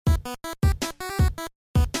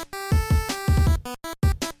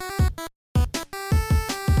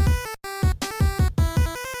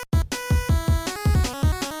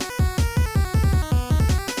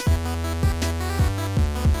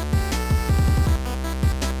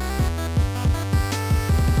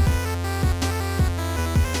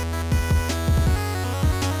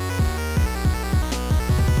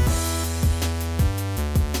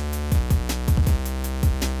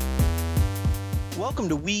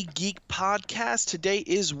to We Geek Podcast. Today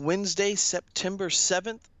is Wednesday, September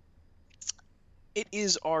 7th. It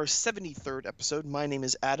is our 73rd episode. My name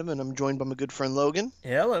is Adam, and I'm joined by my good friend Logan.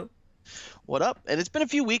 Hello. What up? And it's been a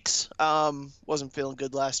few weeks. Wasn't feeling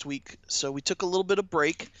good last week, so we took a little bit of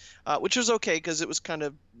break, which was okay because it was kind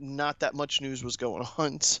of not that much news was going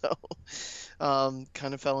on. So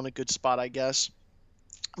kind of fell in a good spot, I guess.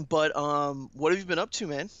 But what have you been up to,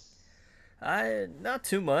 man? Not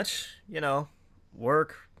too much,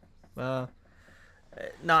 work, not,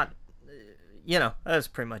 that's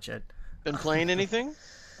pretty much it. Been playing anything?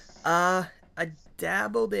 I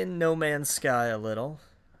dabbled in No Man's Sky a little.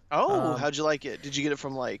 Oh, how'd you like it? Did you get it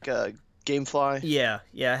from like GameFly? Yeah,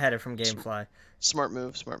 I had it from GameFly. Smart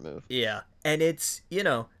move. Yeah, and it's,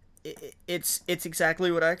 it's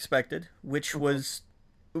exactly what I expected, which means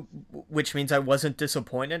I wasn't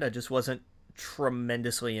disappointed. I just wasn't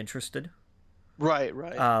tremendously interested. Right.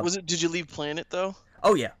 Did you leave Planet though?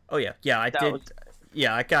 Oh yeah. I did. was-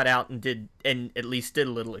 Yeah, I got out and at least did a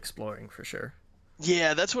little exploring for sure.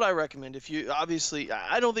 Yeah, that's what I recommend. If you obviously,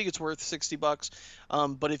 I don't think it's worth $60,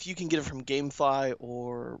 but if you can get it from GameFly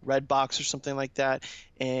or Redbox or something like that,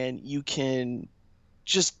 and you can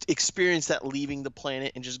just experience that leaving the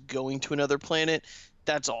planet and just going to another planet,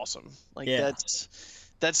 that's awesome. Like Yeah.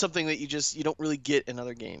 that's something that you don't really get in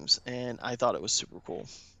other games, and I thought it was super cool.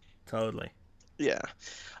 Totally. Yeah.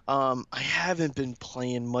 I haven't been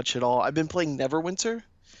playing much at all. I've been playing Neverwinter,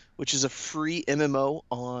 which is a free MMO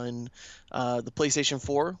on the PlayStation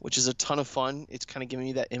 4, which is a ton of fun. It's kind of giving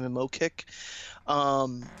me that MMO kick.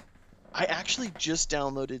 I actually just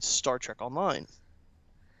downloaded Star Trek Online.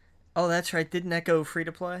 Oh, that's right. Didn't that go free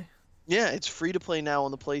to play? Yeah, it's free to play now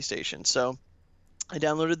on the PlayStation. So I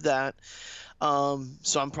downloaded that.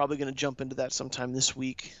 So I'm probably going to jump into that sometime this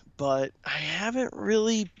week. But I haven't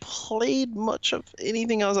really played much of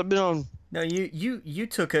anything else. I've been on. No, you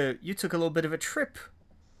took a little bit of a trip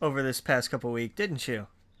over this past couple week, didn't you?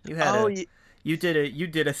 You had Oh, you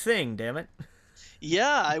did a thing, damn it.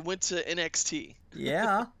 yeah, I went to NXT,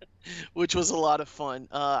 Yeah. which was a lot of fun.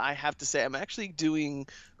 I have to say, I'm actually doing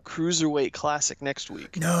Cruiserweight Classic next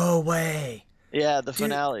week. No way. Yeah, the Dude,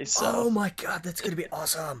 finale. So oh my god, that's gonna be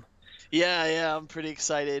awesome. yeah, I'm pretty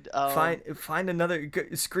excited. Find another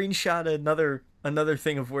screenshot another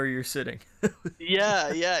thing of where you're sitting.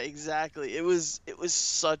 Yeah, exactly. It was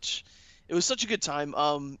such a good time.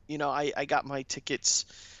 I got my tickets.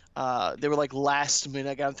 They were like last minute.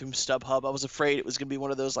 I got them through StubHub. I was afraid it was gonna be one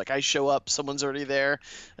of those like I show up, someone's already there.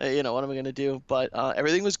 What am I gonna do? But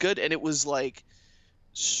everything was good, and it was like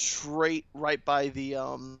straight right by the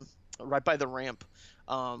ramp.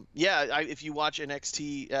 If you watch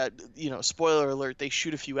NXT, spoiler alert, they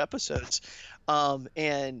shoot a few episodes,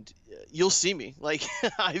 and you'll see me. Like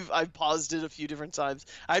I've paused it a few different times.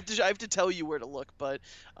 I have to tell you where to look, but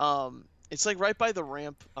it's like right by the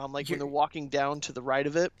ramp, like when You're, they're walking down to the right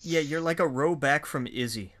of it. yeah, you're like a row back from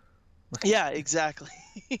Izzy. Yeah, exactly.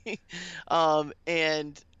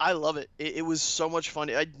 And I love it. It was so much fun.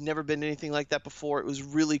 I'd never been to anything like that before. It was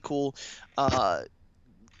really cool. Uh,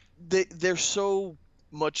 they're so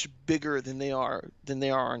much bigger than they are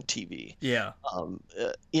on TV. Yeah.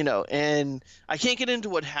 And I can't get into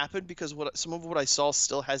what happened because some of what I saw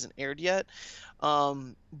still hasn't aired yet.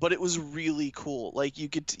 But it was really cool. Like you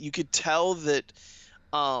could tell that.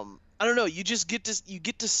 I don't know. You get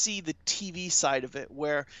to see the TV side of it,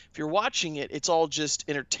 where if you're watching it, it's all just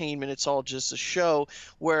entertainment. It's all just a show.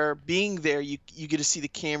 Where being there, you get to see the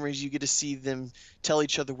cameras. You get to see them tell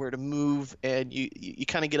each other where to move, and you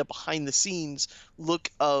kind of get a behind the scenes look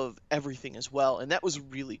of everything as well. And that was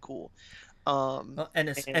really cool. Well, and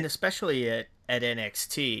especially at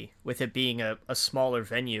NXT with it being a smaller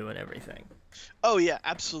venue and everything. Oh yeah,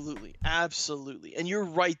 absolutely, and you're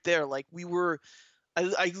right there. Like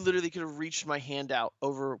I literally could have reached my hand out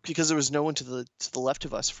over because there was no one to the left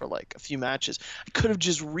of us for like a few matches. I could have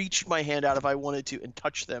just reached my hand out if I wanted to and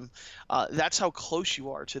touch them. That's how close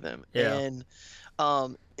you are to them. Yeah. And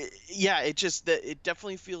it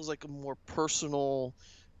definitely feels like a more personal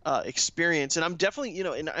experience. And I'm definitely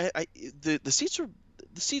and the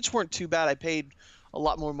seats weren't too bad. I paid a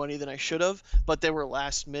lot more money than I should have, but they were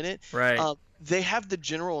last minute. Right. They have the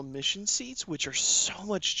general admission seats, which are so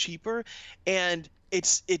much cheaper, and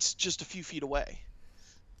it's just a few feet away.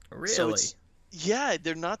 Really? So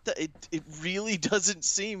they're not that. It really doesn't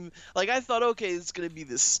seem like I thought. Okay, it's gonna be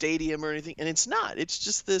this stadium or anything, and it's not. It's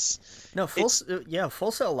just this. No,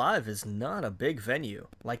 Full Sail Live is not a big venue.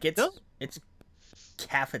 Like No. it's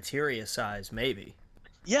cafeteria size maybe.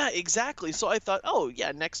 Yeah, exactly. So I thought, oh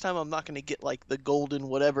yeah, next time I'm not gonna get like the golden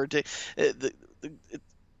whatever to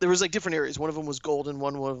the there was like different areas. One of them was gold and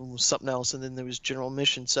one of them was something else, and then there was general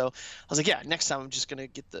admission. So I was like, yeah, next time I'm just gonna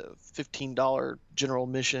get the $15 general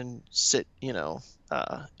admission, sit, in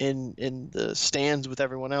the stands with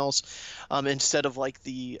everyone else, instead of like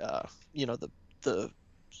the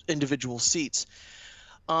individual seats.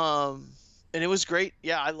 And it was great.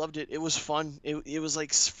 Yeah, I loved it. It was fun. It was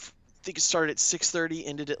like I think it started at 6:30,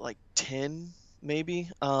 ended at like 10 maybe.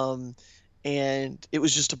 And it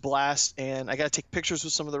was just a blast. And I got to take pictures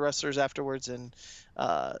with some of the wrestlers afterwards, and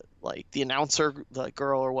like the announcer, the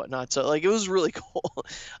girl or whatnot. So like it was really cool.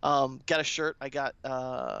 Got a shirt. I got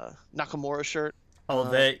Nakamura shirt. Oh,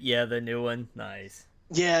 the new one, nice.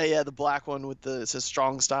 Yeah, the black one with it says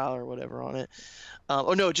Strong Style or whatever on it.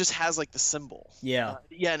 Oh no, it just has like the symbol. Yeah.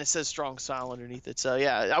 Yeah, and it says Strong Style underneath it. So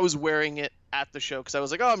yeah, I was wearing it at the show because I was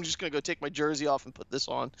like, oh, I'm just gonna go take my jersey off and put this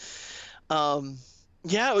on.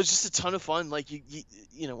 Yeah, it was just a ton of fun. Like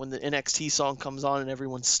when the NXT song comes on and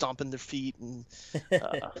everyone's stomping their feet, and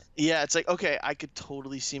yeah, it's like, okay, I could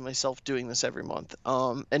totally see myself doing this every month.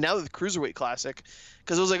 And now the Cruiserweight Classic,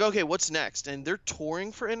 because I was like, okay, what's next? And they're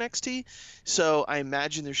touring for NXT, so I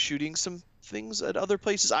imagine they're shooting some things at other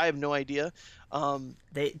places. I have no idea.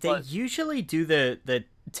 They usually do the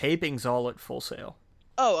tapings all at Full Sail.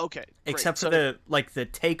 Oh, okay. Great. Except for the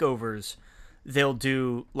takeovers, they'll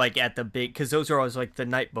do like at the big, because those are always like the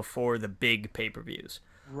night before the big pay-per-views,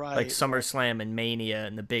 right? Like SummerSlam and Mania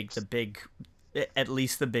and the big, at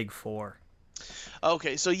least the big four.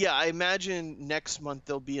 Okay, so yeah, I imagine next month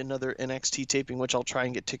there'll be another NXT taping, which I'll try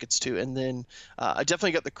and get tickets to, and then I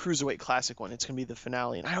definitely got the Cruiserweight Classic one. It's gonna be the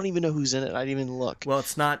finale, and I don't even know who's in it. I didn't even look. Well,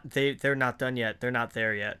 it's not. They're not done yet. They're not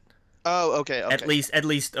there yet. Oh, okay. At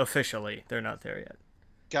least officially, they're not there yet.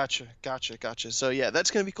 Gotcha. So yeah, that's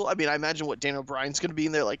gonna be cool. I mean, I imagine what Dan O'Brien's gonna be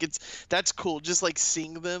in there. Like that's cool. Just like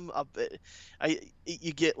seeing them up,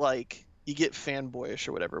 you get fanboyish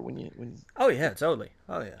or whatever when. Oh yeah, totally.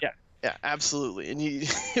 Oh yeah. Yeah, absolutely. And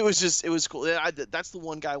it was cool. That's the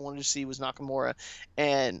one guy I wanted to see was Nakamura,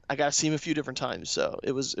 and I got to see him a few different times. So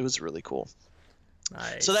it was really cool.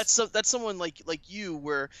 Nice. So that's someone like you,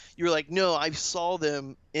 where you're like, no, I saw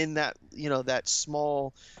them in that that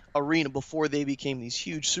small arena before they became these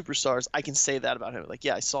huge superstars. I can say that about him. Like,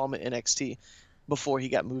 yeah, I saw him at NXT before he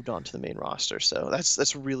got moved on to the main roster. So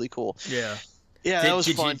that's really cool. Yeah. Yeah, that was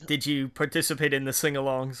fun. Did you participate in the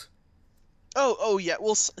sing-alongs? Oh yeah.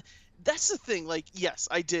 Well, that's the thing. Like, yes,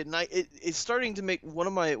 I did, and it's starting to make one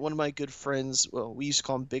of my good friends. Well, we used to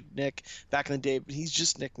call him Big Nick back in the day, but he's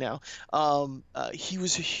just Nick now. He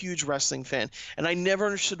was a huge wrestling fan, and I never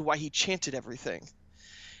understood why he chanted everything.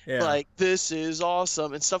 Yeah. Like, this is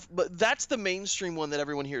awesome and stuff. But that's the mainstream one that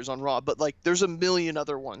everyone hears on Raw. But like, there's a million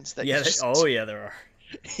other ones that. Yeah. There are.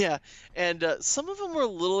 Yeah, and some of them were a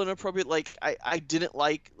little inappropriate. Like, I didn't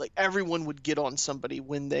like everyone would get on somebody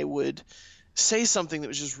when they would say something that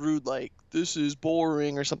was just rude, like this is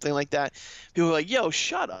boring or something like that. People were like, yo,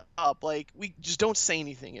 shut up. Like, we just don't say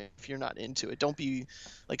anything if you're not into it. Don't be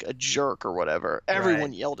like a jerk or whatever. Right.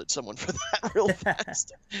 Everyone yelled at someone for that real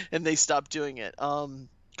fast, and they stopped doing it.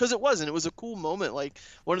 Because it was a cool moment. Like,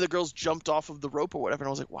 one of the girls jumped off of the rope or whatever, and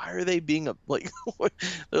I was like, why are they being they're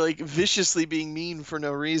like viciously being mean for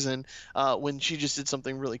no reason, when she just did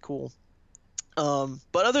something really cool.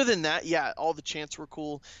 But other than that, yeah, all the chants were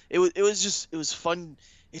cool. It was fun.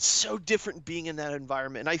 It's so different being in that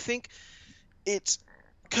environment. And I think it's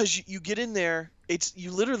because you get in there, you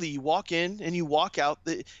literally walk in and you walk out.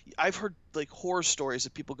 I've heard like horror stories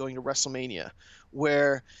of people going to WrestleMania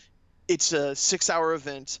where it's a 6-hour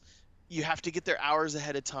event. You have to get there hours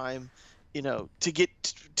ahead of time, to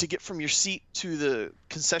get from your seat to the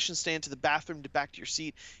concession stand to the bathroom to back to your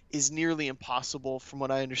seat is nearly impossible from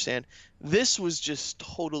what I understand. This was just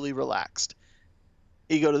totally relaxed.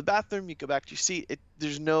 You go to the bathroom, you go back to your seat.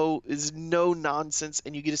 There's no nonsense,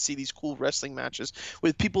 and you get to see these cool wrestling matches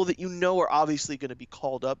with people that are obviously going to be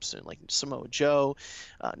called up soon, like Samoa Joe,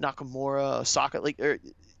 Nakamura, Osaka. Like,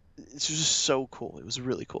 it's just so cool. It was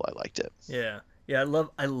really cool. I liked it. Yeah. Yeah,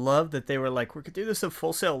 I love that they were like, we could do this at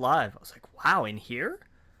Full Sail Live. I was like, wow, in here?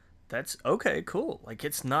 That's okay, cool. Like,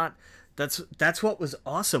 it's not. That's what was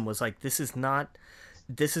awesome. Was like, this is not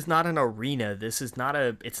an arena. It's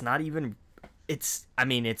not even. I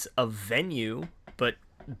mean, it's a venue, but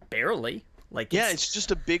barely. Like, yeah, it's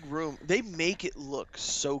just a big room. They make it look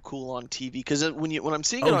so cool on TV, because when I'm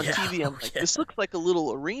seeing it on TV, I'm like, this looks like a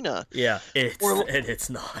little arena. Yeah, it's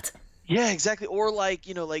not. Yeah, exactly. Or like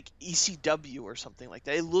ECW or something like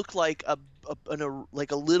that. It looked like a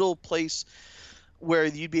little place where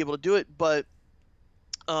you'd be able to do it, but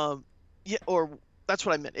yeah, or that's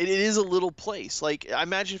what I meant. It is a little place. Like, I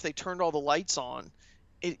imagine if they turned all the lights on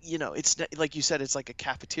it's like you said, it's like a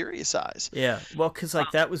cafeteria size. Yeah, well, because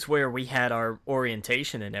like that was where we had our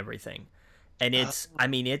orientation and everything, and Uh, I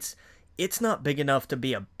mean, it's not big enough to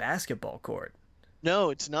be a basketball court.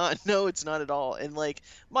 no, it's not. No, it's not at all. And like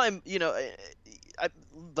I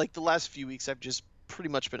like the last few weeks, I've just pretty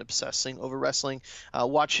much been obsessing over wrestling,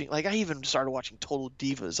 watching. Like I even started watching Total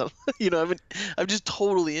Divas. I'm just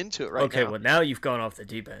totally into it right Okay, now. well now you've gone off the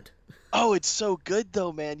deep end. Oh, it's so good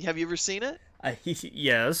though, man. Have you ever seen it?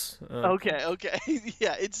 Yes. Okay, okay.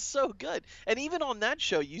 Yeah, it's so good. And even on that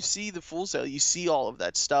show, you see the Full Sail, you see all of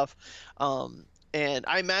that stuff. And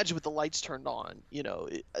I imagine with the lights turned on,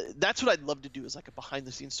 that's what I'd love to do is like a behind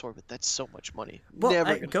the scenes tour, but that's so much money. Well, Never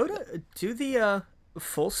I gonna go do that. to do the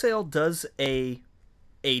Full Sail does a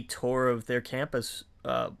tour of their campus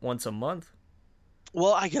once a month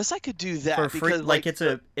Well, I guess I could do for that free. because Like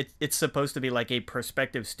like it's supposed to be like a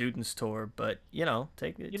prospective students tour, but take you know,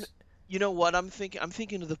 it's you know what I'm thinking? I'm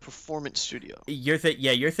thinking of the Performance Studio. you're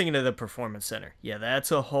thinking of the performance center. Yeah,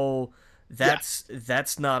 that's a whole Yeah,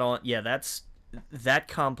 that's not on. Yeah, that's that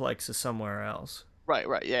complex is somewhere else. right,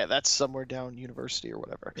 right. Yeah, that's somewhere down University or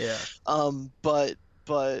whatever. Yeah.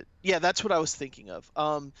 But yeah, that's what I was thinking of.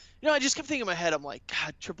 I just kept thinking in my head, I'm like,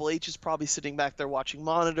 God, Triple H is probably sitting back there watching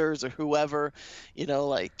monitors or whoever,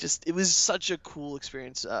 like just it was such a cool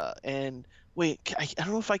experience. And wait, I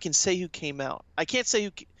don't know if I can say who came out. I can't say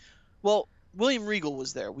who. Well, William Regal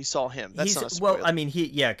was there. We saw him. That's He's not a well, spoiler. I mean,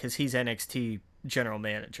 yeah, because he's NXT general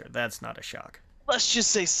manager. That's not a shock. Let's just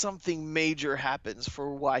say something major happens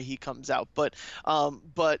for why he comes out. But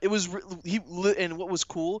it was and what was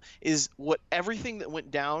cool is what everything that went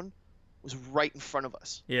down was right in front of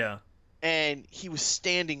us. Yeah. And he was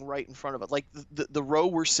standing right in front of it, like the row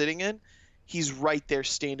we're sitting in. He's right there,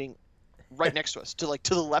 standing right next to us, to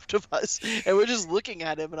the left of us, and we're just looking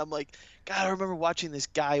at him. And I'm like, God, I remember watching this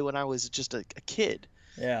guy when I was just a kid,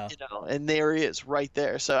 Yeah. and there he is, right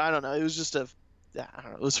there. So I don't know. It was just yeah, I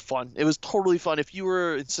don't know. It was fun. It was totally fun. If you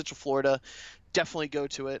were in Central Florida, definitely go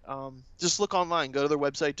to it. Just look online, go to their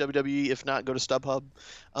website, WWE. If not, go to StubHub.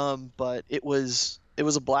 But it was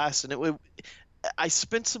a blast, and I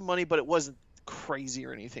spent some money, but it wasn't crazy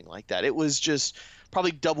or anything like that. It was just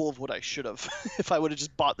probably double of what I should have if I would have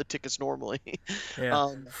just bought the tickets normally. Yeah.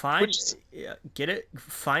 Um, Find which yeah, get it.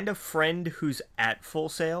 Find a friend who's at Full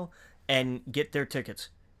Sail and get their tickets.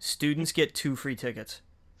 Students get 2 free tickets.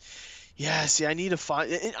 Yeah, see, I need to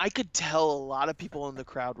find. And I could tell a lot of people in the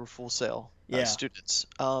crowd were Full Sail Yeah. students.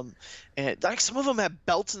 And like some of them had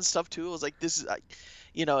belts and stuff too. I was like, this is,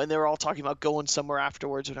 and they were all talking about going somewhere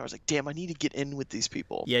afterwards. And I was like, damn, I need to get in with these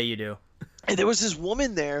people. Yeah, you do. And there was this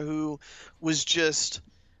woman there who was just,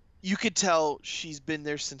 you could tell she's been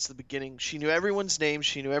there since the beginning. She knew everyone's name.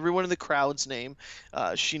 She knew everyone in the crowd's name.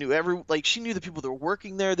 She knew she knew the people that were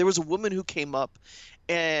working there. There was a woman who came up,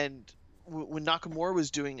 and when Nakamura was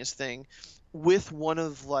doing his thing, with one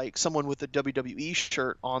of like someone with a WWE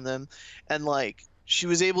shirt on them, and like she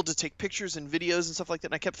was able to take pictures and videos and stuff like that.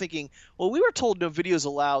 And I kept thinking, well, we were told no videos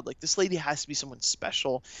allowed. Like this lady has to be someone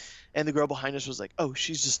special, and the girl behind us was like, oh,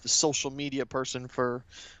 she's just the social media person for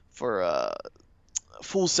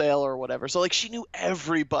Full Sail or whatever. So like she knew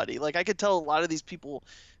everybody. Like I could tell a lot of these people,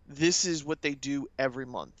 this is what they do every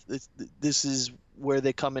month. This is where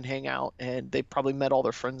they come and hang out, and they probably met all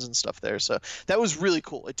their friends and stuff there. So that was really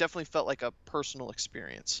cool. It definitely felt like a personal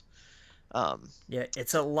experience. Um, Yeah,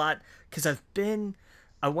 it's a lot because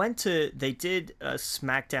I went to. They did a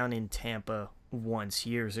SmackDown in Tampa once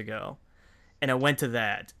years ago, and I went to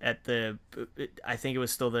that at the. I think it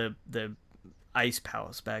was still the Ice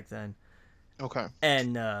Palace back then, okay.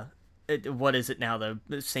 and what is it now?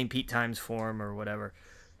 The St. Pete Times Forum or whatever.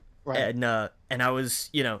 Right. And I was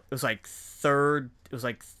it was like third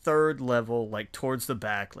level, like towards the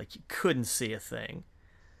back, like you couldn't see a thing.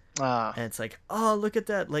 Ah. And it's like, oh, look at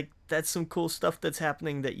that, like that's some cool stuff that's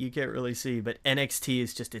happening that you can't really see. But NXT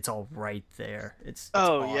is just it's all right there. It's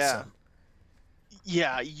Oh yeah. awesome.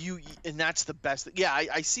 Yeah, and that's the best. Yeah,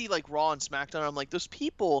 I see like Raw and SmackDown. I'm like, those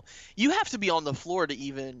people, you have to be on the floor to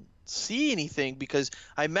even see anything because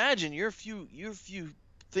I imagine you're a few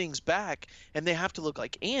things back, and they have to look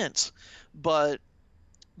like ants. But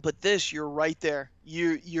this, you're right there.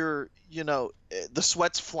 The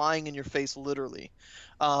sweat's flying in your face, literally.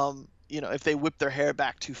 If they whip their hair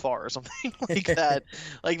back too far or something like that,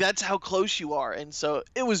 like that's how close you are. And so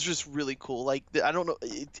it was just really cool. Like I don't know,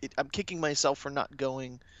 I'm kicking myself for not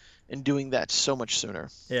going and doing that so much sooner.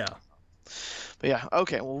 Yeah. But yeah,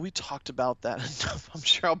 okay. Well, we talked about that enough. I'm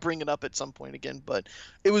sure I'll bring it up at some point again, but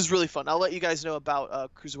it was really fun. I'll let you guys know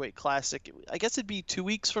about Cruiserweight Classic. I guess it'd be 2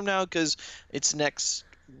 weeks from now because it's next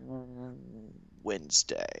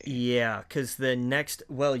Wednesday. Yeah, because the next.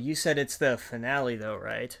 Well, you said it's the finale, though,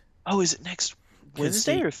 right? Oh, is it next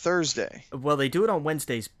Wednesday or Thursday? Well, they do it on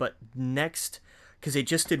Wednesdays, but next. Because they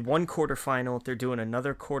just did one quarterfinal. They're doing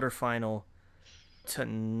another quarterfinal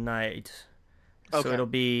tonight. Okay. So it'll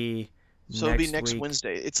be. So it'll be next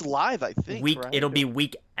Wednesday. It's live, I think. Week. Right? It'll be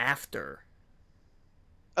week after.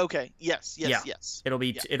 Okay. Yes. Yeah. Yes. It'll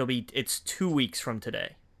be. It'll be. It's 2 weeks from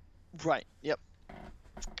today. Right. Yep.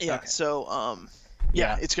 Yeah. Okay. So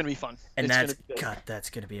yeah, it's gonna be fun. And that's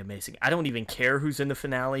gonna be amazing. I don't even care who's in the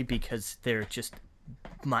finale because they're just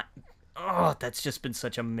that's just been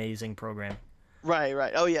such an amazing program.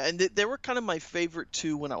 Right. Oh yeah, and they were kind of my favorite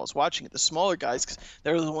too when I was watching it. The smaller guys, because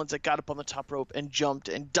they were the ones that got up on the top rope and jumped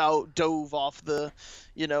and dove off the,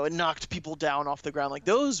 and knocked people down off the ground. Like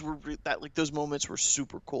those were those moments were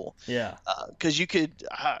super cool. Yeah. Because you could,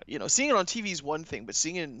 seeing it on TV is one thing, but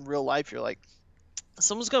seeing it in real life, you're like,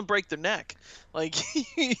 someone's gonna break their neck. Like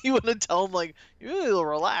you want to tell them like, you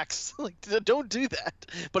relax, like don't do that.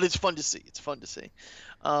 But it's fun to see.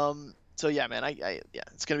 So yeah, man,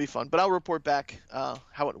 it's gonna be fun. But I'll report back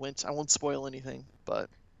how it went. I won't spoil anything,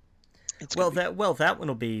 but that one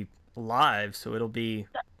will be live, so it'll be.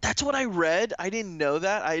 That's what I read. I didn't know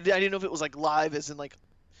that. I didn't know if it was like live, as in like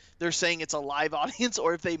they're saying it's a live audience,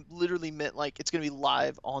 or if they literally meant like it's gonna be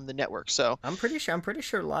live on the network. So I'm pretty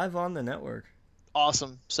sure live on the network.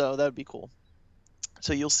 Awesome. So that would be cool.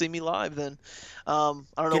 So you'll see me live then. I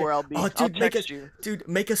don't know where I'll be. Oh, dude,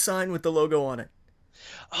 make a sign with the logo on it.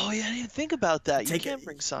 Oh yeah, I didn't even think about that. You can't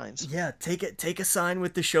bring signs. Yeah, take a sign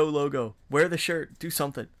with the show logo. Wear the shirt. Do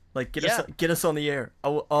something. Like get us on the air.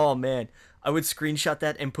 Oh man, I would screenshot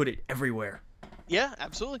that and put it everywhere. Yeah,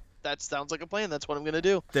 absolutely. That sounds like a plan. That's what I'm gonna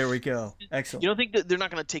do. There we go. Excellent. You don't think that they're not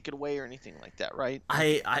gonna take it away or anything like that, right?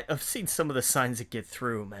 I've seen some of the signs that get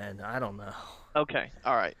through, man. I don't know. Okay.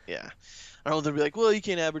 All right. Yeah. I don't know if they'll be like, well, you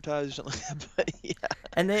can't advertise or something like that, but yeah.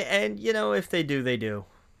 And if they do, they do.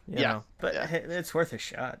 You know. But it's worth a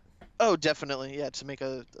shot. Oh, definitely. Yeah, to make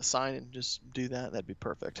a sign and just do that, that'd be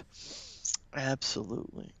perfect.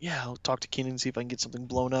 Absolutely. Yeah, I'll talk to Keenan and see if I can get something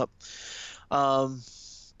blown up.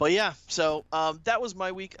 But yeah, so that was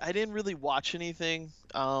my week. I didn't really watch anything.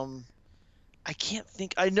 I can't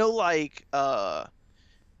think. I know like I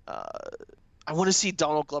want to see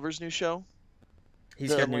Donald Glover's new show.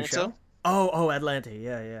 He's got a new show? Oh, Atlanta.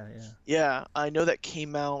 Yeah. Yeah, I know that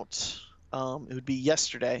came out. It would be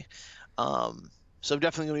yesterday. So I'm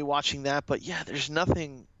definitely going to be watching that. But yeah, there's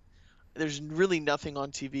really nothing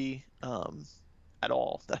on TV at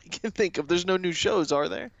all that I can think of. There's no new shows, are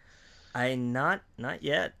there? Not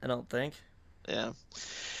yet, I don't think. Yeah.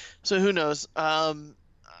 So who knows? I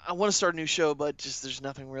want to start a new show, but just there's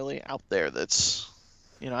nothing really out there that's,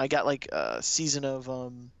 I got like a season of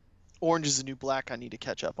Orange is the New Black I need to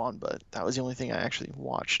catch up on, but that was the only thing I actually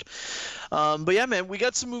watched. But yeah, man, we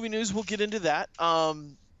got some movie news. We'll get into that.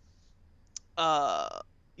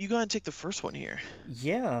 You go ahead and take the first one here.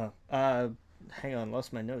 Yeah. Hang on,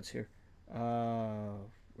 lost my notes here.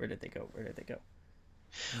 Where did they go?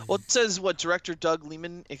 Well, it says director Doug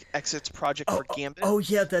Liman exits project for Gambit. Oh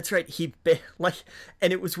yeah, that's right.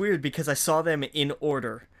 And it was weird because I saw them in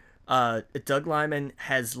order. Doug Liman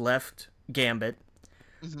has left Gambit.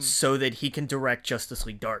 Mm-hmm. So that he can direct Justice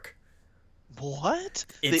League Dark. What?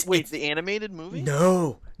 The animated movie?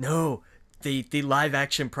 No. The live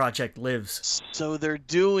action project lives. So they're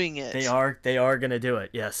doing it. They are gonna do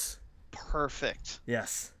it. Yes. Perfect.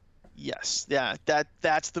 Yes. Yeah.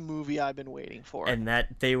 That's the movie I've been waiting for. And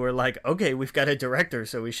that they were like, okay, we've got a director,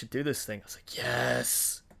 so we should do this thing. I was like,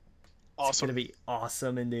 yes. Awesome. It's gonna be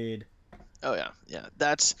awesome indeed. Oh yeah.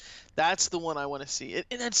 That's the one I want to see.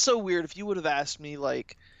 And that's so weird. If you would have asked me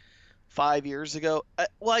like 5 years ago,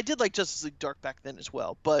 I did like Justice League Dark back then as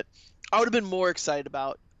well, but I would have been more excited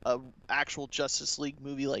about a actual Justice League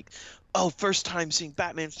movie. Like, first time seeing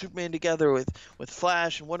Batman and Superman together with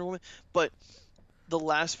Flash and Wonder Woman. But the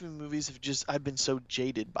last few movies I've been so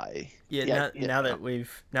jaded by. Yeah. Now that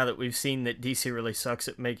we've seen that DC really sucks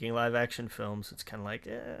at making live action films, it's kind of like,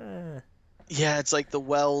 Yeah, it's like the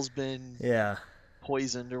well's been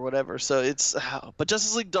poisoned or whatever. So but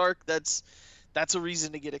Justice League Dark, that's a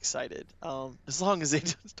reason to get excited. As long as they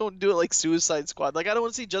just don't do it like Suicide Squad. Like I don't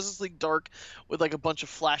want to see Justice League Dark with like a bunch of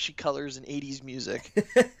flashy colors and 80s music.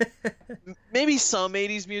 Maybe some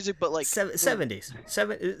 80s music, but like 70s,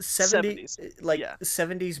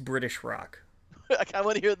 70s British rock. Like I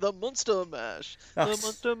want to hear the Monster Mash. The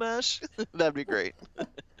Monster Mash. That'd be great.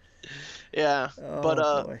 Yeah,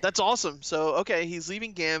 but that's awesome. So okay, he's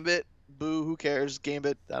leaving Gambit. Boo, who cares?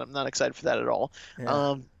 Gambit. I'm not excited for that at all.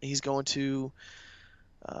 Yeah. He's going to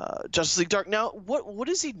Justice League Dark. Now, what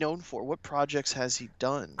is he known for? What projects has he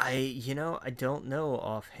done? I don't know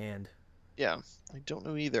offhand. Yeah, I don't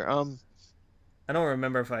know either. I don't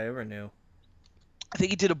remember if I ever knew. I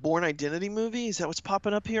think he did a Bourne Identity movie. Is that what's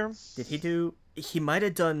popping up here? Did he do? He might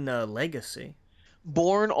have done Legacy.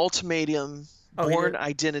 Bourne Ultimatum, Oh, he Bourne did.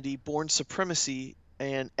 Identity, Bourne Supremacy,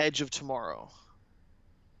 and Edge of Tomorrow.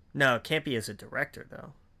 No, it can't be as a director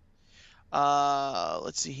though.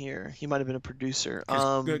 Let's see here. He might have been a producer.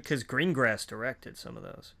 Because Greengrass directed some of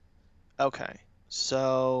those. Okay.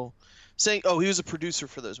 So, he was a producer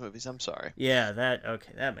for those movies. I'm sorry. Yeah,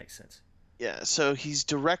 that makes sense. Yeah. So he's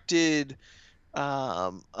directed,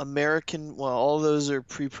 American. Well, all those are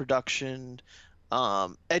pre-production.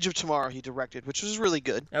 Edge of Tomorrow he directed, which was really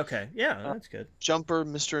good. Okay, yeah, that's good. Jumper,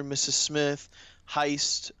 Mr. and Mrs. Smith,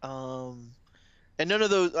 Heist. And none of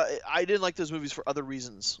those. I didn't like those movies for other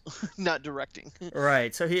reasons, not directing.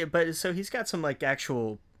 Right. So he's got some like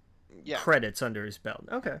actual Yeah. credits under his belt.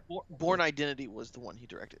 Okay. Bourne Identity was the one he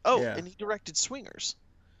directed. Oh, Yeah. and he directed Swingers.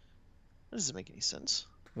 That doesn't make any sense.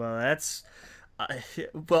 Well, that's.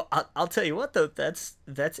 Well, I'll tell you what though. That's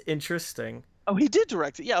interesting. Oh, he did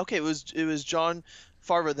direct it. Yeah, okay. It was John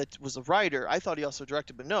Farva that was the writer. I thought he also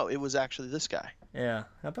directed, but no, it was actually this guy. Yeah.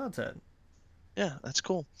 How about that? Yeah, that's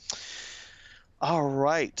cool. All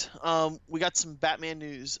right. We got some Batman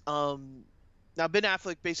news. Now Ben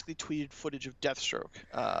Affleck basically tweeted footage of Deathstroke.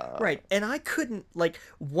 Right, and I couldn't like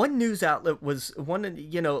one news outlet was one,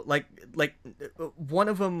 like one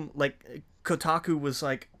of them like Kotaku was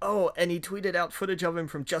like, oh, and he tweeted out footage of him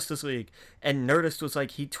from Justice League, and Nerdist was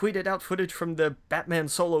like, he tweeted out footage from the Batman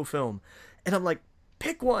solo film, and I'm like,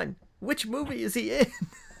 pick one. Which movie is he in?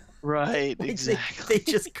 Right, Like, exactly. They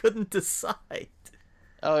just couldn't decide.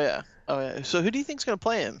 Oh yeah. Oh yeah. So who do you think's gonna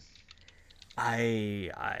play him?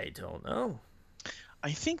 I don't know.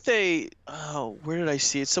 I think they. Oh, where did I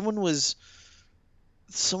see it? Someone.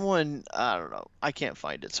 I don't know. I can't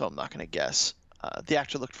find it, so I'm not gonna guess. The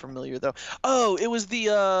actor looked familiar though. Oh, it was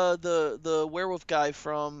the werewolf guy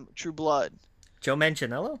from True Blood. Joe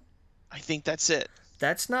Manganiello? I think that's it.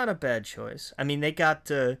 That's not a bad choice. I mean, they got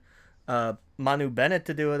Manu Bennett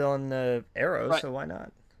to do it on Arrow, Right. so why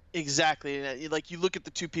not? Exactly. And, like you look at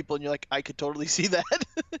the two people and you're like, I could totally see that.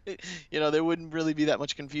 There wouldn't really be that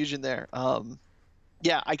much confusion there.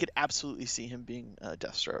 Yeah, I could absolutely see him being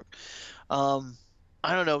Deathstroke.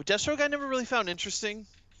 I don't know. Deathstroke I never really found interesting,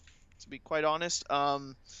 to be quite honest.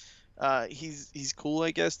 He's cool,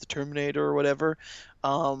 I guess, the Terminator or whatever.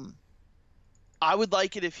 I would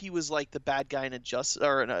like it if he was like the bad guy in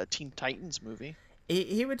a Teen Titans movie.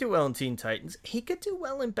 He would do well in Teen Titans. He could do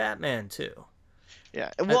well in Batman too. Yeah.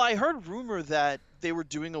 Well, I heard rumor that they were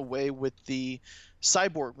doing away with the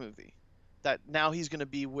Cyborg movie. That now he's going to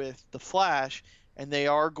be with the Flash, and they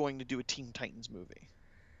are going to do a Teen Titans movie.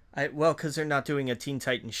 Well, because they're not doing a Teen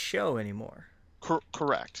Titans show anymore.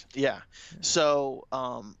 Correct. Yeah. So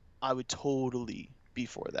I would totally be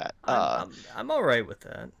for that. I'm all right with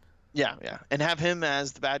that. Yeah, yeah, and have him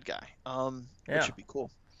as the bad guy. Which would be cool.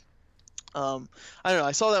 I don't know.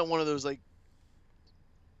 I saw that in one of those like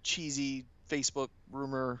cheesy Facebook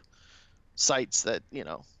rumor sites that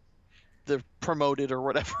they're promoted or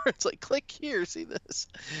whatever. It's like click here, see this.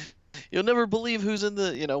 You'll never believe who's in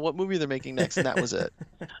the what movie they're making next, and that was it.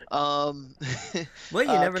 Well, you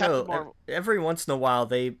never Captain know. Marvel. Every once in a while,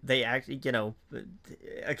 they act.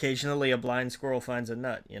 Occasionally a blind squirrel finds a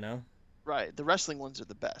nut. Right, the wrestling ones are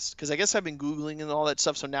the best because I guess I've been googling and all that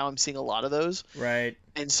stuff, so now I'm seeing a lot of those. Right.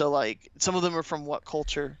 And so like some of them are from What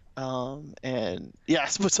Culture, and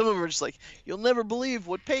yes, but some of them are just like you'll never believe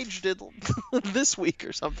what Paige did this week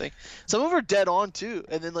or something. Some of them are dead on too,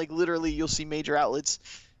 and then like literally you'll see major outlets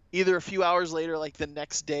either a few hours later, like the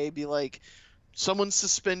next day, be like someone's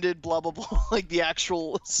suspended, blah blah blah, like the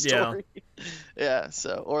actual story. Yeah.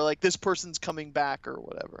 So or like this person's coming back or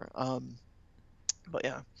whatever. But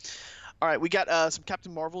yeah. All right, we got some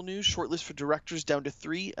Captain Marvel news. Shortlist for directors down to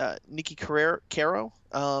 3. Nikki Caro,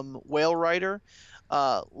 Whale Rider,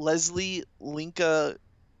 Leslie Linka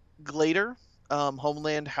Glader,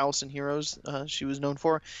 Homeland, House, and Heroes. She was known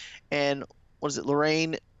for, and what is it?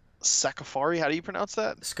 Lorraine Sacafari. How do you pronounce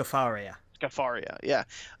that? Scafaria. Scafaria, yeah.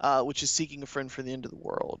 Which is Seeking a Friend for the End of the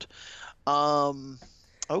World.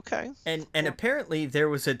 Okay. And apparently there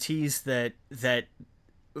was a tease that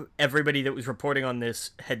everybody that was reporting on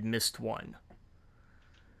this had missed one.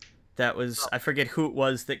 That was I forget who it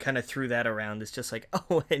was that kind of threw that around. It's just like,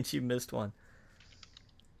 oh, and you missed one.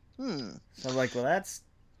 So I'm like, well, that's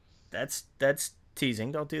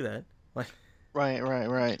teasing. Don't do that. Like, right.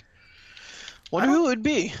 Wonder who it would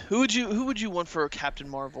be. Who would you want for a Captain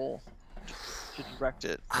Marvel to direct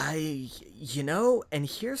it. And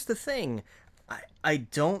here's the thing. I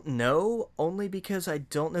don't know, only because I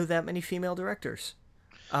don't know that many female directors.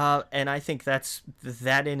 And I think that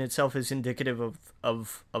in itself is indicative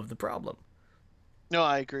of the problem. No,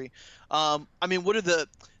 I agree. I mean, what are the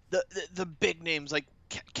big names like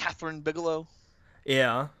Catherine Bigelow?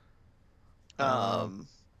 Yeah. Um,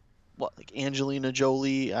 what like Angelina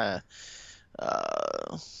Jolie? Uh,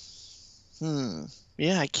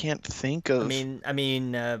 Yeah, I can't think I of. mean, I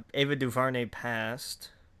mean, Ava DuVernay passed.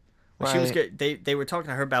 Well, she was Right. good. They were talking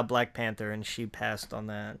to her about Black Panther, and she passed on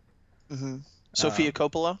that. Hmm. Sophia Um,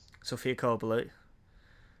 Coppola. Sofia Coppola,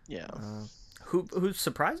 Yeah. who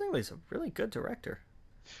surprisingly is a really good director.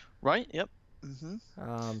 Right. Yep. Hmm.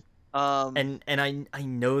 Um, Um. and I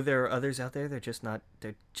know there are others out there. They're just not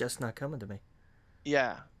coming to me.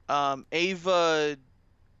 Yeah. Ava.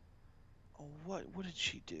 What did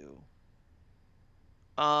she do?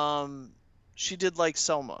 Um. She did like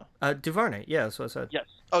Selma. DuVernay, yeah, that's what I said. Yes.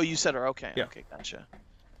 Oh, you said her. Okay. Yeah. Okay. Gotcha.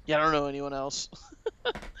 Yeah, I don't know anyone else.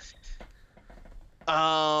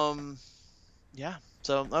 Um. Yeah.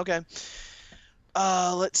 So okay.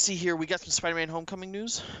 Let's see here. We got some Spider-Man Homecoming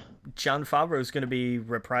news. Jon Favreau is going to be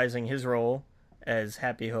reprising his role as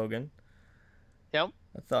Happy Hogan. Yep.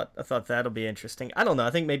 I thought that'll be interesting. I don't know.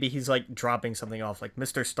 I think maybe he's like dropping something off, like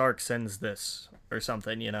Mr. Stark sends this or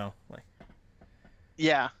something. Like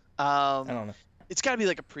Yeah. I don't know. It's got to be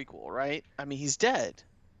like a prequel, right? I mean, he's dead,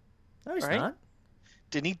 No, he's right? not.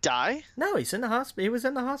 Didn't he die? No, he's in the hospital. He was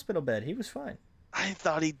in the hospital bed. He was fine. I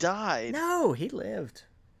thought he died. No, he lived.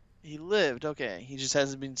 He lived. Okay. He just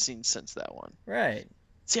hasn't been seen since that one. Right.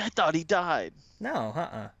 See, I thought he died.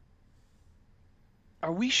 No,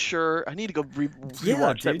 Are we sure? I need to go Yeah,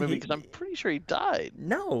 rewatch that dude, movie because I'm pretty sure he died.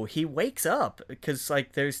 No, he wakes up because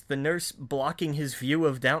like there's the nurse blocking his view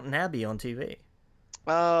of Downton Abbey on TV.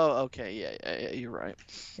 Oh, okay. Yeah. You're right.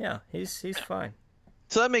 Yeah, he's fine.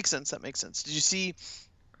 So that makes sense. That makes sense. Did you see?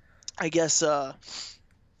 I guess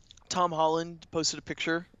Tom Holland posted a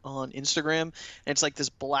picture on Instagram, and it's like this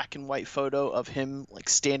black and white photo of him like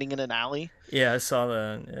standing in an alley. Yeah, I saw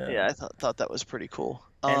that. Yeah. Yeah, I thought that was pretty cool.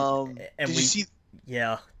 And Did you see?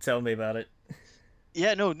 Yeah, tell me about it.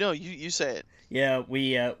 Yeah, no, you say it. Yeah,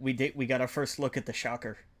 we got our first look at the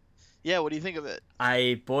Shocker. Yeah, what do you think of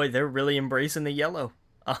it? Boy, they're really embracing the yellow.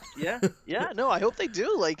 Yeah, no, I hope they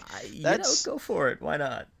do. Like, that's go for it. Why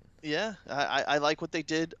not? yeah, I like what they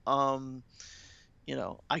did.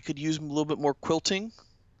 I could use a little bit more quilting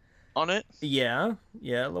on it, Yeah,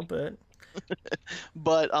 a little bit.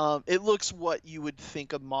 but it looks what you would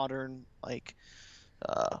think a modern like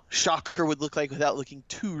Shocker would look like without looking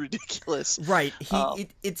too ridiculous. Right. Um,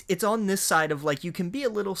 It's on this side of like you can be a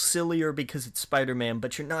little sillier because it's Spider-Man,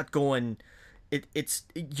 but you're not going.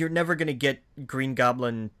 You're never gonna get Green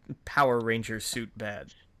Goblin Power Ranger suit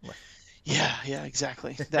bad. yeah,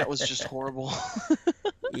 exactly. That was just horrible.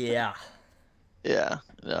 Yeah. Yeah,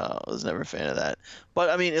 no, I was never a fan of that. But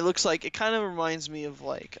I mean, it looks like it kind of reminds me of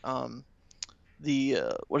like the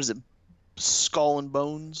what is it, Skull and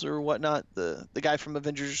Bones or whatnot, the guy from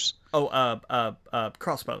Avengers. Oh,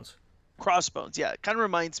 Crossbones. Crossbones. Yeah, it kind of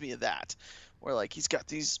reminds me of that, where like he's got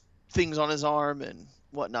these things on his arm and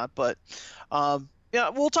whatnot. But yeah,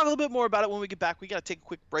 we'll talk a little bit more about it when we get back. We got to take a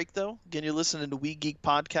quick break though. Again, you're listening to We Geek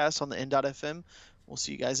Podcast on the N.FM. We'll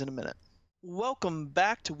see you guys in a minute. Welcome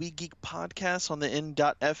back to We Geek Podcast on the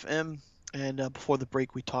N.FM. And before the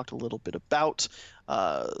break, we talked a little bit about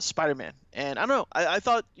Spider-Man. And I don't know, I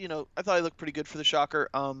thought I looked pretty good for the Shocker.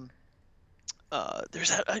 There's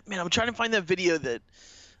that man. I'm trying to find that video that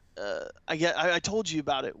I told you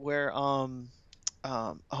about it where oh,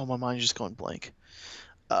 my mind's just going blank.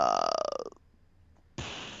 Uh,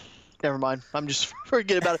 Never mind. I'm just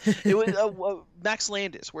forget about it. It was Max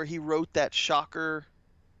Landis where he wrote that Shocker.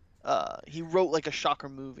 He wrote like a Shocker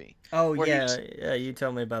movie. Oh where yeah, yeah. You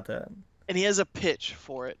tell me about that. and he has a pitch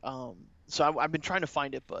for it. So I've been trying to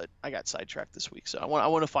find it, but I got sidetracked this week. So I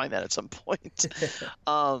want to find that at some point.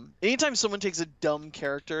 Anytime someone takes a dumb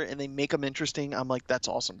character and they make them interesting, I'm like, that's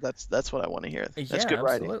awesome. That's what I want to hear. That's good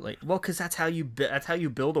writing. Absolutely. Well, because that's how you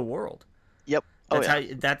build a world. Yep. That's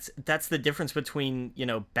yeah. that's the difference between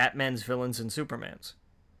Batman's villains and Superman's.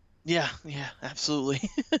 Yeah, absolutely.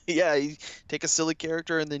 Yeah, you take a silly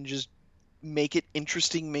character and then just make it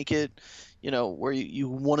interesting, make it, where you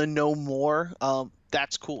want to know more.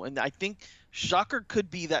 That's cool. And I think Shocker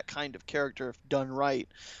could be that kind of character if done right.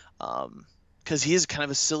 Because he is kind of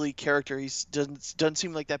a silly character. He doesn't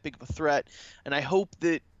seem like that big of a threat. And I hope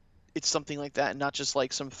that it's something like that and not just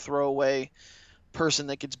like some throwaway person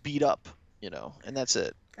that gets beat up, and that's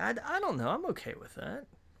it. I don't know. I'm okay with that.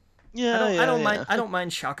 Yeah, yeah, yeah. I don't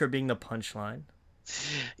mind Shocker being the punchline.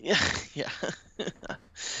 Yeah, yeah.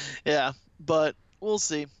 Yeah, but we'll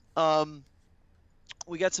see. Um,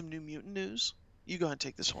 we got some New Mutant news. You go ahead and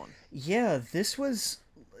take this one. Yeah, this was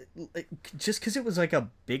like, just because it was like a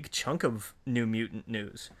big chunk of New Mutant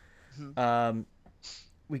news. Mhm. Um,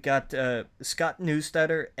 we got Scott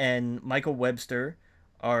Neustadter and Michael Webster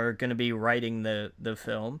are going to be writing the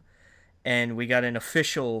film, and we got an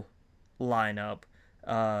official lineup: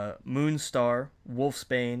 Moonstar,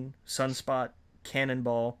 Wolfsbane, Sunspot,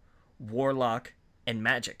 Cannonball, Warlock, and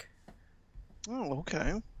Magic, Oh,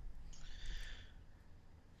 okay.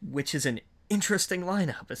 which is an interesting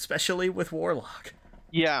lineup, especially with Warlock.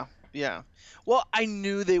 Yeah, yeah. Well, I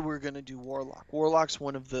knew they were gonna do Warlock. Warlock's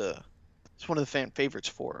one of the fan favorites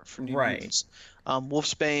for New Right. Mutants.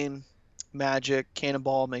 Wolfsbane, Magic,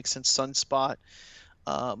 Cannonball makes sense. Sunspot,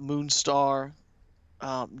 Moonstar.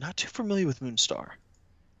 Not too familiar with Moonstar.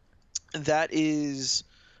 That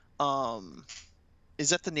um, is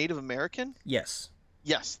that the Native American? Yes.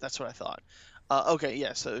 Yes, that's what I thought. Okay,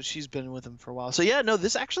 yeah. So she's been with him for a while. So yeah, no,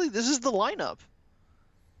 this is the lineup.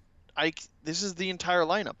 This is the entire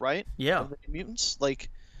lineup, right? Yeah. Of the New Mutants. Like,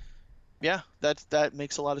 yeah, that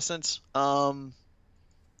makes a lot of sense.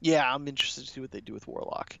 Yeah, I'm interested to see what they do with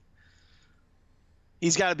Warlock.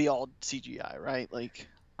 He's got to be all CGI, right? Like,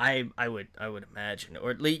 I would imagine, or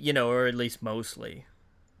at least or at least mostly.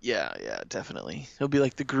 yeah, yeah, definitely. He'll be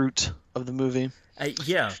like the Groot of the movie. I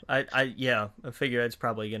figure it's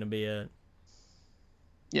probably gonna be a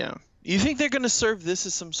Yeah. You think they're gonna serve this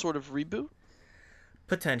as some sort of reboot?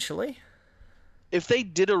 potentially. If they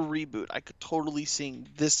did a reboot, I could totally see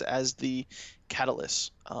this as the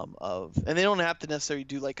catalyst and they don't have to necessarily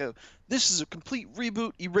do like this is a complete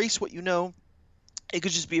reboot, erase what you know. It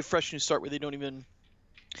could just be a fresh new start where they don't even,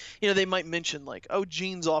 they might mention like, oh,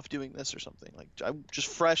 Jean's off doing this or something. Like, I'm just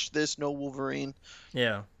fresh this, no Wolverine.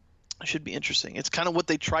 Yeah. It should be interesting. It's kind of what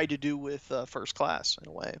they tried to do with First Class in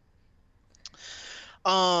a way.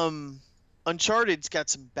 Uncharted's got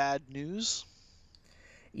some bad news.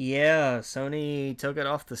 Yeah, Sony took it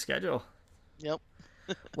off the schedule. Yep.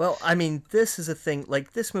 Well, I mean, this is a thing.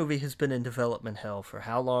 Like, this movie has been in development hell for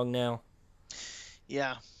how long now?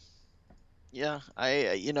 Yeah. Yeah.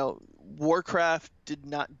 Warcraft did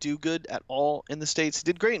not do good at all in the States. It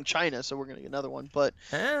did great in China, so we're gonna get another one. But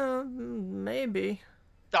Maybe.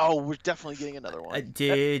 oh, we're definitely getting another one.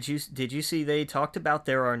 Did you see they talked about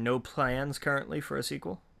there are no plans currently for a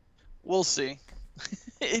sequel? We'll see.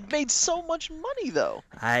 It made so much money though.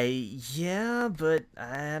 Yeah, but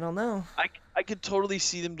I don't know. I could totally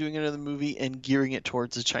see them doing another movie and gearing it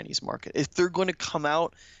towards the Chinese market. If they're going to come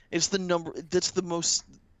out, it's the number that's the most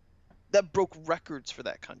that broke records for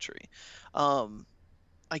that country.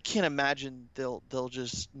 I can't imagine they'll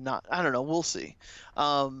just not. I don't know. We'll see.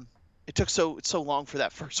 It took so long for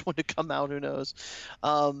that first one to come out. Who knows?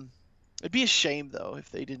 It'd be a shame though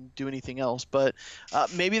if they didn't do anything else. But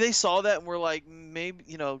maybe they saw that and were like, maybe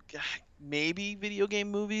maybe video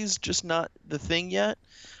game movies just not the thing yet.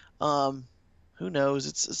 Who knows?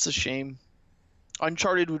 It's a shame.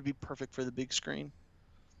 Uncharted would be perfect for the big screen.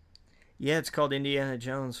 Yeah, it's called Indiana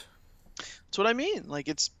Jones. That's what I mean. Like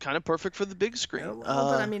it's kind of perfect for the big screen. Well,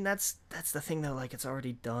 but I mean that's the thing though. Like it's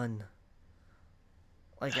already done.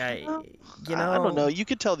 Like Well, I don't know. You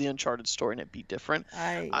could tell the Uncharted story and it'd be different.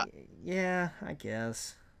 I, Yeah, I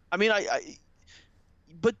guess. I mean,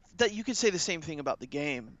 but that you could say the same thing about the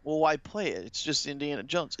game. Well, why play it? It's just Indiana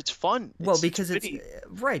Jones. It's fun. Well, It's because it's witty.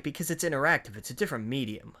 right because it's interactive. It's a different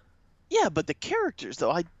medium. Yeah, but the characters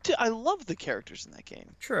though, I love the characters in that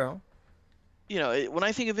game. True. When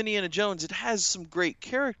I think of Indiana Jones, it has some great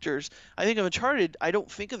characters. I think of Uncharted, I don't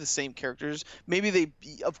think of the same characters. Maybe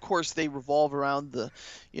of course, they revolve around the,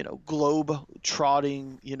 globe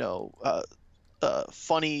trotting,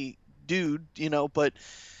 funny dude, but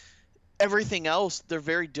everything else, they're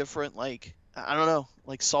very different. Like, I don't know,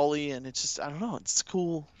 like Sully, and it's just, I don't know, it's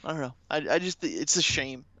cool. I don't know. I just, it's a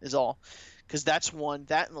shame, is all. Because that and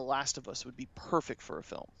The Last of Us would be perfect for a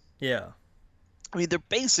film. Yeah. I mean, they're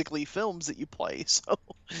basically films that you play, so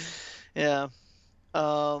yeah.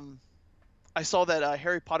 I saw that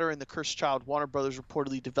Harry Potter and the Cursed Child, Warner Brothers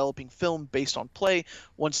reportedly developing film based on play,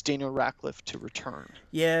 wants Daniel Radcliffe to return.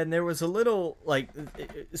 Yeah, and there was a little like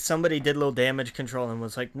somebody did a little damage control and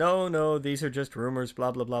was like, no, these are just rumors,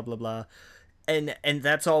 blah blah blah blah blah, and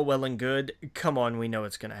that's all well and good. Come on, we know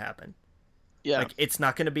it's gonna happen. Yeah, like it's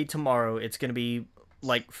not gonna be tomorrow. It's gonna be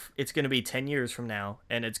it's gonna be 10 years from now,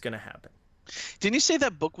 and it's gonna happen. Didn't you say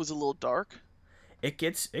that book was a little dark? It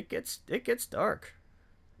gets dark.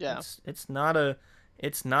 Yeah, It's not a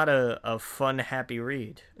It's not a fun, happy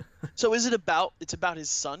read. So is it about? It's about his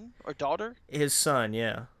son or daughter? His son,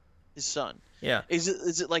 yeah. His son. Yeah. Is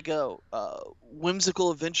it like a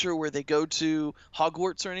whimsical adventure where they go to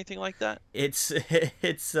Hogwarts or anything like that? It's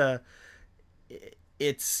it's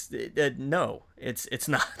no, it's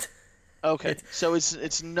not. Okay, It's so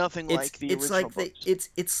it's nothing like the it's original like books.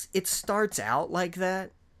 it starts out like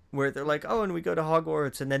that, where they're like, oh, and we go to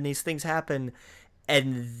Hogwarts, and then these things happen,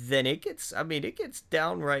 and then it gets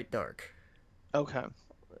downright dark. Okay,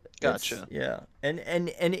 It's gotcha. yeah, and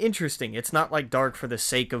interesting. It's not like dark for the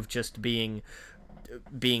sake of just being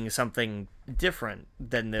something different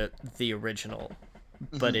than the original,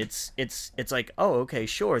 but Hmm. it's like, oh, okay,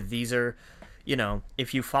 sure, these are,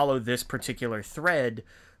 if you follow this particular thread,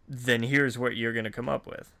 then here's what you're gonna come up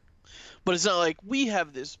with. But it's not like we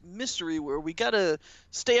have this mystery where we gotta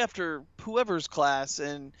stay after whoever's class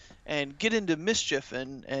and get into mischief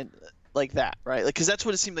and like that, right? Like, because that's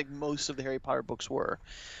what it seemed like most of the Harry Potter books were,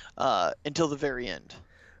 until the very end.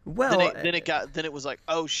 Then Well, it was like,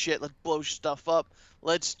 oh shit, let's blow stuff up,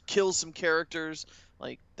 let's kill some characters.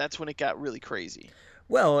 Like that's when it got really crazy.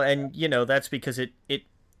 and that's because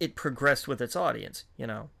it progressed with its audience.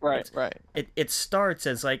 Right, It's right. it starts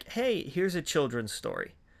as like, hey, here's a children's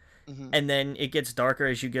story, Hmm. and then it gets darker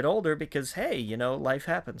as you get older because, hey, life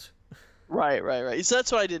happens. Right, right, right. So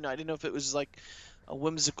that's what I didn't know. I didn't know if it was like a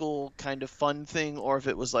whimsical kind of fun thing or if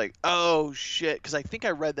it was like, oh shit, because I think I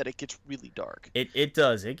read that it gets really dark. It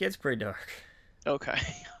does. It gets pretty dark. Okay,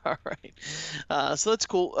 all right. So that's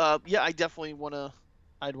cool. Yeah, I'd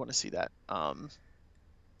want to see that.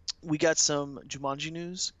 We got some Jumanji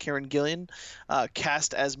news. Karen Gillan,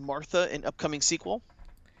 cast as Martha in upcoming sequel.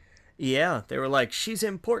 Yeah, they were like, she's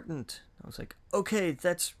important. I was like, okay,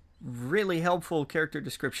 that's really helpful character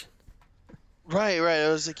description. Right, right. I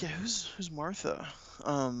was like, yeah, who's Martha?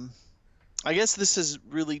 Um, I guess this has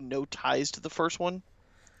really no ties to the first one,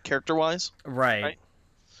 character wise. Right. Right.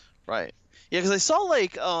 Right. Yeah, because I saw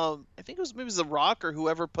like I think maybe it was The Rock or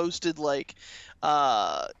whoever posted like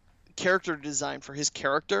uh character design for his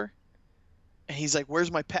character, and he's like,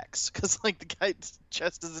 "Where's my pecs?" Because like the guy's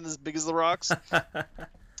chest isn't as big as The Rock's,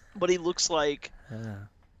 but he looks like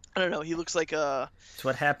I don't know. He looks like a It's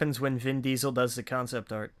what happens when Vin Diesel does the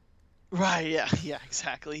concept art. right. Yeah, yeah,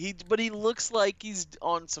 exactly. But he looks like he's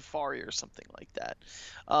on safari or something like that.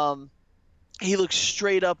 Um, he looks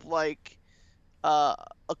straight up like uh,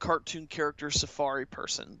 a cartoon character safari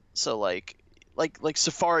person. So like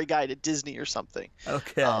Safari Guide at Disney or something.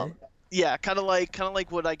 Okay. Um, yeah, kind of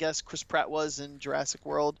like what I guess Chris Pratt was in Jurassic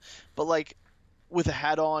World, but like with a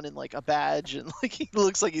hat on and like a badge and like he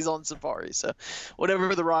looks like he's on safari. So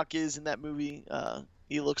whatever The Rock is in that movie,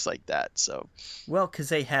 he looks like that. So Well, because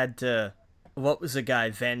they had, what was the guy,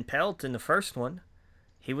 Van Pelt in the first one?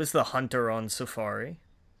 He was the hunter on Safari.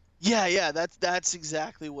 yeah, yeah, that's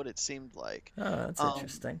exactly what it seemed like. Oh, that's Um,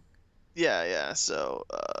 interesting. yeah, yeah. So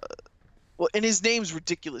well, and his name's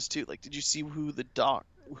ridiculous too. Like, did you see who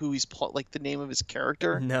like the name of his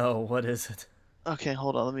character? No, what is it? Okay,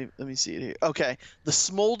 hold on. Let me see it here. Okay, the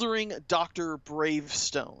smoldering Doctor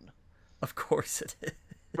Bravestone. Of course it is.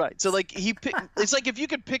 Right. So like it's like if you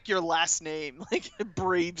could pick your last name, like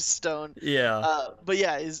Bravestone. Yeah. But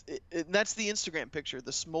yeah, and that's the Instagram picture,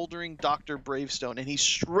 the smoldering Doctor Bravestone, and he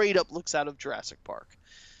straight up looks out of Jurassic Park.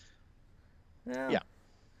 Yeah. Yeah.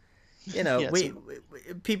 Yeah.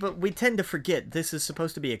 We tend to forget this is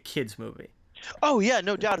supposed to be a kids movie. Oh yeah,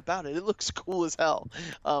 no doubt about it. It looks cool as hell.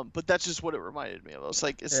 But that's just what it reminded me of. I was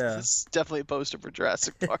like, Yeah. this is definitely a poster for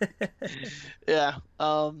Jurassic Park. Yeah.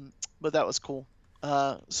 But that was cool.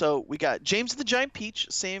 So we got James and the Giant Peach,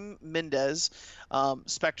 Sam Mendes,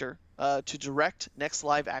 Spectre, to direct next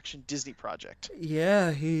live action Disney project.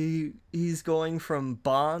 Yeah, he's going from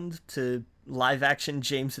Bond to live action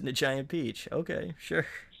James and the Giant Peach. Okay, sure.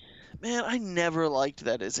 Man, I never liked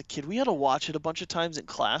that as a kid. We had to watch it a bunch of times in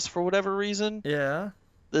class for whatever reason. Yeah,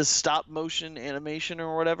 The stop motion animation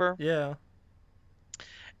or whatever. yeah.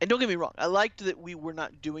 And don't get me wrong, I liked that we were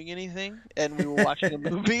not doing anything and we were watching a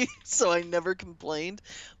movie, so I never complained.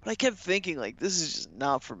 But I kept thinking, like, this is just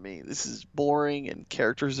not for me. This is boring and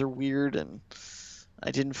characters are weird, and I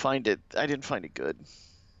didn't find it good.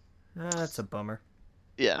 That's a bummer.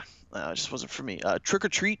 Yeah, it just wasn't for me. Trick or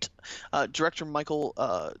Treat, director Michael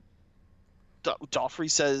Joffrey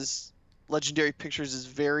says Legendary Pictures is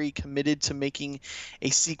very committed to making a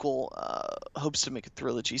sequel, hopes to make a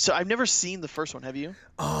trilogy. So I've never seen the first one. Have you?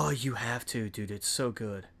 Oh, you have to, dude. It's so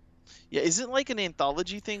good. Yeah, is it like an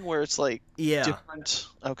anthology thing where it's like Yeah, different?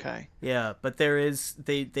 Okay. yeah. But there is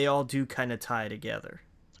they all do kind of tie together.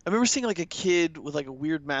 remember seeing like a kid with like a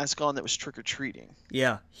weird mask on that was trick or treating.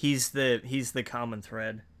 Yeah, he's the common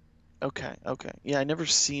thread. Okay, okay. Yeah, I never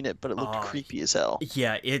seen it, but it looked Oh, creepy as hell.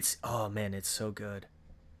 yeah, it's oh man, it's so good.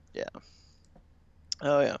 Yeah.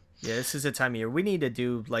 Oh yeah. Yeah, this is a time of year we need to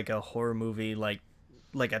do like a horror movie, like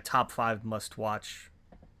a top 5 must watch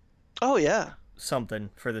Oh yeah. something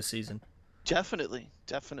for the season. Definitely,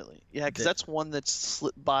 definitely. Yeah, because That that's one that's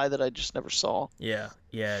slipped by that I just never saw. yeah,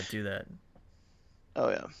 do that. Oh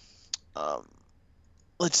yeah. Um,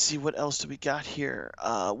 let's see what else do we got here.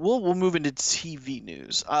 We'll move into TV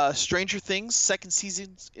news. Stranger Things second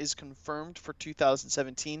season is confirmed for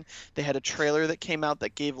 2017. They had a trailer that came out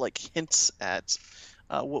that gave like hints at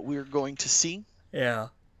what we were going to see. Yeah.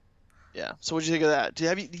 Yeah. So what did you think of that?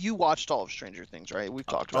 You watched all of Stranger Things, right? We've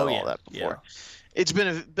talked Oh about all yeah. that before. It's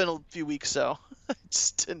been a few weeks, so I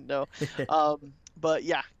just didn't know. Yeah. But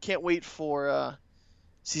yeah, can't wait for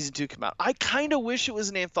season 2 come out. I kind of wish it was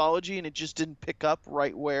an anthology and it just didn't pick up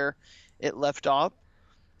right where it left off.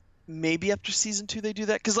 Maybe after season 2 they do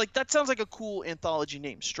that, because like that sounds like a cool anthology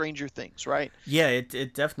name, Stranger Things, right? Yeah,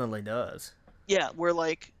 it definitely does. Yeah, we're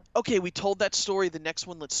like, okay, we told that story. The next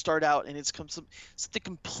one, let's start out, and it's something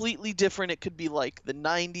completely different. It could be like the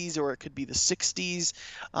 '90s, or it could be the '60s.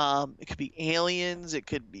 It could be aliens. It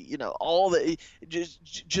could be, all the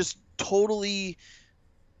just totally,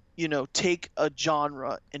 take a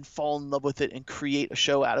genre and fall in love with it and create a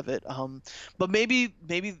show out of it. But maybe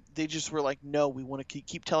they just were like, no, we want to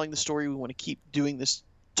keep telling the story. We want to keep doing this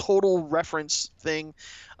total reference thing.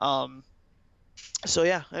 So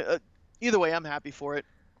yeah, either way, I'm happy for it.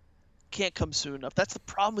 Can't come soon enough. That's the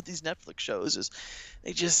problem with these Netflix shows is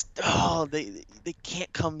they just they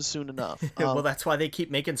can't come soon enough. Well, that's why they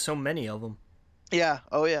keep making so many of them. Yeah.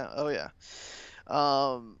 Oh yeah. Oh yeah.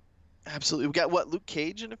 Absolutely. We got Luke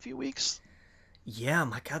Cage in a few weeks. Yeah,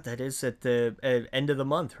 my God, that is at the end of the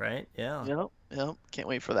month, right? Yeah. Yep. Yep. Can't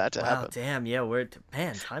wait for that to Wow, happen. damn. Yeah,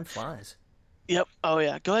 man, time flies. Yep. Oh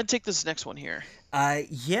yeah. Go ahead and take this next one here.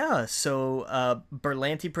 Yeah. So,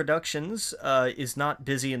 Berlanti Productions is not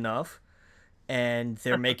busy enough, and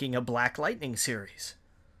they're making a Black Lightning series.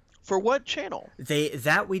 For what channel?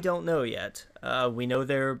 We don't know yet. We know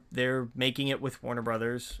they're making it with Warner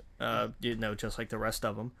Brothers. Just like the rest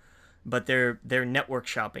of them, but they're network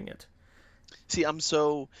shopping it. See, I'm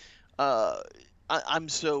so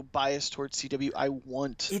biased towards CW. I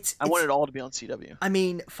want it all to be on CW. I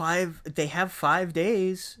mean, they have 5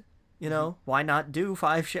 days. Why not do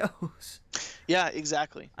 5 shows? Yeah,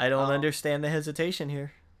 exactly. I don't understand the hesitation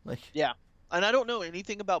here. Yeah, and I don't know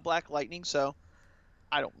anything about Black Lightning, so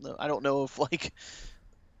I don't know. I don't know if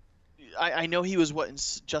I know he was in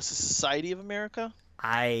Justice Society of America.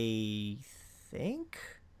 I think.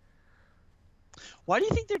 Why do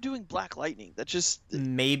you think they're doing Black Lightning? That just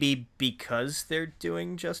maybe because they're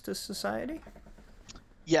doing Justice Society.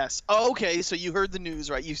 Yes. Oh, okay. So you heard the news,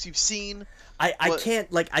 right? You've seen. I can't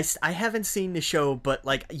I haven't seen the show, but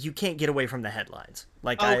you can't get away from the headlines.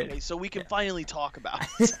 Okay, so we can finally talk about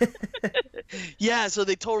it. Yeah. So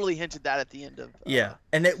they totally hinted that at the end of. Yeah,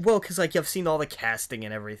 and because I've seen all the casting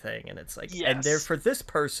and everything, and it's yes. And they're for this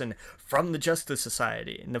person from the Justice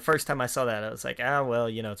Society. And the first time I saw that, I was like, well,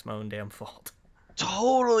 it's my own damn fault.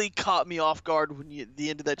 Totally caught me off guard when the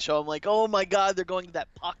end of that show. I'm like, oh my god, they're going to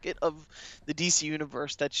that pocket of the DC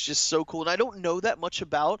universe that's just so cool. And I don't know that much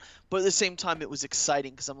about, but at the same time, it was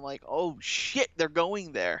exciting because I'm like, oh shit, they're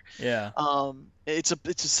going there. Yeah. It's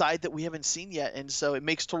a side that we haven't seen yet, and so it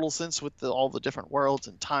makes total sense with all the different worlds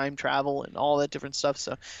and time travel and all that different stuff.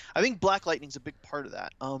 So I think Black Lightning's a big part of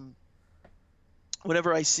that.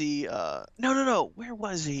 Whenever I see, no, where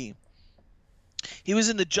was he? He was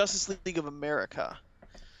in the Justice League of America.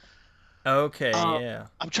 Okay, yeah.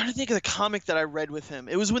 I'm trying to think of the comic that I read with him.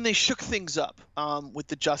 It was when they shook things up with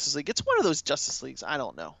the Justice League. It's one of those Justice Leagues. I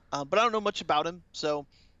don't know. But I don't know much about him, so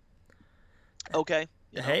okay.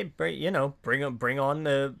 Hey, bring on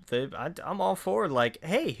I'm all for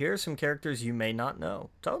hey, here are some characters you may not know.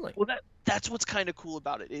 Totally. Well, that's what's kind of cool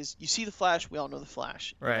about it is you see the Flash. We all know the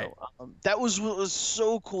Flash. Right. That was what was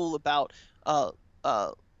so cool about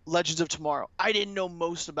Legends of Tomorrow. I didn't know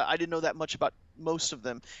that much about most of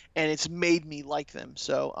them, and it's made me like them.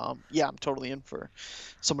 So yeah, I'm totally in for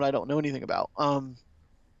someone I don't know anything about.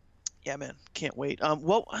 Yeah, man, can't wait.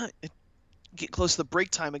 Get close to the break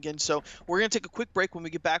time again, so we're gonna take a quick break. When we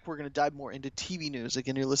get back, we're gonna dive more into TV news.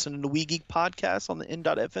 Again, you're listening to We Geek Podcast on the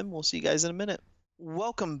N.FM. We'll see you guys in a minute.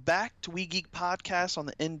 Welcome back to We Geek Podcast on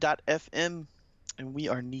the N.FM, and we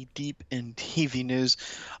are knee deep in TV news.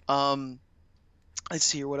 Let's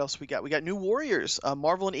see here. What else we got? We got New Warriors.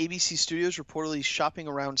 Marvel and ABC Studios reportedly shopping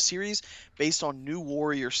around series based on New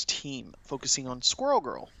Warriors team, focusing on Squirrel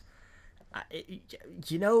Girl.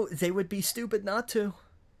 You know, they would be stupid not to.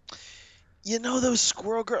 You know those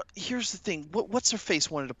Squirrel Girl. Here's the thing. What's her face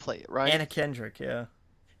wanted to play it, right? Anna Kendrick, yeah.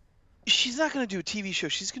 She's not gonna do a TV show.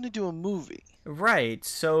 She's gonna do a movie. Right,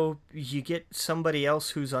 so you get somebody else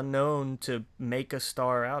who's unknown to make a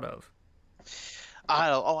star out of. I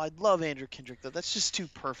don't. Oh, I'd love Andrew Kendrick though. That's just too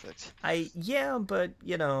perfect. Yeah, but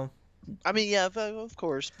you know, I mean, yeah, of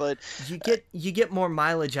course, but you get more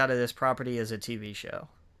mileage out of this property as a TV show.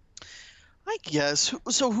 I guess.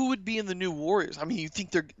 So who would be in the new Warriors? I mean, you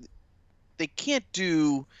think they can't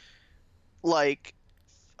do like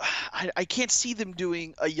I can't see them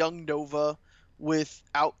doing a young Nova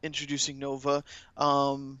without introducing Nova.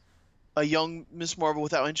 A young Miss Marvel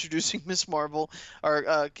without introducing Miss Marvel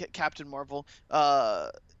or Captain Marvel.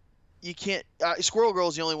 You can't. Squirrel Girl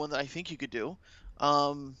is the only one that I think you could do.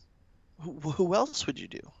 Who else would you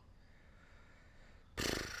do?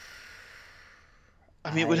 I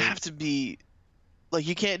mean, it would have to be like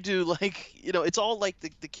you can't do like it's all like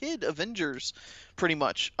the kid Avengers, pretty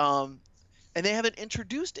much. And they haven't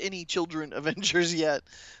introduced any children Avengers yet,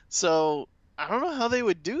 so I don't know how they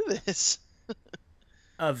would do this.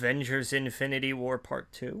 Avengers Infinity War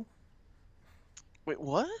Part 2? Wait,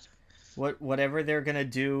 what? Whatever they're going to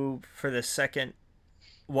do for the second,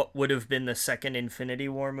 what would have been the second Infinity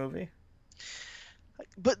War movie?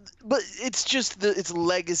 But it's just it's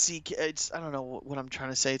legacy. It's I don't know what I'm trying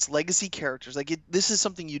to say. It's legacy characters. Like this is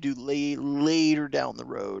something you do later down the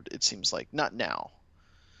road. It seems like not now.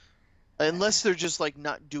 Unless they're just like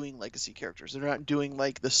not doing legacy characters, they're not doing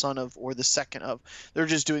like the son of or the second of. They're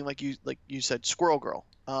just doing like you said, Squirrel Girl,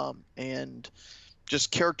 and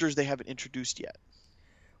just characters they haven't introduced yet.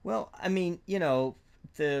 Well, I mean, let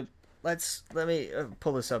me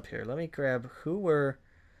pull this up here. Let me grab who were.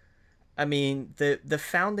 I mean, the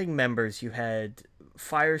founding members. You had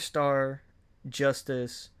Firestar,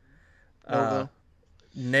 Justice, Nova,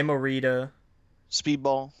 Nemorita,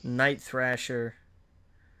 Speedball, Night Thrasher.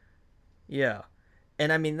 Yeah,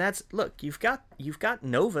 and I mean you've got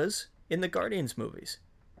Novas in the Guardians movies.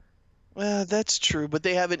 Well, that's true, but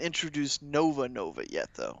they haven't introduced Nova yet,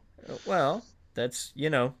 though. Well, that's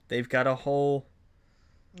they've got a whole.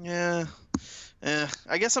 Yeah,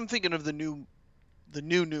 I guess I'm thinking of the new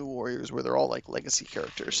Warriors where they're all like legacy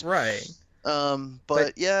characters. Right.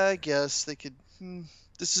 But yeah, I guess they could.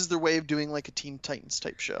 This is their way of doing like a Teen Titans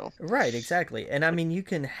type show. Right. Exactly. And I mean, you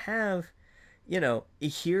can have,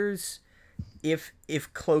 here's. If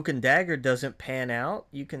Cloak and Dagger doesn't pan out,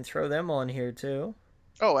 you can throw them on here too.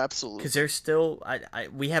 Oh, absolutely. Because they're still,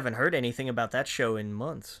 we haven't heard anything about that show in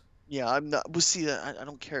months. Yeah, I'm not. We'll see. I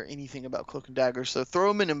don't care anything about Cloak and Dagger, so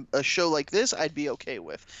throw them in a show like this, I'd be okay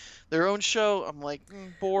with. Their own show, I'm like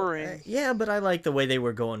boring. Yeah, but I like the way they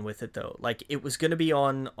were going with it though. Like it was going to be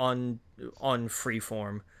on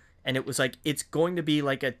Freeform, and it was like it's going to be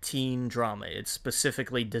like a teen drama. It's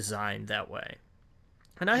specifically designed that way.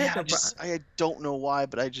 And I don't know why,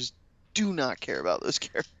 but I just do not care about those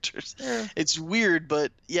characters. Yeah. It's weird,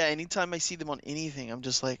 but yeah, anytime I see them on anything, I'm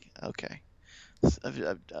just like, okay,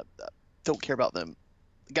 I don't care about them.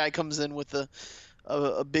 The guy comes in with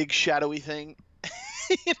a big shadowy thing.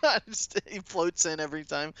 He floats in every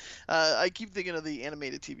time. I keep thinking of the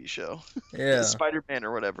animated TV show, yeah, Spider-Man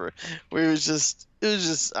or whatever, where it was just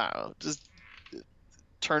I don't know, just it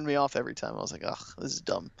turned me off every time. I was like, ugh, this is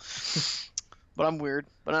dumb. But I'm weird.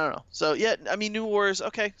 But I don't know. So yeah, I mean, New Warriors.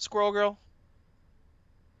 Okay, Squirrel Girl.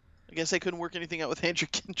 I guess I couldn't work anything out with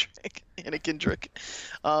Anna Kendrick.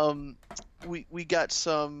 We got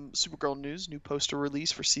some Supergirl news. New poster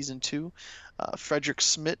release for season 2. Frederick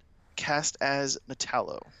Smith cast as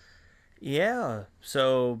Metallo. Yeah.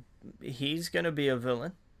 So he's gonna be a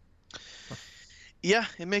villain. Yeah,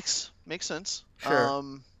 it makes sense. Sure.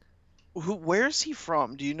 Where's he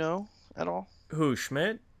from? Do you know at all? Who,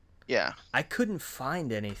 Schmidt? Yeah. I couldn't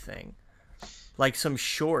find anything. Like some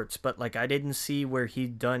shorts, but like I didn't see where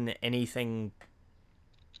he'd done anything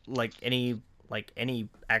like any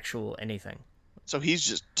actual anything. So he's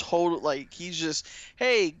just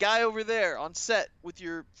hey, guy over there on set with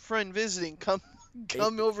your friend visiting, come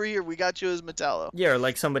over here. We got you as Metallo. Yeah, or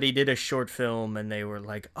like somebody did a short film and they were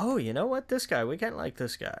like, "Oh, you know what? This guy, we kind of like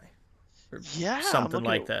this guy." Or yeah, something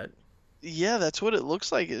like that. Yeah, that's what it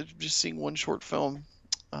looks like. It's just seeing one short film.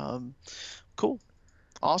 Cool.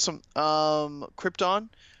 Awesome. Krypton,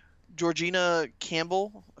 Georgina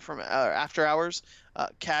Campbell from After Hours,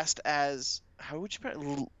 cast as how would you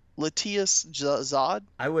pronounce Letias Zod?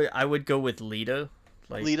 I would go with Lita.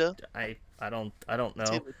 Like Lita. I don't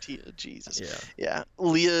know. Jesus. Yeah.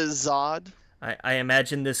 Leah Zod. I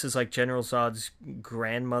imagine this is like General Zod's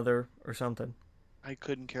grandmother or something. I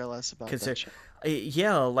couldn't care less about Because that show.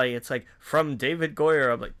 yeah, like it's like from David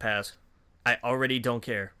Goyer. I'm like, pass. I already don't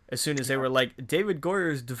care. As soon as they Yeah. were like, David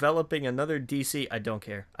Goyer is developing another DC, I don't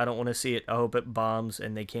care. I don't want to see it. I hope it bombs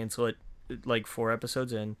and they cancel it like 4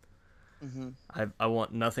 episodes in. Hmm. I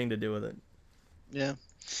want nothing to do with it. Yeah.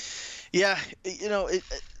 Yeah.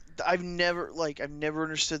 I've never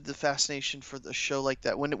understood the fascination for the show like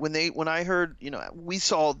that. When I heard, we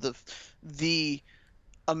saw the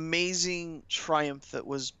amazing triumph that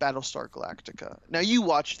was Battlestar Galactica. Now you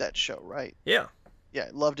watched that show, right? Yeah. Yeah,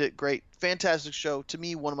 loved it. Great, fantastic show. To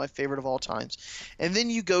me, one of my favorite of all times. And then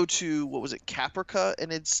you go to, what was it, Caprica,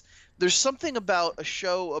 and there's something about a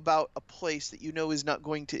show about a place that you know is not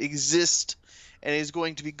going to exist and is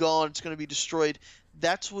going to be gone. It's going to be destroyed.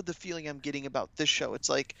 That's what the feeling I'm getting about this show. It's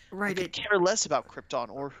like I Right. could care less about Krypton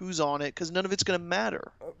or who's on it because none of it's going to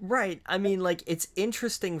matter. Right. I mean, like it's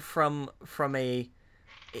interesting from a.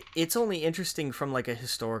 It's only interesting from like a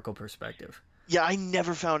historical perspective. Yeah, I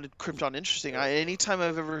never found Krypton interesting. Anytime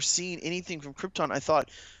I've ever seen anything from Krypton, I thought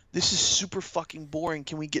this is super fucking boring.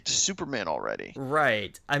 Can we get to Superman already?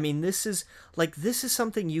 Right. I mean, this is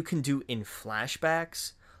something you can do in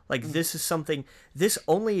flashbacks. Like Mm. this is something this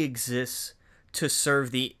only exists to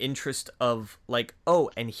serve the interest of like, oh,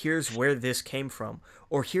 and here's where this came from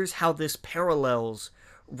or here's how this parallels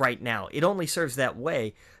right now. It only serves that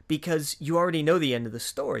way because you already know the end of the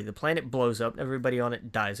story. The planet blows up and everybody on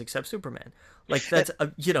it dies except Superman. Like And, that's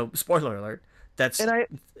a, spoiler alert. That's and I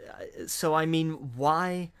so I mean,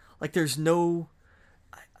 why like there's no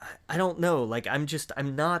I don't know. Like I'm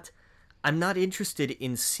not interested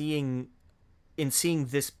in seeing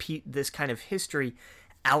this kind of history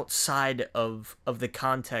outside of the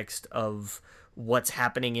context of what's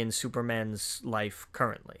happening in Superman's life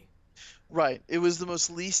currently. Right. It was the most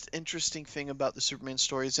least interesting thing about the Superman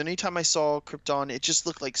stories. Anytime I saw Krypton, it just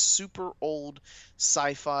looked like super old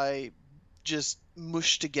sci-fi, just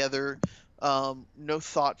mushed together. No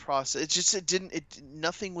thought process. It didn't.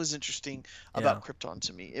 Nothing was interesting Yeah. about Krypton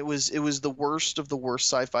to me. It was the worst of the worst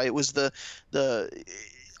sci-fi. It was the.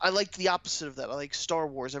 I liked the opposite of that. I like Star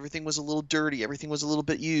Wars. Everything was a little dirty. Everything was a little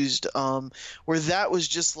bit used. Where that was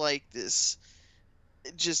just like this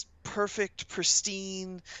just perfect,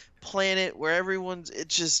 pristine planet where everyone's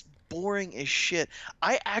it's just boring as shit.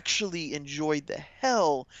 I actually enjoyed the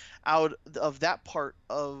hell out of that part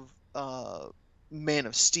of Man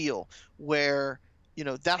of Steel, where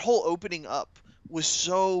that whole opening up was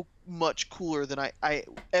so much cooler than I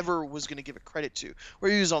ever was going to give it credit to.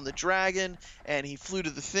 Where he was on the dragon and he flew to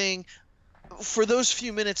the thing, for those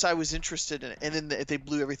few minutes I was interested in it, and then they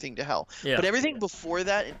blew everything to hell. Yeah. But everything before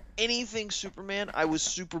that and anything Superman, I was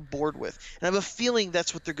super bored with, and I have a feeling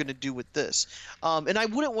that's what they're going to do with this. And I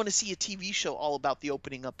wouldn't want to see a TV show all about the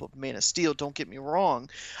opening up of Man of Steel. Don't get me wrong,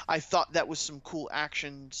 I thought that was some cool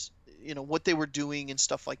actions. What they were doing and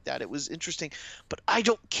stuff like that. It was interesting, but I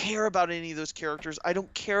don't care about any of those characters. I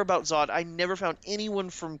don't care about Zod. I never found anyone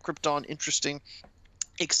from Krypton interesting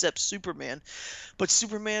except Superman. But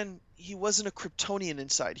Superman, he wasn't a Kryptonian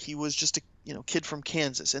inside. He was just a kid from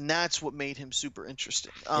Kansas, and that's what made him super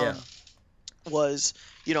interesting. Yeah. Was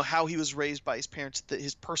how he was raised by his parents, that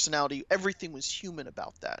his personality, everything was human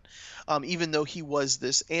about that. Even though he was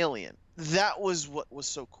this alien, that was what was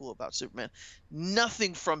so cool about Superman.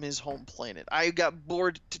 Nothing from his home planet. I got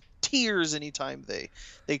bored to tears anytime they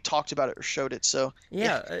talked about it or showed it. So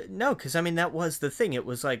Yeah, no, because I mean that was the thing. It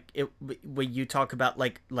was like when you talk about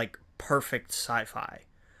like perfect sci-fi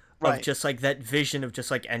of right. just like that vision of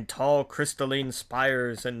just like and tall crystalline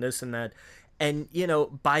spires and this and that, and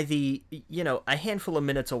by the a handful of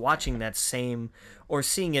minutes of watching that same or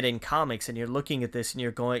seeing it in comics, and you're looking at this and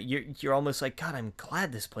you're almost like, God, I'm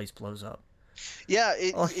glad this place blows up. Yeah,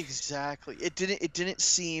 Oh, exactly. It didn't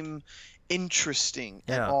seem interesting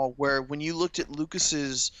at yeah, all. Where when you looked at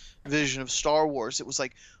Lucas's vision of Star Wars, it was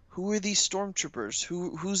like, who are these stormtroopers?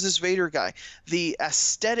 Who's this Vader guy? The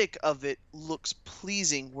aesthetic of it looks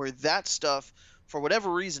pleasing. Where that stuff, for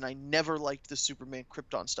whatever reason, I never liked the Superman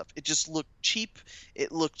Krypton stuff. It just looked cheap.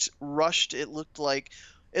 It looked rushed. It looked like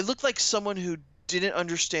someone who didn't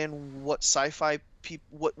understand what sci-fi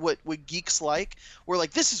people what geeks like. Were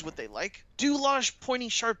like, this is what they like, do large pointy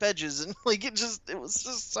sharp edges, and like it was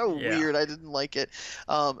just so yeah, weird. I didn't like it.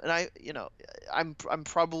 And I'm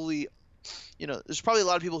probably, there's probably a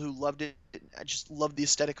lot of people who loved it. I just loved the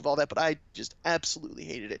aesthetic of all that, but I just absolutely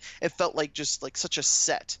hated it. It felt like just like such a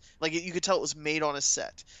set. Like you could tell it was made on a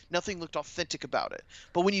set. Nothing looked authentic about it.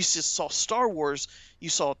 But when you just saw Star Wars, you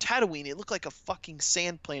saw Tatooine. It looked like a fucking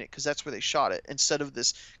sand planet because that's where they shot it, instead of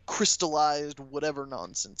this crystallized whatever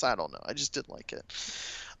nonsense. I don't know. I just didn't like it.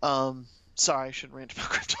 Sorry, I shouldn't rant about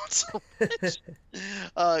Krypton so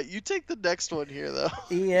much. You take the next one here, though.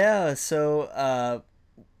 Yeah, so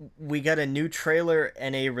we got a new trailer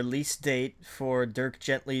and a release date for Dirk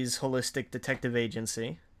Gently's Holistic Detective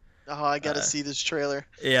Agency. Oh, I gotta Uh, see this trailer.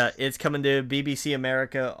 yeah, it's coming to BBC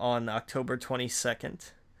America on October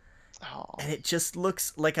 22nd. Oh, And it just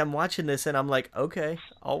looks like I'm watching this and I'm like, okay,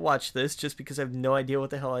 I'll watch this just because I have no idea what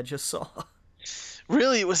the hell I just saw.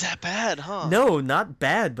 really? It was that bad, huh? No, not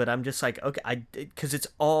bad, but I'm just like, okay, because it's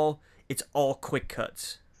all quick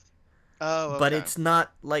cuts. Oh, But okay. it's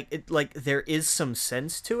not like like there is some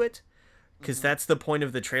sense to it because Hmm. that's the point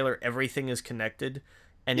of the trailer. Everything is connected,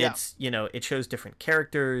 and Yeah, it's it shows different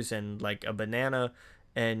characters and like a banana,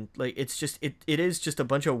 and like it is just a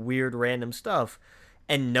bunch of weird random stuff.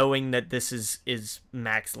 And knowing that this is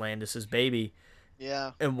Max Landis's baby,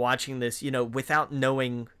 yeah. and watching this, without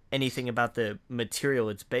knowing anything about the material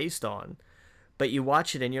it's based on, but you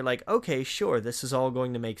watch it and you're like, okay, sure, this is all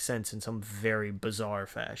going to make sense in some very bizarre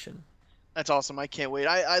fashion. That's awesome. I can't wait.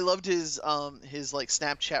 I loved his like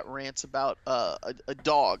Snapchat rants about a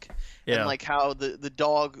dog and Yeah. like how the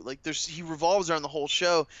dog like he revolves around the whole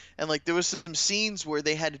show, and like there was some scenes where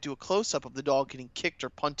they had to do a close up of the dog getting kicked or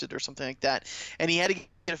punted or something like that, and he had to get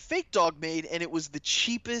a fake dog made, and it was the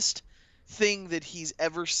cheapest thing that he's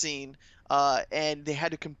ever seen, and they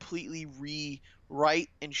had to completely rewrite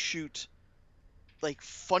and shoot like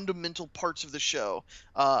fundamental parts of the show,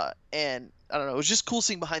 and I don't know, it was just cool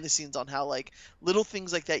seeing behind the scenes on how like little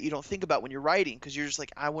things like that you don't think about when you're writing, because you're just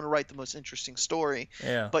like, I want to write the most interesting story,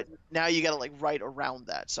 Yeah. but now you got to like write around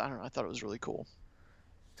that. So I don't know, I thought it was really cool.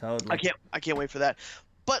 i Totally. can't i can't wait for that.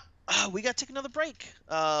 But we got to take another break.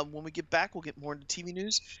 When we get back, we'll get more into TV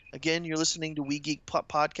news. Again, you're listening to We Geek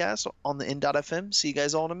Podcast on the N.FM. See you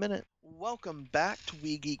guys all in a minute. Welcome back to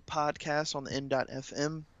We Geek Podcast on the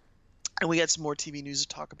N.FM. And we got some more TV news to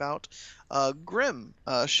talk about. Grimm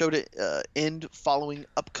showed it end following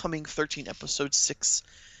upcoming 13 episode 6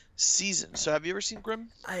 season. So have you ever seen Grimm?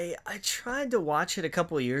 I tried to watch it a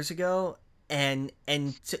couple of years ago, and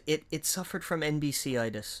it suffered from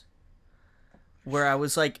NBC-itis, where I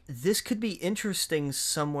was like, this could be interesting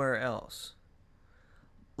somewhere else.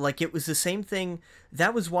 Like, it was the same thing.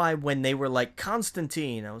 That was why when they were like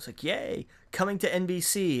Constantine, I was like, yay, coming to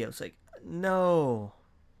NBC. I was like, no,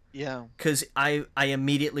 Yeah. because I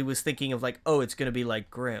immediately was thinking of like, oh, it's gonna be like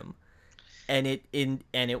Grimm, and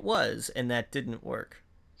it was, and that didn't work.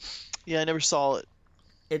 Yeah, I never saw it.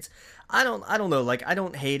 It's I don't know, like, I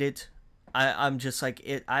don't hate it. I'm just like,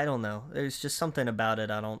 I don't know, there's just something about it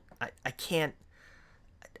I can't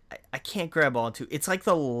I can't grab onto. It's like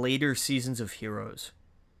the later seasons of Heroes.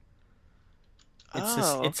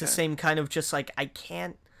 Oh, It's the okay. same kind of, just like, I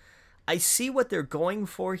can't. I see what they're going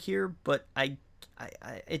for here, but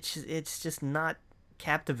it's just not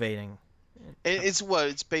captivating. It's what?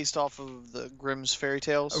 It's based off of the Grimm's fairy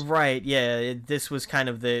tales? Right, yeah, this was kind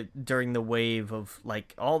of the during the wave of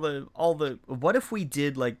like all the what if we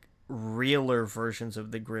did like realer versions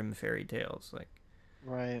of the Grimm fairy tales, like,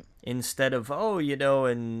 Right. instead of, oh,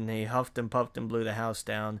 and he huffed and puffed and blew the house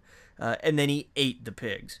down, and then he ate the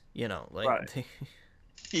pigs, like. Right.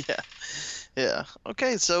 Yeah. Yeah.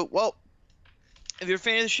 Okay, so, well, if you're a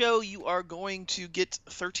fan of the show, you are going to get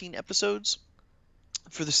 13 episodes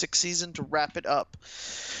for the 6th season to wrap it up.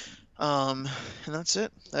 And that's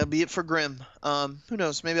it. That'll be it for Grimm. Who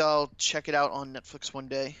knows? Maybe I'll check it out on Netflix one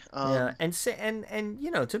day. Yeah, and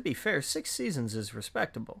to be fair, 6 seasons is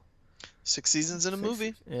respectable. 6 seasons in a Six,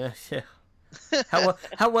 movie. yeah, yeah.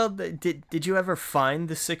 How well did you ever find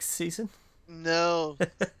the 6th season? No,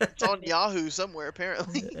 it's on Yahoo somewhere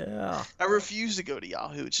apparently. Yeah, I refuse to go to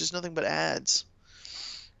Yahoo. It's just nothing but ads.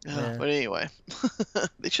 yeah. But anyway,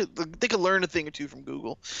 they could learn a thing or two from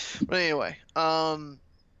Google. But anyway,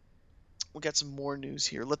 we got some more news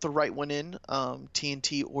here. Let the Right One In.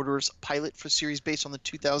 TNT orders pilot for series based on the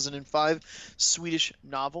 2005 Swedish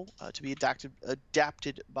novel to be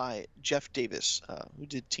adapted by Jeff Davis, who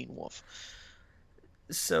did Teen Wolf.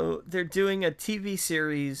 So they're doing a TV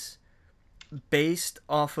series based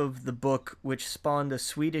off of the book, which spawned a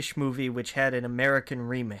Swedish movie, which had an American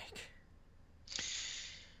remake.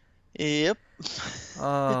 Yep.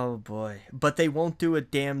 Oh boy! But they won't do a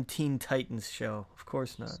damn Teen Titans show. Of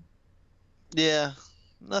course not. Yeah.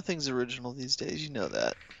 Nothing's original these days. You know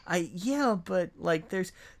that. Yeah, but like,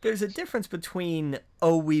 there's a difference between,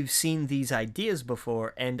 oh, we've seen these ideas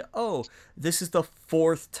before, and, oh, this is the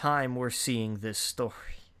fourth time we're seeing this story.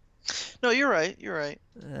 No, you're right. You're right.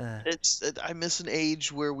 Uh, I miss an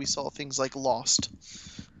age where we saw things like Lost,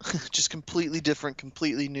 just completely different,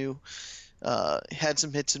 completely new. Had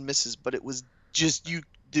some hits and misses, but it was just you.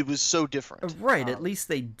 It was so different. right, at least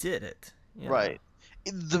they did it. You know. Right.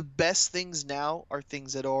 The best things now are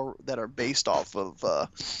things that are based off of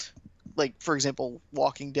like for example,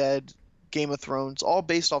 Walking Dead, Game of Thrones, all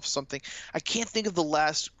based off something. I can't think of the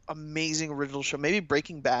last amazing original show. Maybe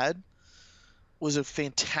Breaking Bad was a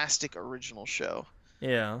fantastic original show.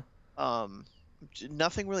 Yeah. Um,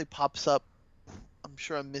 Nothing really pops up. I'm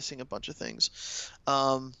sure I'm missing a bunch of things.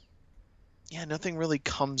 Um, yeah, nothing really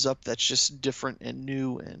comes up that's just different and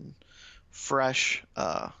new and fresh.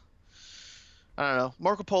 I don't know.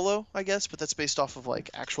 Marco Polo, I guess, but that's based off of like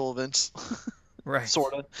actual events. Right.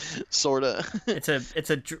 Sorta. Sorta.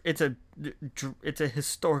 It's a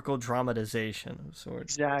historical dramatization of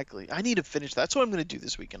sorts. Exactly. I need to finish. That's what I'm going to do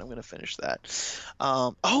this weekend. I'm going to finish that.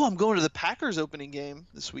 Oh, I'm going to the Packers opening game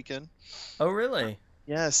this weekend. Oh, really?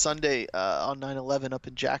 Yeah, Sunday on 9/11 up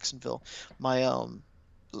in Jacksonville. My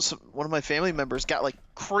one of my family members got like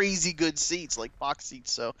crazy good seats, like box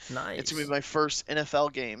seats. So it's gonna be Nice. my first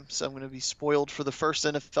NFL game. So I'm gonna be spoiled for the first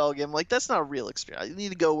NFL game. Like that's not a real experience. You need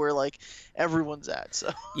to go where like everyone's at.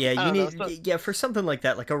 So Yeah, I you don't know. need yeah for something like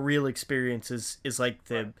that, like a real experience is like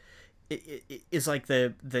Right. is like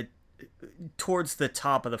the towards the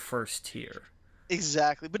top of the first tier.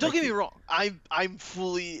 Exactly. But don't Like get me wrong. I'm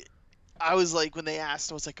fully. I was like when they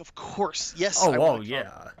asked, I was like, of course, yes, oh I oh want to come.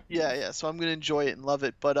 yeah. Yeah, yeah. So I'm gonna enjoy it and love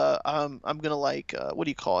it. But I'm gonna like what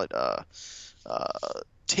do you call it?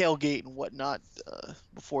 Tailgate and whatnot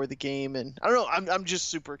before the game, and I don't know. I'm just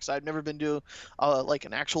super excited. Never been to like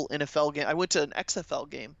an actual NFL game. I went to an XFL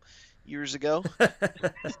game years ago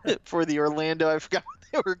for the Orlando. I forgot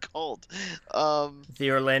what they were called. Um,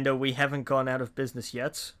 The Orlando, we haven't gone out of business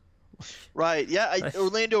yet. right, yeah, Like,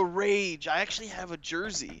 Orlando Rage. I actually have a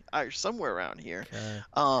jersey somewhere around here. God.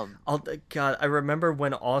 Um, God, I remember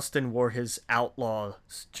when Austin wore his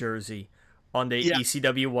Outlaws jersey on the yeah,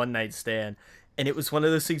 ECW One Night Stand, and it was one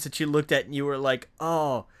of those things that you looked at and you were like,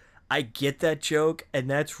 "Oh, I get that joke, and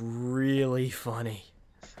that's really funny."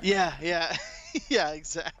 yeah, yeah, yeah,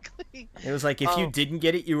 exactly. It was like if you Um, didn't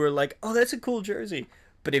get it, you were like, "Oh, that's a cool jersey."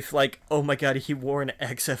 But if like, "Oh my God, he wore an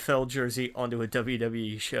XFL jersey onto a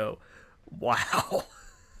WWE show," wow,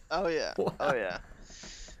 oh yeah, oh wow. yeah.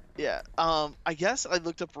 Yeah. I guess I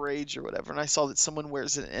looked up Rage or whatever, and I saw that someone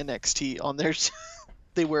wears an NXT on their.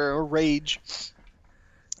 They wear a Rage,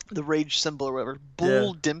 the Rage symbol or whatever. Yeah.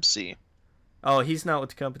 Bull Dempsey. Oh, he's not with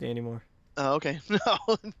the company anymore. Oh, okay.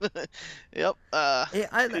 No. Yep.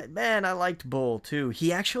 Good. Man, I liked Bull too.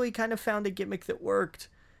 He actually kind of found a gimmick that worked,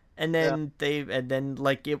 and Yeah. then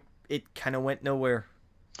like it kind of went nowhere.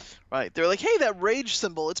 Right. They're like, hey, that Rage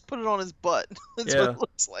symbol. Let's put it on his butt. That's what Yeah. it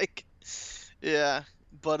looks like. Yeah.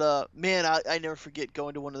 But man, I never forget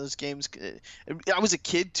going to one of those games. I was a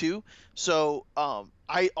kid too, so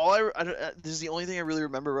this is the only thing I really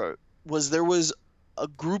remember was there was a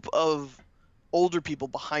group of older people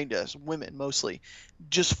behind us, women mostly,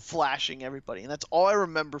 just flashing everybody, and that's all I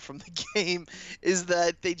remember from the game is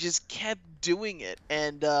that they just kept doing it,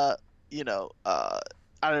 and you know, I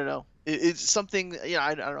don't know, it's something,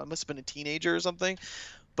 I don't know, I must have been a teenager or something,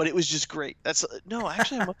 but it was just great. That's no,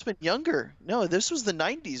 actually, I must have been younger. No, this was the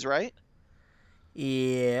 '90s, right?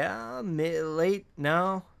 Yeah, late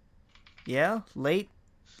no, yeah, late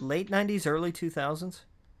 '90s, early 2000s.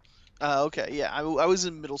 Okay, yeah, I was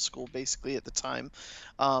in middle school basically at the time.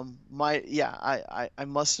 I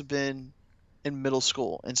must have been in middle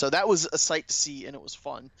school, and so that was a sight to see, and it was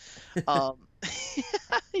fun. Um,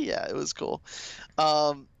 yeah, it was cool.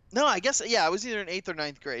 No, I guess yeah, I was either in eighth or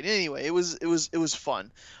ninth grade. Anyway, it was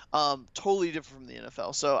fun. Totally different from the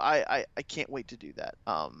NFL, so I can't wait to do that.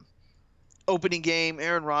 Opening game,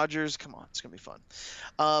 Aaron Rodgers. Come on, it's gonna be fun.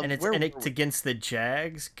 Where And were it's we? against the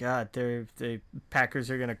Jags. God, the Packers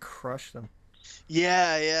are gonna crush them.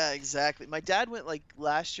 Yeah, yeah, exactly. My dad went like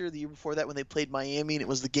last year, the year before that, when they played Miami, and it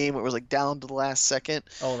was the game where it was like down to the last second.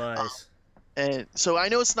 Oh, Um, nice. and so I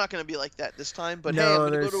know it's not going to be like that this time, but hey, I'm No,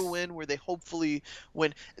 going to go to a there's win where they hopefully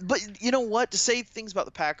win. But you know what? To say things about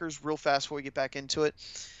the Packers real fast before we get back into it,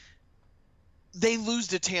 they lose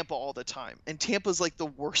to Tampa all the time, and Tampa's like the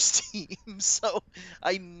worst team. So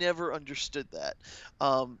I never understood that.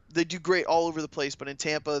 They do great all over the place, but in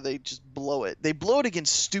Tampa they just blow it. They blow it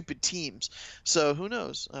against stupid teams. So who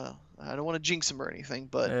knows? I don't want to jinx them or anything,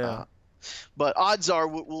 yeah. but odds are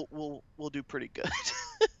we'll do pretty good.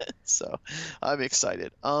 So I'm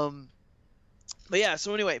excited. But yeah,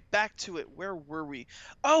 so anyway, back to it. Where were we?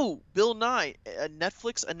 Oh, Bill Nye.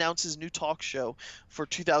 Netflix announces new talk show for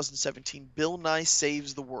 2017. Bill Nye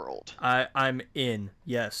Saves the World. I'm in.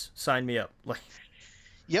 Yes, sign me up. Like,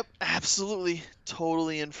 Yep, absolutely,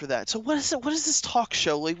 totally in for that. So what is it? What is this talk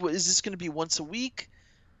show like? What is this going to be once a week?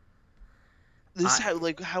 This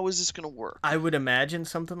I how is this going to work? I would imagine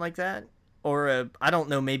something like that. Or I don't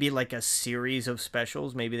know, maybe like a series of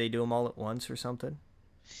specials. Maybe they do them all at once or something.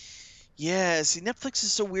 Yeah, see, Netflix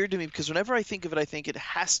is so weird to me because whenever I think of it, I think it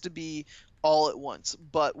has to be all at once.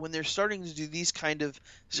 But when they're starting to do these kind of,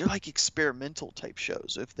 they're like experimental type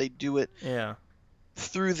shows. If they do it Yeah.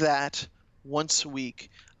 through that once a week,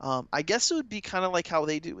 I guess it would be kind of like how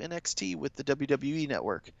they do NXT with the WWE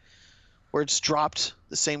network, where it's dropped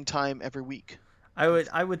the same time every week. I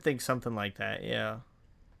would think something like that. Yeah.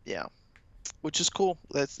 Yeah, which is cool.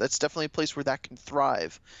 That's definitely a place where that can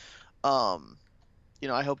thrive. Um,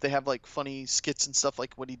 I hope they have like funny skits and stuff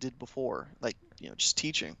like what he did before, like just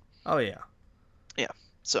teaching. Oh yeah. Yeah,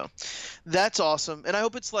 so that's awesome, and I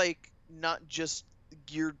hope it's like not just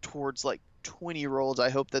geared towards like 20-year-olds. I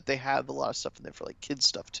hope that they have a lot of stuff in there for like kids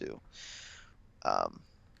stuff too, um,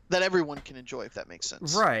 that everyone can enjoy if that makes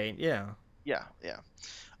sense. Right. Yeah. Yeah, yeah.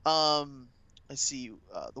 Um, let's see,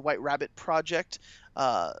 the White Rabbit Project,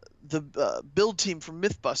 the build team from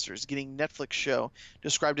MythBusters getting Netflix show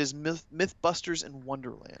described as MythBusters in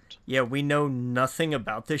Wonderland. Yeah. We know nothing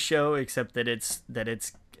about this show except that it's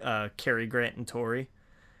Cary Grant and Tori,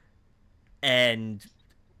 and What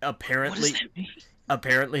does apparently that mean?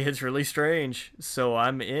 apparently it's really strange. So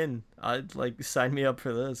I'm in. I'd like sign me up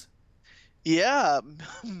for this. Yeah,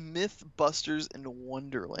 MythBusters in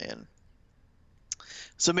Wonderland.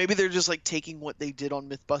 So maybe they're just like taking what they did on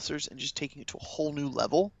MythBusters and just taking it to a whole new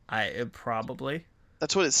level. I probably.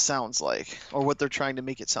 That's what it sounds like, or what they're trying to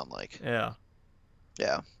make it sound like. Yeah.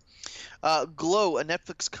 Yeah. Glow, a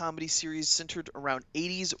Netflix comedy series centered around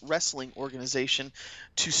 80s wrestling organization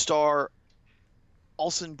to star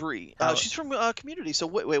Alison Brie. Oh, She's from Community. So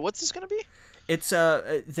wait, what's this gonna be? it's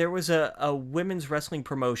there was a women's wrestling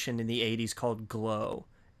promotion in the 80s called Glow,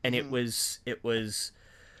 and it Hmm. was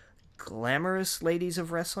glamorous ladies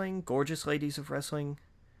of wrestling, gorgeous ladies of wrestling.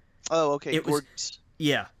 Oh, okay, It was gorgeous.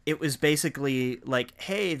 Yeah, it was basically like,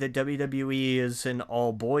 hey, the WWE is an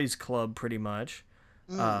all boys club pretty much.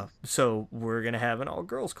 Mm. So we're going to have an all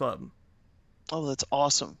girls club. Oh, that's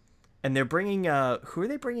awesome. And they're bringing who are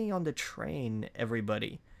they bringing on to train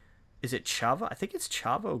everybody? Is it Chavo? I think it's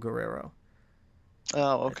Chavo Guerrero.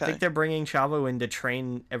 Oh, I think okay. they're bringing Chavo in to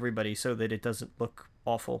train everybody so that it doesn't look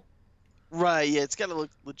awful. Right, yeah, it's gotta look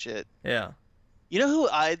legit. Yeah. You know who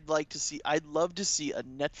I'd like to see? I'd love to see a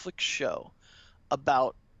Netflix show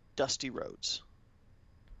about Dusty Rhodes.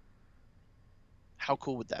 How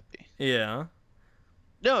cool would that be? Yeah.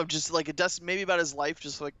 No, just like a Dusty, maybe about his life,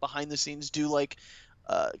 just like behind the scenes, do like,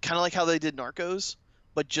 kind of like how they did Narcos,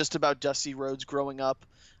 but just about Dusty Rhodes growing up,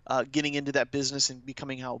 getting into that business and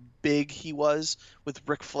becoming how big he was with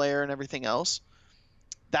Ric Flair and everything else.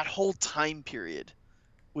 That whole time period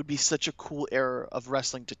would be such a cool era of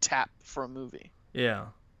wrestling to tap for a movie. Yeah.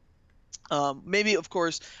 Maybe, of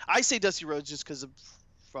course, I say Dusty Rhodes just because of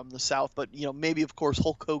from the South, but maybe of course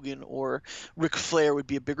Hulk Hogan or Ric Flair would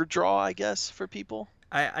be a bigger draw, I guess, for people.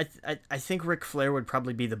 I think Ric Flair would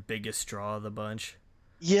probably be the biggest draw of the bunch.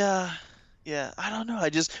 Yeah, yeah. I don't know. I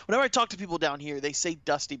just whenever I talk to people down here, they say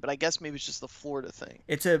Dusty, but I guess maybe it's just the Florida thing.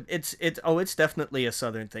 It's definitely a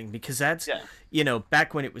southern thing because that's Yeah.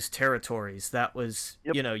 back when it was territories, that was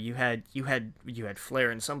Yep. you had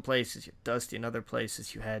Flair in some places, you had Dusty in other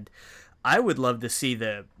places, you had I would love to see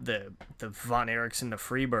the Von Erichs and the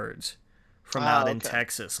Freebirds from Ah, out in okay.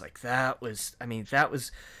 Texas. Like that was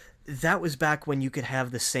back when you could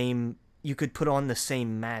put on the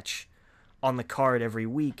same match on the card every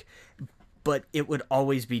week, but it would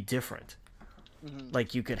always be different. Hmm.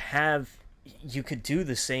 Like you could do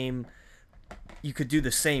the same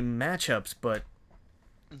matchups, but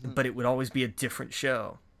Hmm. it would always be a different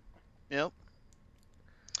show. Yep.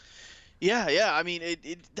 Yeah, yeah. I mean,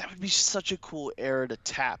 that would be such a cool era to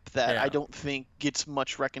tap that I Yeah. don't think gets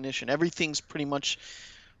much recognition. Everything's pretty much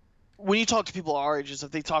when you talk to people our ages,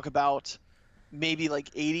 if they talk about maybe like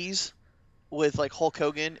 80s with like Hulk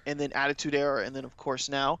Hogan and then Attitude Era and then of course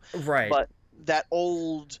now, Right. but that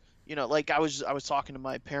old, like I was talking to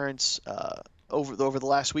my parents over the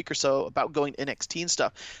last week or so about going to NXT and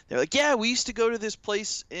stuff. They're like, "Yeah, we used to go to this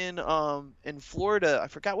place in Florida. I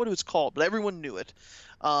forgot what it was called, but everyone knew it.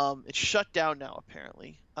 It's shut down now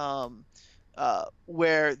apparently.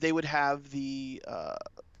 Where they would have the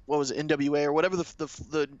what was it, NWA or whatever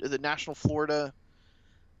the National Florida,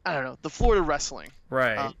 I don't know, the Florida Wrestling,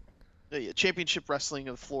 Right. um, the Championship Wrestling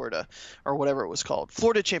of Florida, or whatever it was called,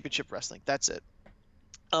 Florida Championship Wrestling. That's it.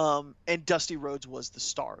 And Dusty Rhodes was the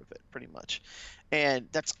star of it, pretty much. And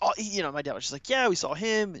that's all. My dad was just like, "Yeah, we saw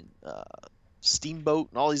him and Steamboat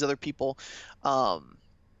and all these other people."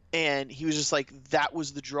 And he was just like, that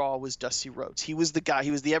was the draw, was Dusty Rhodes. He was the guy.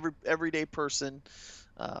 He was the everyday person.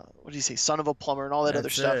 What did he say? Son of a plumber and all that other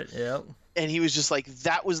That's stuff. it. Yep. and he was just like,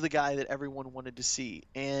 that was the guy that everyone wanted to see.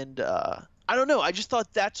 And I don't know, I just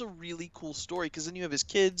thought that's a really cool story, because then you have his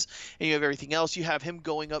kids and you have everything else. You have him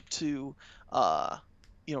going up to uh,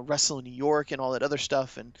 wrestle in New York and all that other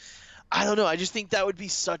stuff. And I don't know, I just think that would be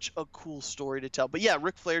such a cool story to tell. But yeah,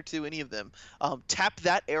 Ric Flair too, any of them, tap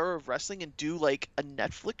that era of wrestling and do like a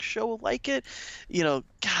Netflix show like it.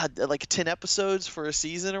 God, like 10 episodes for a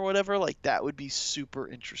season or whatever, like that would be super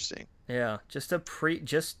interesting. Yeah,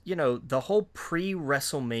 the whole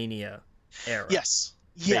pre-WrestleMania era, Yes,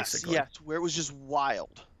 yes, basically. yes, where it was just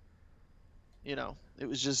wild. It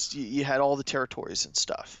was just you had all the territories and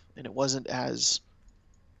stuff, and it wasn't as,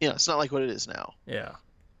 it's not like what it is now. Yeah.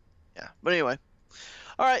 Yeah, but anyway,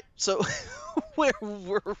 all right. So where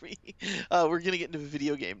were we? We're gonna get into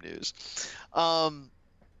video game news. Um,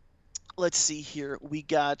 let's see here. We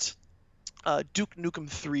got Duke Nukem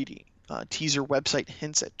 3D. Teaser website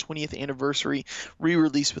hints at 20th anniversary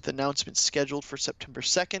re-release with announcement scheduled for September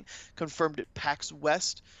 2nd. Confirmed at PAX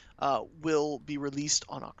West. Will be released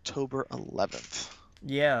on October 11th.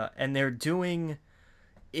 Yeah, and they're doing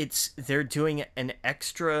an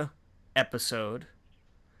extra episode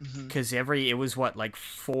because it was what, like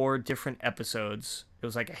 4 different episodes. It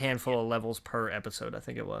was like a handful of levels per episode, I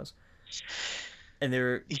think it was. And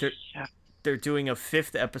Yeah. they're doing a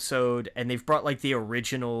 5th episode, and they've brought like the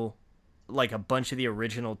original, like a bunch of the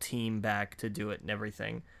original team back to do it and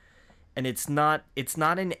everything. And it's not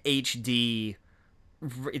an HD.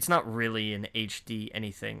 It's not really an HD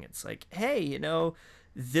anything. It's like, hey,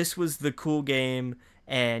 this was the cool game,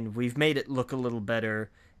 and we've made it look a little better,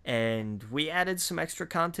 and we added some extra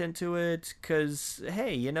content to it because,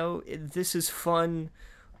 hey, this is fun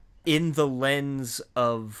in the lens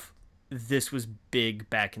of this was big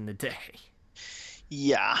back in the day.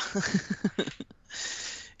 Yeah.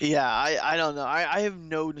 Yeah, I don't know. I have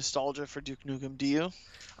no nostalgia for Duke Nukem. Do you?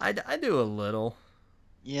 I do a little.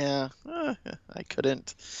 Yeah, I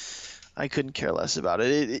couldn't. I couldn't care less about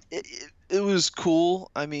it. It was cool.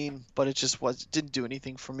 I mean, but it just didn't do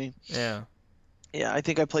anything for me. Yeah. Yeah, I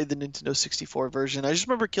think I played the Nintendo 64 version. I just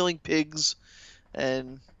remember killing pigs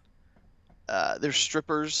and there's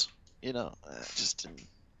strippers. I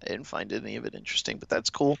didn't find any of it interesting, but that's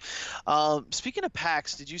cool. Speaking of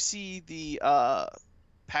PAX, did you see the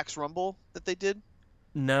PAX Rumble that they did?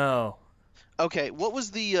 No. Okay, what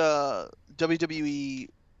was the WWE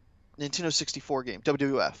Nintendo 64 game?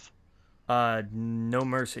 WWF. No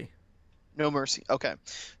Mercy. No Mercy. Okay.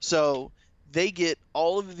 So they get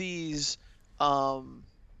all of these um,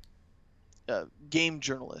 game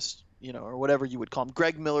journalists, or whatever you would call them.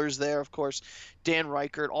 Greg Miller's there, of course. Dan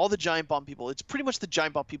Reichert, all the Giant Bomb people. It's pretty much the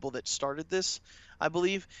Giant Bomb people that started this, I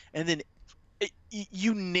believe. And then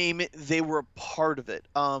you name it, they were a part of it.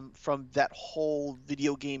 From that whole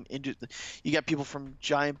video game industry. You got people from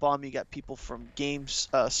Giant Bomb. You got people from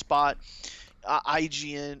GameSpot.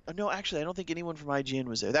 IGN. No, actually, I don't think anyone from IGN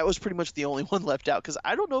was there. That was pretty much the only one left out because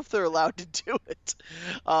I don't know if they're allowed to do it.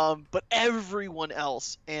 But everyone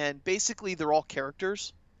else, and basically they're all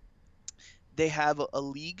characters. They have a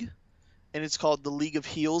league, and it's called the League of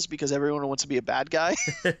Heels because everyone wants to be a bad guy.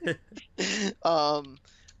 um,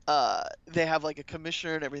 they have like a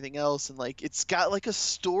commissioner and everything else, and like it's got like a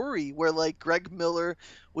story where like Greg Miller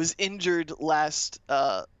was injured last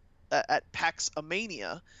at PAX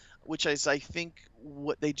Mania, which is, I think,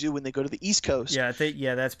 what they do when they go to the East Coast. Yeah,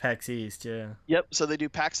 that's PAX East, yeah. Yep, so they do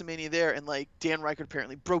PAX Mania there, and like Dan Reichert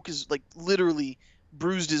apparently literally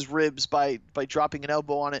bruised his ribs by dropping an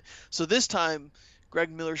elbow on it. So this time, Greg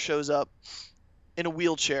Miller shows up in a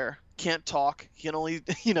wheelchair, can't talk. He can only,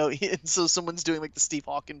 so someone's doing like the Steve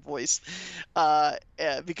Hawking voice,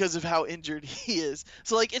 because of how injured he is.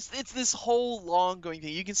 So like it's this whole long going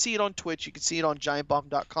thing. You can see it on Twitch, you can see it on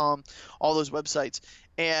GiantBomb.com, all those websites,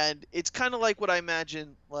 and it's kind of like what I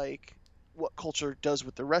imagine like what Culture does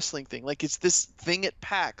with the wrestling thing. Like it's this thing at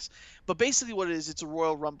PAX, but basically what it is, it's a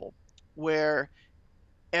Royal Rumble where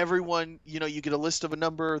everyone, you get a list of a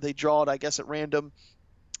number, they draw it, I guess, at random,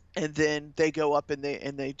 and then they go up and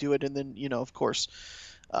they do it, and then of course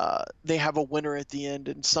they have a winner at the end,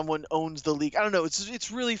 and someone owns the league. I don't know,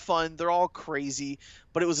 it's really fun. They're all crazy,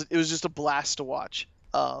 but it was just a blast to watch,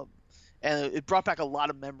 and it brought back a lot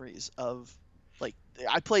of memories of like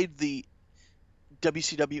I played the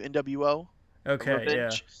WCW NWO Okay,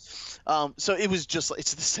 Revenge. So it was just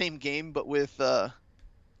it's the same game but with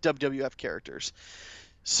WWF characters.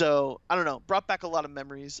 So I don't know, brought back a lot of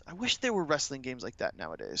memories. I wish there were wrestling games like that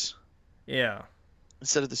nowadays. Yeah.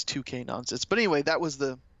 Instead of this 2K nonsense. But anyway, that was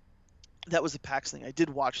the PAX thing. I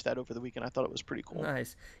did watch that over the weekend. I thought it was pretty cool.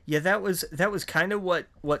 Nice. Yeah, that was kind of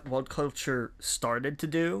what Culture started to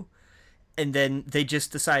do, And then they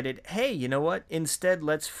just decided, hey, you know what? Instead,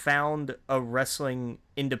 let's found a wrestling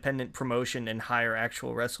independent promotion and hire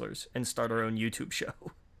actual wrestlers and start our own YouTube show.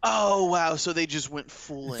 Oh wow! So they just went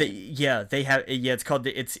full in. They have it's called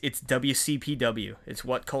it's WCPW. It's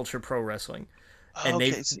What Culture Pro Wrestling, and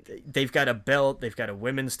Okay. they've got a belt, they've got a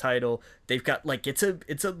women's title, they've got like it's a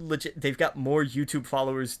legit. They've got more YouTube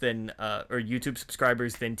followers than or YouTube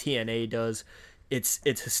subscribers than TNA does. It's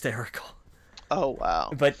hysterical. Oh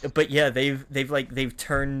wow. But yeah, they've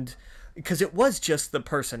turned, because it was just the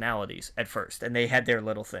personalities at first, and they had their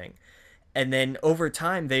little thing, and then over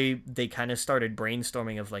time they kind of started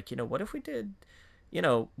brainstorming of like, what if we did,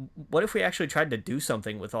 what if we actually tried to do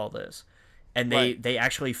something with all this, and they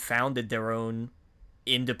actually founded their own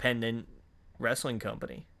independent wrestling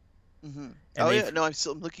company. Mm-hmm. Oh yeah, no, I'm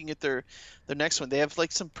looking at their next one. They have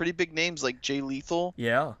like some pretty big names like Jay Lethal.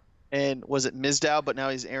 Yeah. And was it Mizdow, but now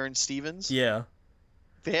he's Aaron Stevens? Yeah.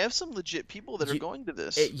 They have some legit people that are going to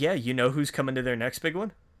this. Yeah, you know who's coming to their next big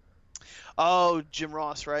one? Oh, Jim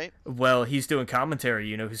Ross, right? Well, he's doing commentary.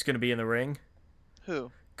 You know who's going to be in the ring?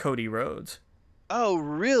 Who? Cody Rhodes. Oh,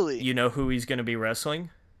 really? You know who he's going to be wrestling?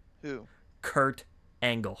 Who? Kurt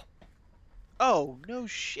Angle. Oh, no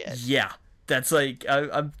shit. Yeah. That's like,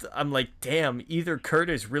 I'm like, damn, either Kurt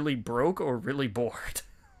is really broke or really bored.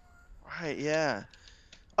 Right, yeah.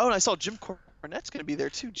 Oh, and I saw Jim Cornette's going to be there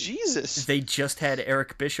too. Jesus. They just had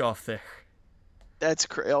Eric Bischoff there. That's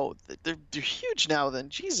crazy. Oh, they're huge now then.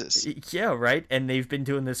 Jesus. Yeah, right? And they've been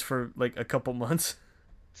doing this for like a couple months.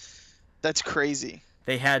 That's crazy.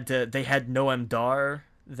 They had Noam Dar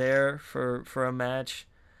there for a match.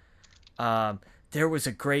 There was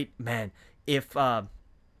a great, man, if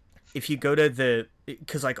you go to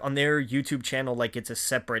because like on their YouTube channel, like it's a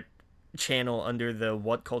separate channel under the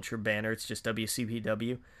What Culture banner, it's just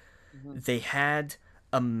WCPW. Mm-hmm. They had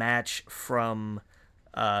a match from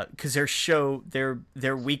because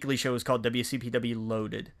their weekly show is called WCPW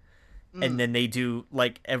Loaded. And then they do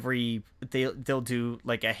like they'll do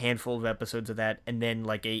like a handful of episodes of that, and then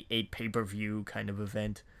like a pay-per-view kind of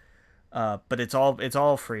event. But it's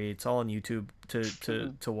all free. It's all on YouTube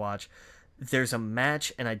to watch. There's a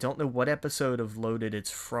match, and I don't know what episode of Loaded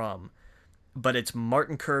it's from, but it's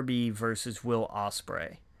Martin Kirby versus Will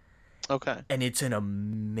Ospreay. Okay. And it's an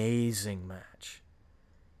amazing match.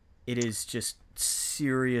 It is just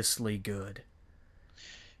seriously good.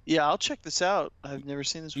 Yeah, I'll check this out. I've never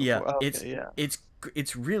seen this before. Yeah, oh, okay,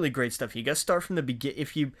 it's really great stuff. You got to start from the begin.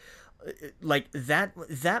 If you like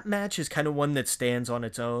that match is kind of one that stands on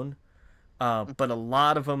its own, but a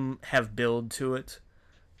lot of them have build to it,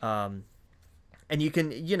 and you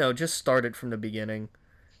can just start it from the beginning,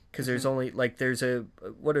 because there's only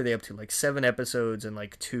what are they up to, like 7 episodes and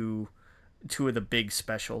like two of the big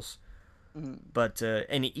specials. But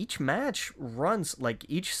and each match runs, like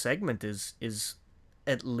each segment is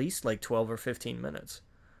at least like 12 or 15 minutes.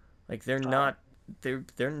 Like they're not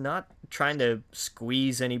trying to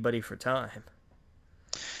squeeze anybody for time.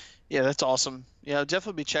 Yeah, that's awesome. Yeah, I'll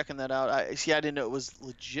definitely be checking that out. I didn't know it was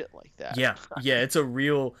legit like that. Yeah, it's a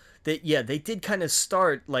real. They did kind of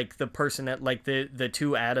start like the person at like the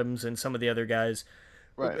two Adams and some of the other guys,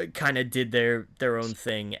 right, kind of did their own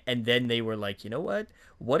thing, and then they were like, you know what?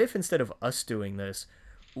 What if instead of us doing this,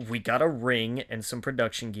 we got a ring and some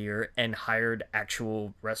production gear and hired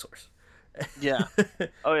actual wrestlers? Yeah.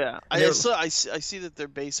 Oh yeah. I see that they're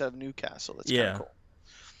based out of Newcastle. That's kind of cool.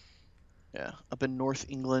 Yeah, up in North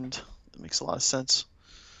England. That makes a lot of sense.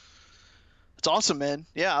 It's awesome, man.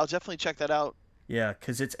 Yeah, I'll definitely check that out. Yeah,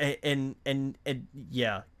 because it's and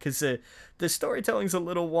yeah, because the storytelling's a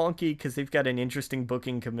little wonky because they've got an interesting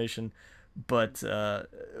booking commission, but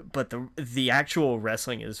the actual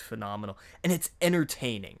wrestling is phenomenal, and it's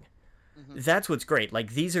entertaining. That's what's great.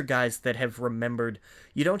 Like, these are guys that have remembered,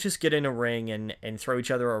 you don't just get in a ring and throw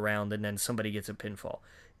each other around and then somebody gets a pinfall.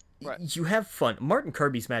 Right. You have fun. Martin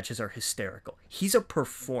Kirby's matches are hysterical. He's a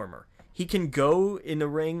performer. He can go in the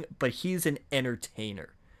ring, but he's an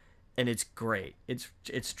entertainer. And it's great. It's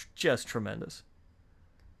just tremendous.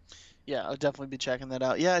 Yeah, I'll definitely be checking that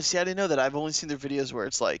out. Yeah, see, I didn't know that. I've only seen their videos where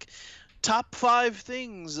it's like top 5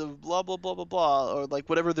 things of blah blah blah blah blah, or like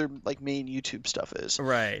whatever their like main YouTube stuff is.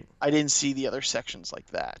 Right. I didn't see the other sections like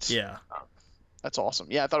that. Yeah. That's awesome.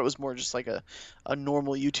 Yeah, I thought it was more just like a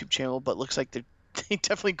normal YouTube channel, but looks like they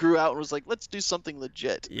definitely grew out and was like, let's do something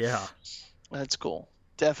legit. Yeah. That's cool.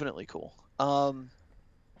 Definitely cool.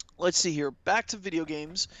 Let's see here. Back to video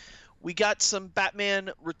games. We got some Batman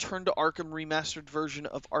Return to Arkham remastered version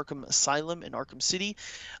of Arkham Asylum in Arkham City.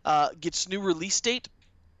 Gets new release date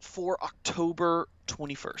for October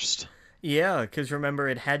 21st. Yeah, because remember,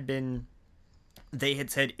 it had been they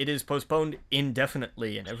had said it is postponed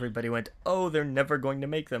indefinitely, and everybody went, "Oh, they're never going to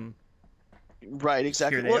make them." Right, Here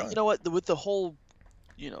exactly. they Well, are. you know what? With the whole,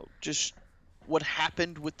 just what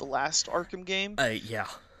happened with the last Arkham game, Yeah,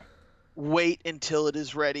 wait until it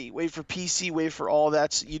is ready. Wait for PC, wait for all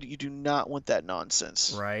that. You do not want that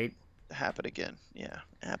nonsense right. to happen again. Yeah,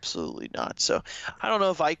 absolutely not. So I don't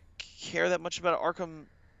know if I care that much about it. Arkham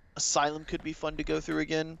Asylum could be fun to go through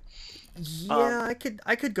again. Yeah,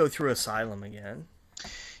 I could go through Asylum again.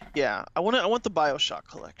 Yeah, I want the BioShock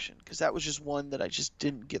collection because that was just one that I just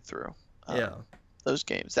didn't get through. Yeah, Those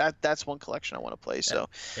games. That's one collection I want to play. So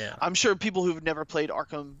yeah. I'm sure people who've never played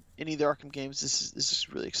any of the Arkham games, this is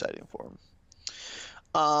really exciting for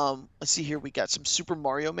them. Let's see here. We got some Super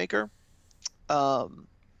Mario Maker. Um,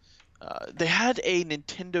 they had a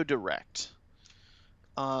Nintendo Direct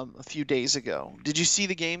a few days ago. Did you see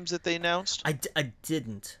the games that they announced? I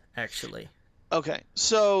didn't actually. Okay,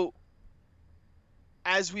 so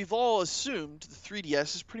as we've all assumed, the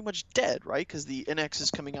 3DS is pretty much dead, right? Because the NX is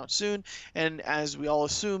coming out soon, and as we all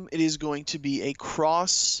assume, it is going to be a uh,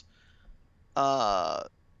 cross,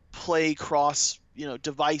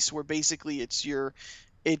 device where basically it's a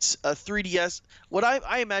 3DS. What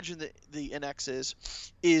I imagine that the NX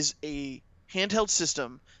is a handheld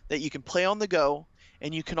system that you can play on the go,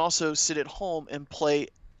 and you can also sit at home and play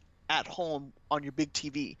at home on your big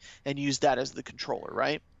TV and use that as the controller,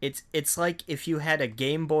 right? It's like if you had a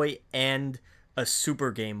Game Boy and a Super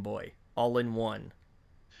Game Boy all in one.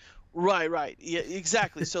 Right, right. Yeah,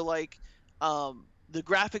 exactly. So like the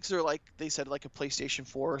graphics are like they said like a PlayStation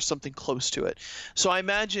 4 or something close to it. So I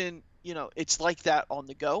imagine, it's like that on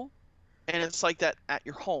the go and it's like that at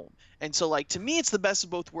your home. And so like to me it's the best of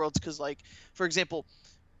both worlds cuz like for example,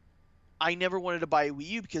 I never wanted to buy a Wii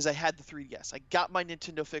U because I had the 3DS. I got my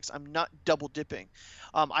Nintendo fix. I'm not double dipping.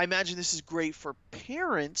 I imagine this is great for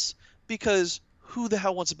parents because who the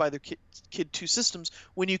hell wants to buy their kid two systems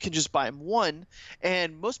when you can just buy them one?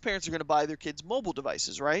 And most parents are going to buy their kids mobile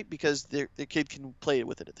devices, right? Because their kid can play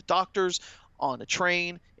with it at the doctor's, on a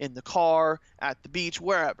train, in the car, at the beach,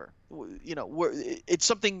 wherever. Where it's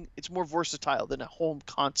something. It's more versatile than a home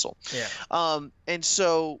console. Yeah. And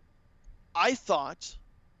so I thought,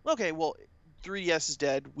 okay, well, 3DS is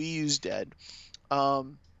dead, Wii U's dead.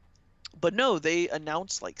 But no, they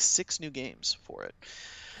announced like 6 new games for it.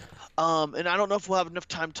 And I don't know if we'll have enough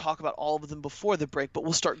time to talk about all of them before the break, but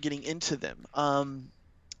we'll start getting into them.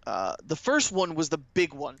 The first one was the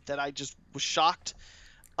big one that I just was shocked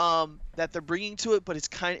that they're bringing to it, but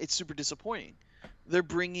it's super disappointing. They're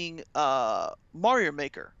bringing Mario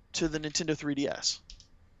Maker to the Nintendo 3DS.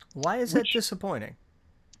 Why is that disappointing?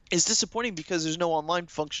 It's disappointing because there's no online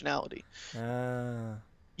functionality. Uh,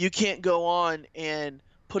 You can't go on and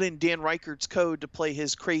put in Dan Reichert's code to play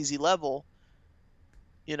his crazy level,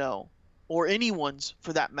 or anyone's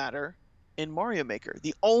for that matter, in Mario Maker.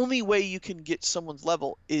 The only way you can get someone's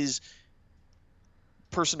level is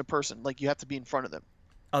person to person. Like you have to be in front of them.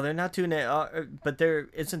 oh, they're not doing it. But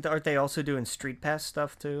aren't they also doing Street Pass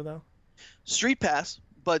stuff too, though? Street Pass,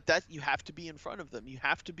 but that you have to be in front of them. You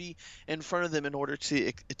have to be in front of them in order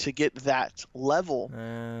to get that level.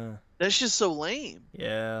 That's just so lame.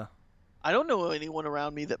 Yeah. I don't know anyone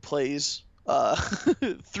around me that plays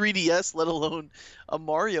 3DS, let alone a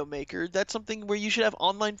Mario Maker. That's something where you should have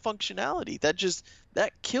online functionality.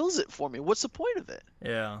 That kills it for me. What's the point of it?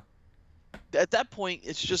 Yeah. At that point,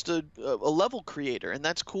 it's just a level creator, and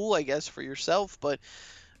that's cool, I guess, for yourself. But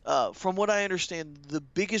from what I understand, the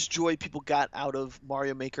biggest joy people got out of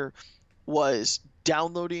Mario Maker was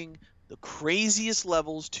downloading the craziest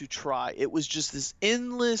levels to try. It was just this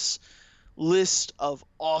endless list of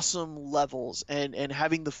awesome levels and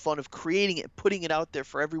having the fun of creating it, putting it out there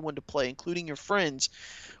for everyone to play, including your friends,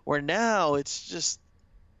 where now it's just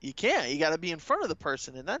you got to be in front of the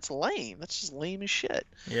person, and that's lame. That's just lame as shit.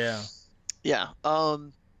 Yeah. Yeah.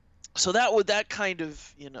 So that kind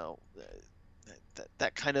of,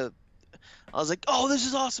 that kind of, I was like, oh, this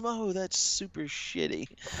is awesome. Oh, that's super shitty.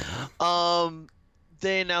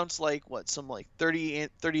 They announced like some like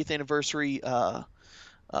 30th anniversary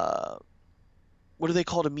what are they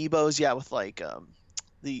called, amiibos? Yeah, with like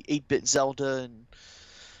the 8-bit Zelda and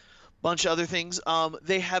a bunch of other things.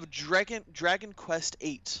 They have Dragon Quest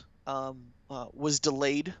 8 was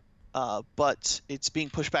delayed, but it's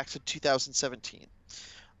being pushed back to 2017.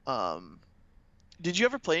 Did you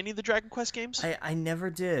ever play any of the Dragon Quest games? I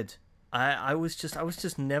never did. I was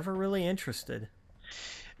just never really interested.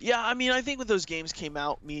 Yeah, I mean, I think when those games came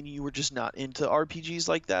out, me and you were just not into RPGs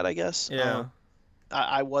like that, I guess. Yeah.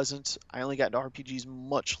 I wasn't. I only got into RPGs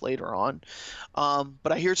much later on.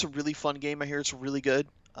 But I hear it's a really fun game. I hear it's really good.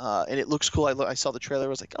 and it looks cool. I saw the trailer. I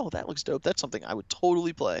was like, oh, that looks dope. That's something I would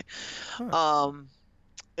totally play. Huh.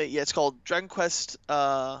 Yeah, it's called Dragon Quest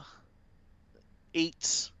 8.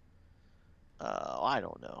 I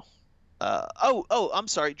don't know. I'm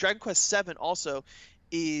sorry. Dragon Quest 7 also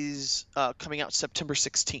is coming out September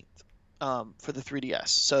 16th for the 3DS.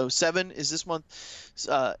 So 7 is this month.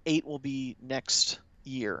 8 will be next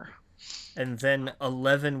year. And then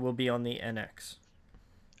 11 will be on the NX.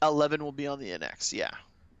 11 will be on the NX. Yeah.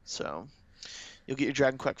 So you'll get your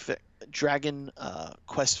Dragon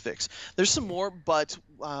Quest fix. There's some more, but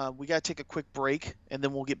we gotta take a quick break, and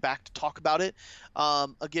then we'll get back to talk about it.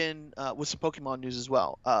 Again, with some Pokemon news as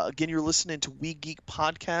well. Again, you're listening to We Geek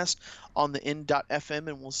Podcast on the N.FM,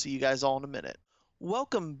 and we'll see you guys all in a minute.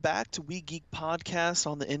 Welcome back to We Geek Podcast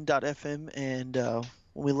on the N.FM, and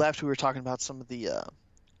when we left, we were talking about some of the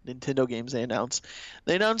Nintendo games they announced.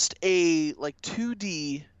 They announced a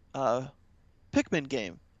 2D Pikmin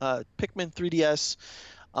game, Pikmin 3DS.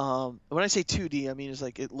 When I say 2D, I mean it's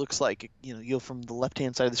like it looks like you go from the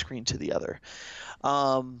left-hand side of the screen to the other.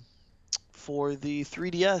 For the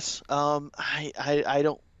 3DS, I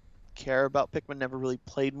don't care about Pikmin. Never really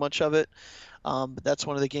played much of it, but that's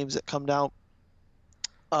one of the games that come out.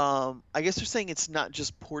 I guess they're saying it's not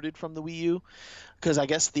just ported from the Wii U, because I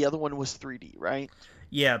guess the other one was 3D, right?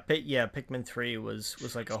 Yeah, Pikmin 3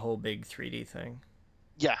 was like a whole big 3D thing.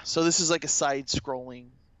 Yeah, so this is like a side-scrolling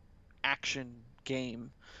action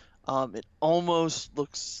game. It almost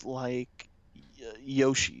looks like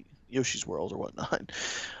Yoshi's World or whatnot.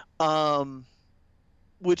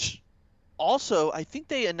 Which also, I think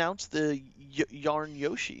they announced the Yarn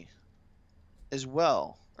Yoshi as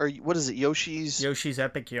well. Or what is it? Yoshi's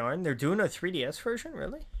Epic Yarn. They're doing a 3DS version,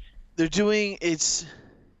 really? They're doing it's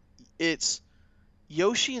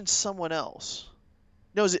Yoshi and someone else.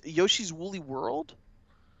 No, is it Yoshi's Woolly World?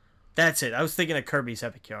 That's it. I was thinking of Kirby's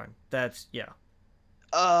Epic Yarn. That's yeah.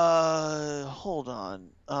 Hold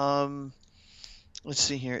on. Let's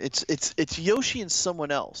see here. It's Yoshi and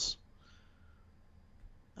someone else.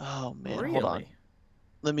 Oh man, Really? hold on.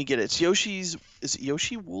 Let me get it. Is it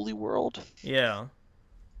Yoshi Woolly World? Yeah.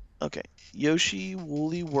 Okay. Yoshi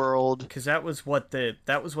Woolly World. Because that was what the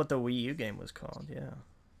Wii U game was called. Yeah.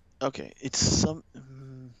 Okay, it's some.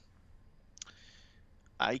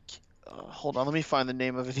 Hold on. Let me find the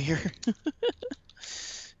name of it here.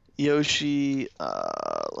 Yoshi.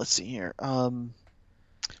 Let's see here.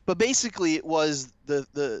 But basically, it was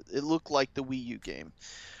It looked like the Wii U game.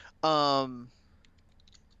 I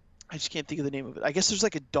just can't think of the name of it. I guess there's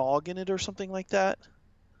like a dog in it or something like that.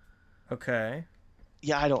 Okay.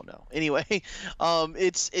 Yeah, I don't know. Anyway,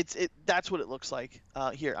 that's what it looks like.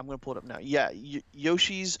 Here, I'm gonna pull it up now. Yeah,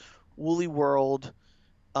 Yoshi's Woolly World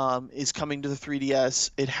is coming to the 3DS.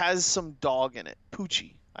 It has some dog in it,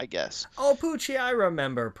 Poochie, I guess. Oh, Poochie, I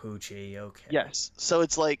remember Poochie. Okay. Yes. So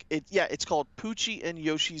it's like it's called Poochie and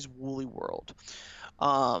Yoshi's Woolly World.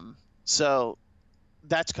 So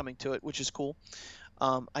that's coming to it, which is cool.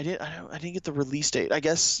 I didn't get the release date. I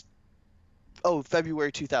guess. Oh,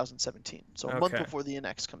 February 2017. So a month before the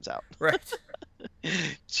NX comes out. Right.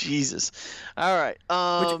 Jesus. All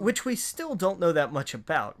right. Which we still don't know that much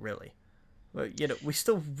about, really. But, we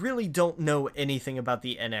still really don't know anything about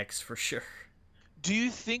the NX for sure. Do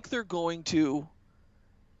you think they're going to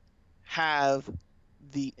have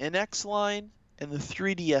the NX line and the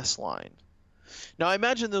 3DS line? Now, I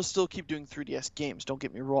imagine they'll still keep doing 3DS games, don't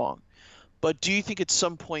get me wrong. But do you think at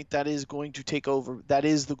some point that is going to take over? That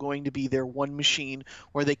is going to be their one machine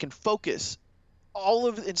where they can focus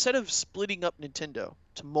instead of splitting up Nintendo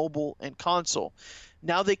to mobile and console,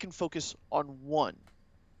 now they can focus on one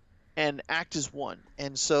and act as one.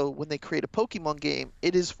 And so when they create a Pokemon game,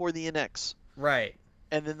 it is for the NX. Right.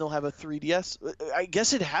 And then they'll have a 3DS. I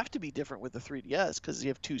guess it'd have to be different with the 3DS because you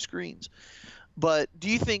have two screens. But do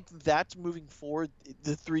you think that's moving forward,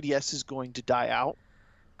 the 3DS is going to die out?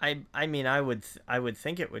 I mean, I would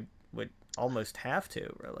think it would almost have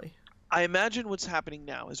to, really. I imagine what's happening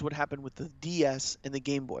now is what happened with the DS and the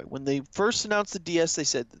Game Boy. When they first announced the DS, they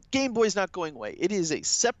said the Game Boy's not going away. It is a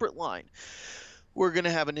separate line. We're going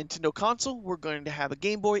to have a Nintendo console, we're going to have a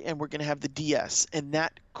Game Boy, and we're going to have the DS. And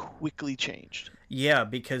that quickly changed. Yeah,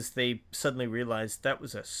 because they suddenly realized that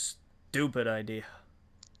was a stupid idea.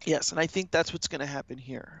 Yes, and I think that's what's going to happen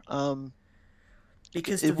here.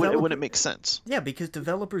 Because it wouldn't make sense. Yeah, because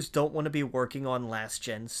developers don't want to be working on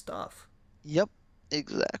last-gen stuff. Yep,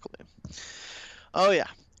 exactly. Oh, yeah.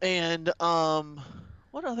 And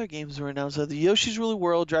what other games were announced? The Yoshi's Woolly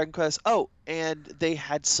World, Dragon Quest. Oh, and they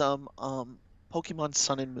had some Pokemon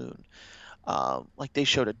Sun and Moon. Like they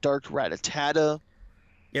showed a Dark Rattata.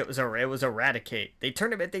 It was Eradicate. They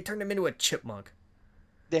turned him into a chipmunk.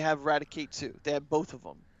 they have Raticate too. They have both of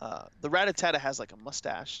them. The Rattata has like a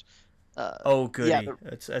mustache. Oh, Yeah,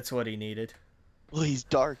 goody. That's what he needed. well, he's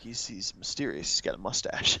dark. He's mysterious. He's got a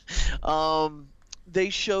mustache. Um, they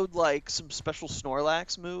showed like some special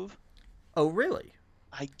Snorlax move. Oh, really?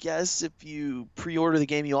 I guess if you pre-order the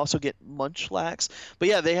game, you also get Munchlax. But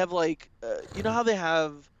yeah, they have like, you know how they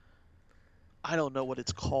have, I don't know what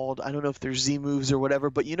it's called. I don't know if they're Z moves or whatever.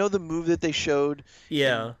 But you know the move that they showed in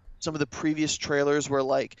Yeah. some of the previous trailers where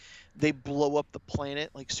like they blow up the planet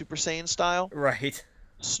like Super Saiyan style. Right.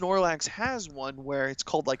 Snorlax has one where it's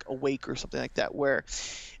called like Awake or something like that, where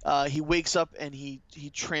he wakes up and he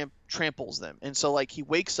tramples them, and so like he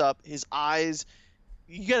wakes up, his eyes,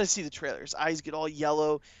 you got to see the trailer. His eyes get all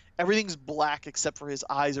yellow, everything's black except for his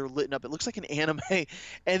eyes are lit up. It looks like an anime, and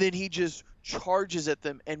then he just charges at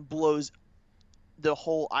them and blows the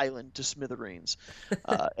whole island to smithereens,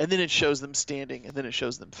 and then it shows them standing, and then it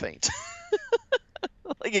shows them faint.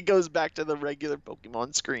 Like it goes back to the regular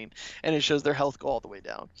Pokemon screen, and it shows their health go all the way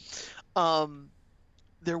down. Um,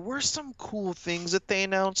 there were some cool things that they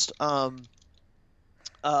announced. Uh,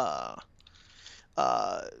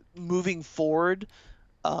 Moving forward,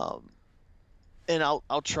 um, and I'll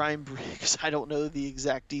try and because I don't know the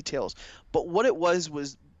exact details. But what it was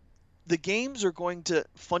the games are going to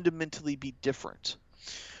fundamentally be different.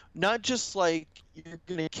 Not just like you're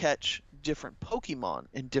going to catch different Pokemon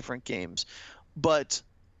in different games, but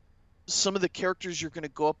some of the characters you're going to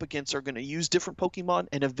go up against are going to use different Pokemon,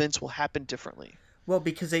 and events will happen differently. Well,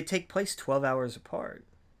 because they take place 12 hours apart.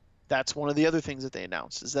 That's one of the other things that they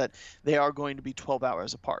announced, is that they are going to be 12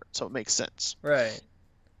 hours apart, so it makes sense. Right.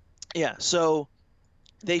 Yeah, so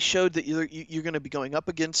they showed that you're going to be going up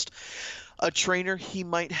against a trainer. He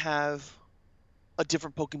might have a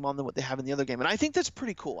different Pokemon than what they have in the other game, and I think that's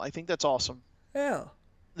pretty cool. I think that's awesome. Yeah.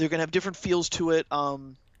 They're going to have different feels to it.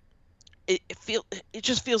 It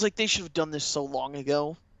just feels like they should have done this so long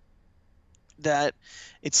ago that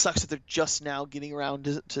it sucks that they're just now getting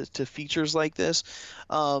around to features like this.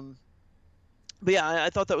 But yeah, I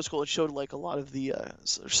thought that was cool. It showed like a lot of the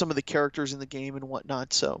some of the characters in the game and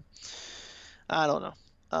whatnot. So I don't know,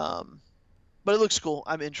 but it looks cool.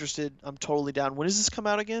 I'm interested. I'm totally down. When does this come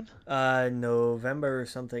out again? November or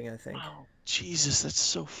something, I think. Oh, Jesus, that's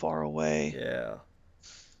so far away. Yeah.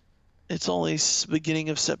 It's only beginning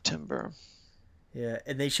of September. Yeah,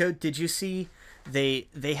 and they showed. Did you see? They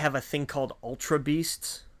have a thing called Ultra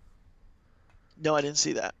Beasts. No, I didn't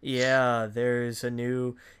see that. Yeah, there's a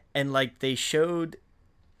new, and like they showed.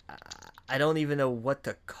 I don't even know what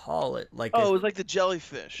to call it. Like Oh, it was like the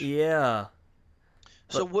jellyfish. yeah.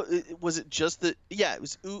 So what was it? Just the yeah, it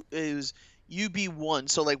was UB1.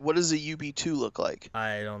 So like, what does a UB2 look like?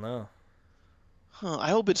 I don't know. Huh, I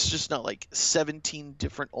hope it's just not like 17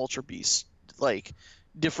 different Ultra Beasts, like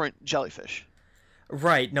different jellyfish.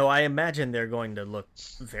 Right. No, I imagine they're going to look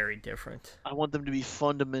very different. I want them to be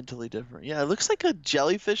fundamentally different. Yeah, it looks like a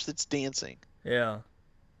jellyfish that's dancing. Yeah.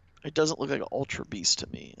 It doesn't look like an Ultra Beast to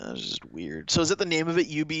me. That's just weird. So is that the name of it,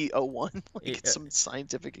 UB01? Like it's some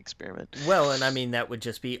scientific experiment. Well, and I mean that would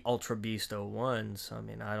just be Ultra Beast 01. So I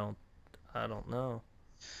mean, I don't know.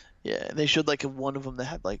 Yeah, and they showed like one of them that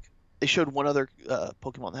had like they showed one other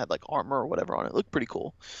Pokemon that had like armor or whatever on it. It looked pretty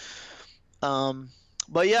cool.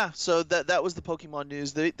 But yeah, so that was the Pokemon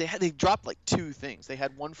news. They dropped like two things. They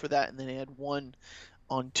had one for that, and then they had one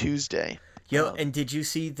on Tuesday. Yo, and did you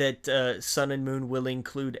see that Sun and Moon will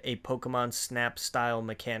include a Pokemon Snap style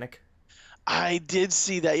mechanic? I did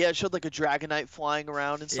see that. Yeah, it showed like a Dragonite flying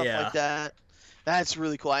around and stuff Yeah. like that. That's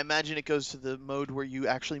really cool. I imagine it goes to the mode where you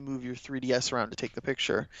actually move your 3DS around to take the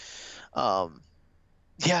picture.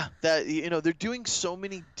 Yeah, that they're doing so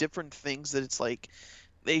many different things that it's like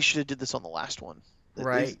they should have did this on the last one.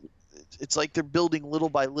 Right. It's like they're building little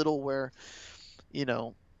by little where,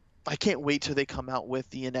 I can't wait till they come out with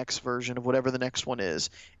the NX version of whatever the next one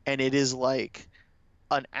is, and it is like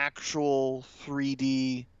an actual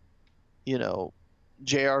 3D,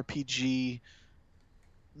 JRPG.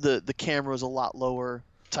 The camera is a lot lower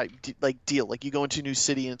type deal. Like you go into a new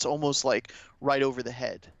city and it's almost like right over the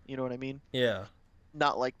head. You know what I mean? Yeah.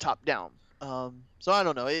 Not like top down. So I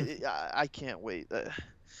don't know. I can't wait.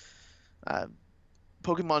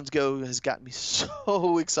 Pokemon's Go has gotten me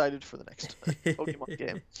so excited for the next Pokemon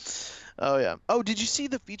game. Oh yeah. Oh, did you see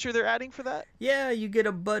the feature they're adding for that? Yeah, you get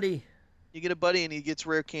a buddy. You get a buddy and he gets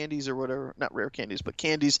rare candies or whatever. Not rare candies, but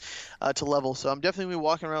candies to level. So I'm definitely gonna be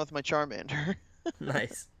walking around with my Charmander.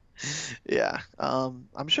 Nice. Yeah.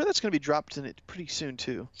 I'm sure that's gonna be dropped in it pretty soon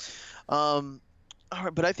too. All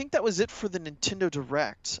right, but I think that was it for the Nintendo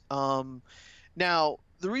Direct. Now,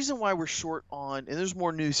 the reason why we're short on, and there's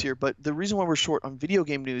more news here, but the reason why we're short on video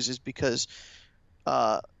game news is because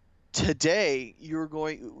uh, today you're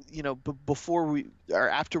going, before we or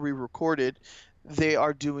after we recorded, they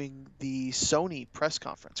are doing the Sony press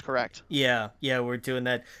conference, correct? Yeah, yeah, we're doing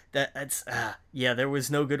that. That's yeah. There was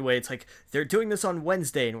no good way. It's like they're doing this on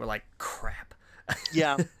Wednesday, and we're like, crap.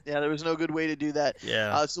 Yeah, yeah, there was no good way to do that.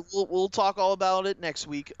 Yeah, So we'll talk all about it next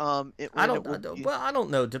week. I When it don't. will be. Well, I don't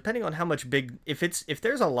know. Depending on how much big, if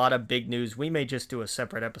there's a lot of big news, we may just do a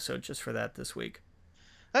separate episode just for that this week.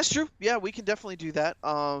 That's true. Yeah, we can definitely do that.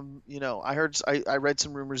 I read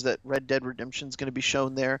some rumors that Red Dead Redemption is going to be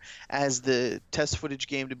shown there as the test footage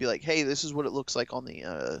game to be like, hey, this is what it looks like on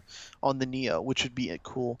the Neo, which would be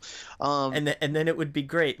cool. And then it would be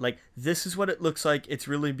great. Like, this is what it looks like. It's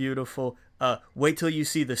really beautiful. Wait till you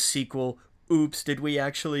see the sequel. Oops, did we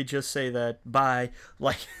actually just say that? Bye.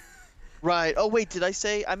 Like, Right. Oh wait, did I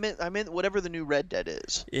say I meant whatever the new Red Dead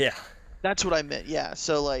is. yeah. That's what I meant. Yeah.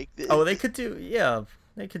 So like, Oh, they could do. Yeah,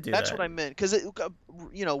 they could do that's that. what I meant because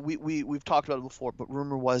we've talked about it before, but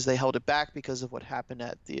rumor was they held it back because of what happened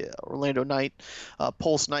at the Orlando night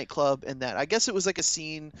Pulse nightclub, and that I guess it was like a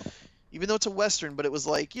scene, even though it's a western, but it was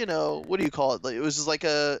like what do you call it? Like, it was just like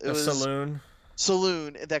it A was saloon.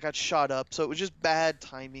 saloon that got shot up, so it was just bad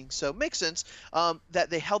timing. So it makes sense that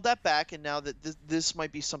they held that back, and now that this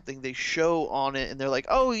might be something they show on it, and they're like,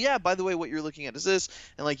 oh yeah, by the way, what you're looking at is this,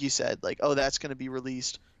 and like you said, like, oh, that's going to be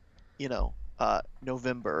released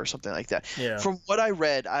November or something like that. Yeah. From what I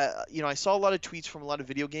read, I saw a lot of tweets from a lot of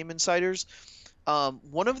video game insiders.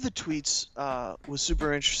 One of the tweets was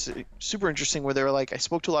super interesting, where they were like, I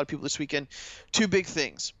spoke to a lot of people this weekend. Two big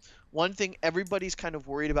things. One thing, everybody's kind of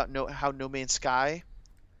worried about how No Man's Sky,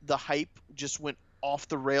 the hype just went off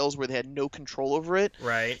the rails where they had no control over it.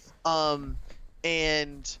 Right.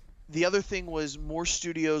 And the other thing was more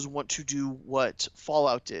studios want to do what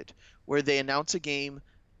Fallout did, where they announce a game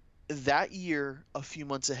that year a few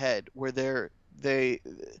months ahead, where they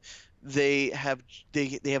they have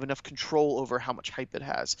enough control over how much hype it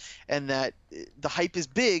has, and that the hype is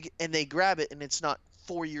big and they grab it, and it's not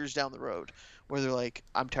 4 years down the road where they're like,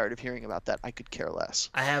 I'm tired of hearing about that, I could care less.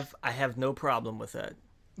 I have no problem with that.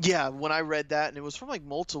 Yeah, when I read that, and it was from like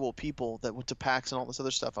multiple people that went to PAX and all this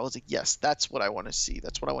other stuff, I was like, yes, that's what I want to see,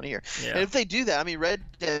 that's what I want to hear. Yeah. And if they do that, I mean, Red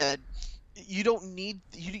Dead, you don't need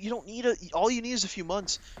all you need is a few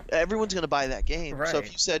months. Everyone's going to buy that game. Right. So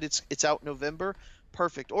if you said it's out November,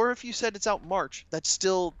 perfect. Or if you said it's out March, that's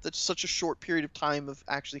such a short period of time of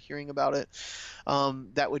actually hearing about it.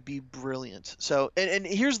 That would be brilliant. So and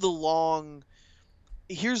here's the long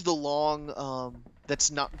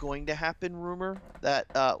that's not going to happen rumor that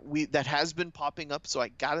that has been popping up, so I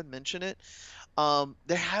gotta mention it.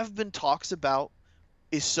 There have been talks about,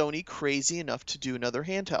 is Sony crazy enough to do another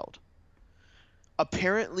handheld?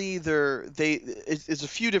 Apparently it's a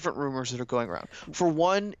few different rumors that are going around. For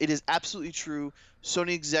one, it is absolutely true.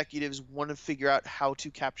 Sony executives want to figure out how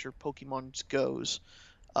to capture Pokemon Go's,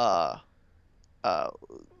 uh, uh,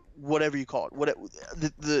 whatever you call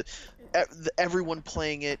it, everyone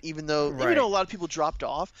playing it, even though Right. a lot of people dropped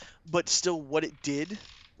off, but still what it did,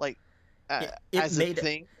 like It as made a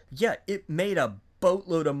thing. Yeah, it made a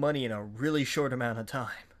boatload of money in a really short amount of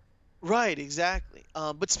time. Right, exactly.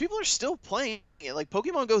 But people are still playing it. Like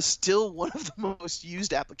Pokemon Go is still one of the most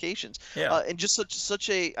used applications. Yeah. And just such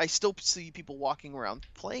a, I still see people walking around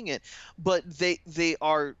playing it, but they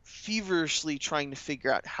are feverishly trying to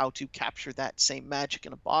figure out how to capture that same magic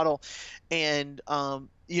in a bottle, and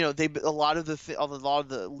they a lot of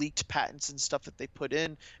the leaked patents and stuff that they put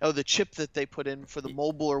in, the chip that they put in for the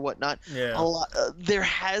mobile or whatnot. Yeah. A lot. There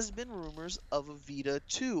has been rumors of a Vita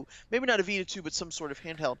 2, maybe not a Vita 2, but some sort of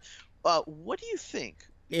handheld. What do you think?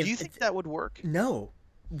 Do you think that would work? No,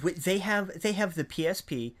 they have the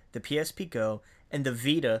PSP, the PSP Go, and the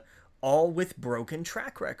Vita, all with broken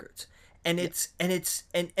track records, and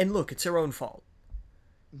and look, it's their own fault.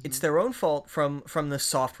 Mm-hmm. It's their own fault from the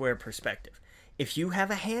software perspective. If you have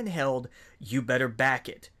a handheld, you better back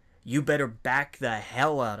it. You better back the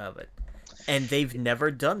hell out of it. And they've never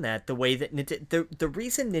done that the way that the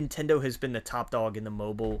reason Nintendo has been the top dog in the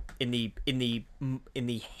mobile in the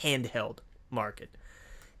handheld market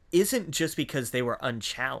isn't just because they were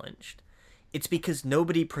unchallenged. It's because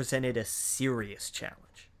nobody presented a serious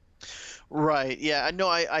challenge. Right. Yeah. No,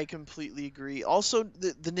 I completely agree. Also,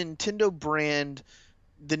 the Nintendo brand,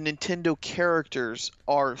 the Nintendo characters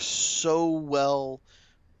are so well.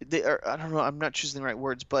 They are. I don't know. I'm not choosing the right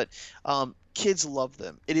words, but kids love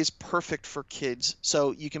them. It is perfect for kids.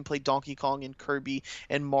 So you can play Donkey Kong and Kirby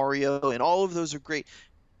and Mario, and all of those are great.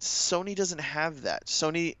 Sony doesn't have that.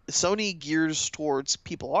 Sony gears towards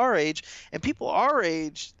people our age, and people our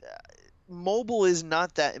age, mobile is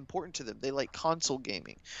not that important to them. They like console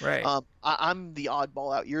gaming. Right. I'm the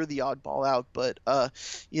oddball out. You're the oddball out, but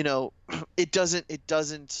you know, it doesn't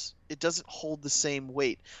hold the same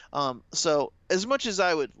weight. So as much as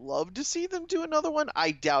I would love to see them do another one,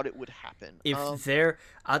 I doubt it would happen. If they're,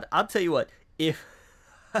 I'll tell you what, if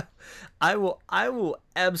I will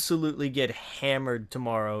absolutely get hammered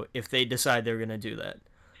tomorrow if they decide they're gonna do that.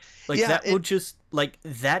 Like Yeah, that will just like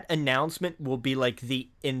that announcement will be like the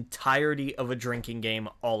entirety of a drinking game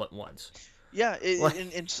all at once. yeah, Like,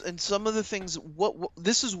 and some of the things. What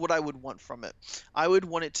this is what I would want from it. I would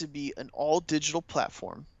want it to be an all digital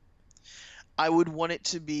platform. I would want it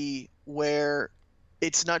to be where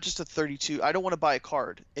it's not just a 32. I don't want to buy a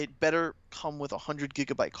card. It better come with a 100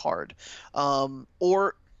 gigabyte card,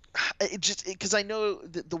 or it just because I know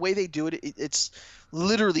the way they do it's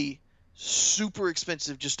literally super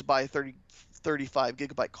expensive just to buy a 35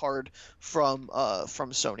 gigabyte card from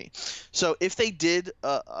Sony. So if they did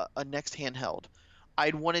a next handheld,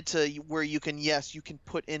 I'd want it to where you can, yes, you can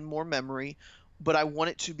put in more memory, but I want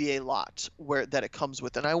it to be a lot where that it comes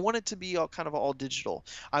with, and I want it to be all kind of all digital.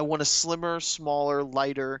 I want a slimmer, smaller,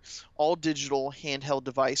 lighter, all digital handheld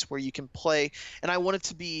device where you can play, and I want it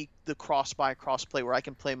to be the cross play where I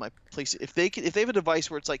can play my place. If they have a device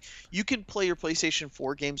where it's like you can play your PlayStation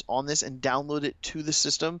 4 games on this and download it to the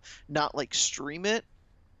system, not like stream it.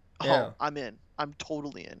 yeah. Oh, I'm in. I'm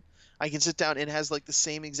totally in. I can sit down and it has like the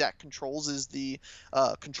same exact controls as the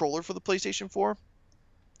controller for the PlayStation 4.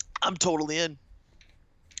 I'm totally in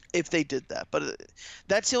if they did that. But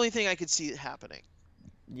that's the only thing I could see it happening.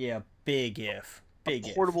 Yeah, big if. Big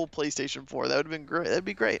if. Portable PlayStation 4. That would have been great. That'd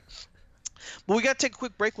be great. But we got to take a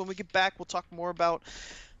quick break. When we get back, we'll talk more about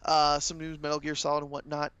some news, Metal Gear Solid and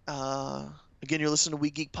whatnot. Again, you're listening to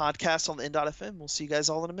We Geek Podcast on the N.FM. We'll see you guys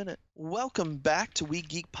all in a minute. Welcome back to We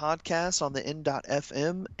Geek Podcast on the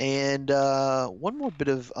N.FM. And one more bit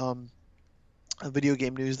of video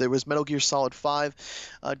game news. There was Metal Gear Solid 5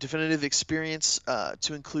 definitive experience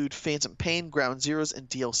to include Phantom Pain, Ground Zeroes, and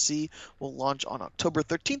DLC will launch on October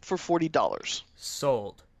 13th for $40.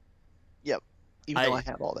 Sold. Yep. Even though I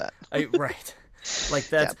have all that. Right. Like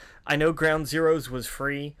that's I know Ground Zeroes was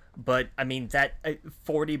free, but I mean that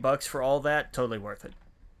 $40 for all that, totally worth it.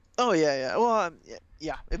 Oh yeah. Well,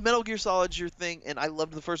 yeah. If Metal Gear Solid's your thing, and I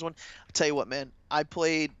loved the first one, I'll tell you what, man. I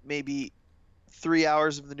played maybe 3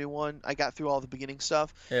 hours of the new one. I got through all the beginning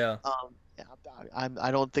stuff. Yeah. Yeah, I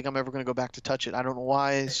don't think I'm ever gonna go back to touch it. I don't know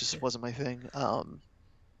why. It just wasn't my thing.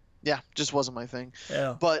 Yeah, just wasn't my thing.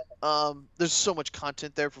 Yeah. But there's so much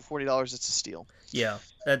content there for $40. It's a steal. Yeah,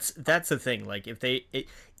 that's the thing. Like if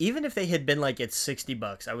even if they had been like it's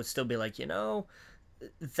 $60, I would still be like,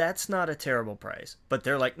 that's not a terrible price. But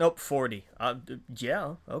they're like, nope, 40.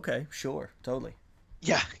 Yeah, okay, sure, totally.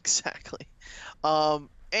 Yeah, exactly.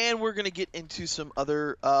 And we're gonna get into some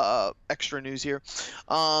other extra news here.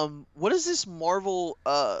 What is this Marvel?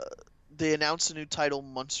 They announced a new title,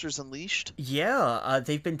 Monsters Unleashed. Yeah,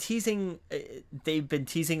 they've been teasing. They've been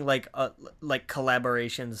teasing like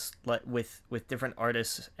collaborations with different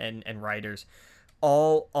artists and writers,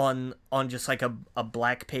 all on just like a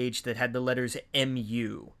black page that had the letters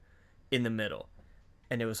MU in the middle,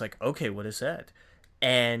 and it was like, okay, what is that?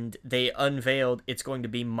 And they unveiled it's going to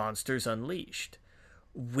be Monsters Unleashed,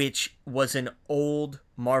 which was an old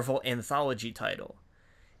Marvel anthology title.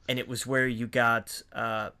 And it was where you got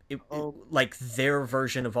like their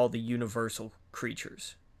version of all the Universal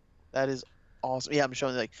creatures. That is awesome. Yeah, I'm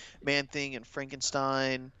showing like Man-Thing and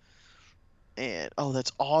Frankenstein. And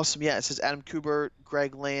that's awesome. Yeah, it says Adam Kubert,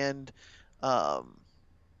 Greg Land,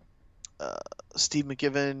 Steve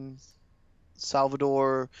McGiven,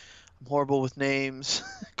 Salvador. I'm horrible with names.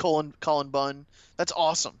 Colin Bunn. That's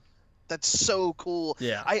awesome. That's so cool.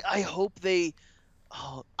 Yeah. I hope they.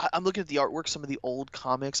 Oh, I'm looking at the artwork, some of the old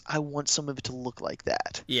comics. I want some of it to look like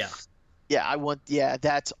that. Yeah. Yeah,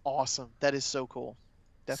 that's awesome. That is so cool.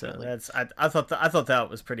 Definitely. So I thought that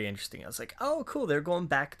was pretty interesting. I was like, oh, cool. They're going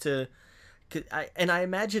back to, and I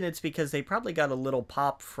imagine it's because they probably got a little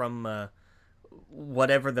pop from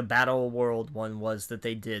whatever the Battle World one was that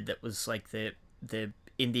they did. That was like the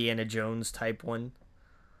Indiana Jones type one,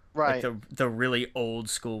 right? Like the really old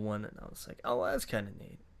school one. And I was like, oh, that's kind of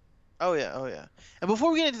neat. Oh yeah. And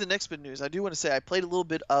before we get into the next bit of news, I do want to say I played a little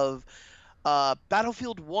bit of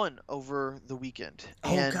Battlefield 1 over the weekend.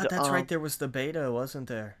 Oh god, that's right. There was the beta, wasn't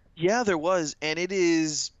there? Yeah, there was, and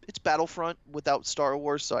it's Battlefront without Star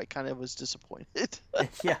Wars, so I kind of was disappointed.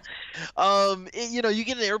 Yeah. You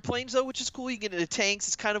get in airplanes though, which is cool. You get into tanks.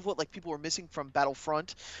 It's kind of what like people were missing from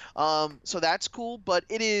Battlefront. So that's cool, but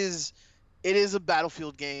it is a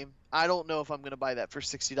Battlefield game. I don't know if I'm gonna buy that for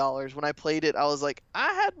 $60. When I played it, I was like,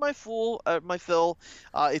 I had my fill.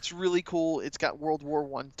 It's really cool. It's got World War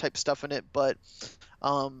One type stuff in it, but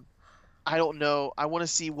um, I don't know. I want to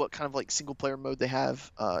see what kind of like single player mode they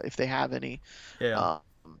have, if they have any. Yeah.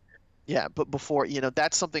 Um, yeah, but before,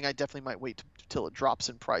 that's something I definitely might wait till it drops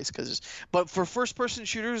in price. But for first person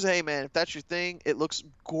shooters, hey man, if that's your thing, it looks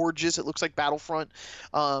gorgeous. It looks like Battlefront.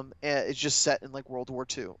 And it's just set in like World War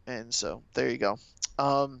II, and so there you go.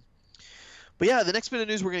 Um, but yeah, the next bit of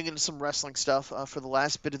news, we're gonna get into some wrestling stuff for the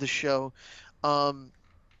last bit of the show. Um,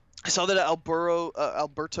 I saw that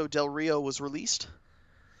Alberto Del Rio was released.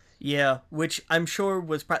 Yeah, which I'm sure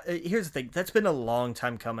was. Here's the thing: that's been a long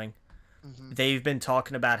time coming. Hmm. They've been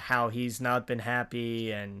talking about how he's not been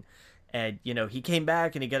happy, and he came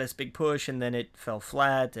back and he got this big push, and then it fell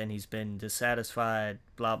flat, and he's been dissatisfied.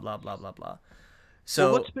 Blah blah blah blah blah. Well,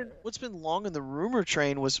 So what's been long in the rumor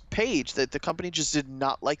train was Paige, that the company just did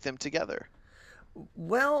not like them together.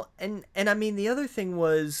 well, and I mean the other thing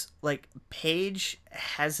was like Paige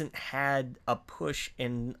hasn't had a push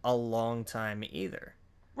in a long time either.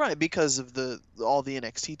 Right, because of all the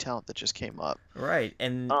NXT talent that just came up. Right,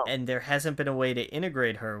 and Um, and there hasn't been a way to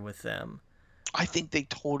integrate her with them. I think they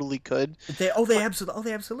totally could. They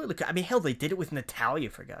absolutely could. I mean, hell, they did it with Natalia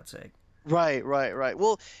for God's sake. Right, right, right.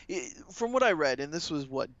 Well, from what I read, and this was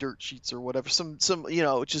what dirt sheets or whatever, some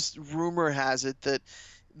just rumor has it that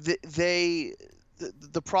they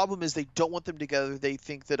the problem is they don't want them together. They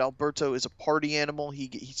think that Alberto is a party animal.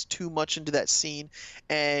 He's too much into that scene,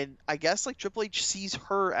 and I guess like Triple H sees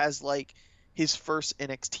her as like his first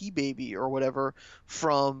NXT baby or whatever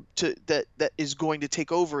that is going to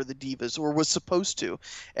take over the Divas, or was supposed to,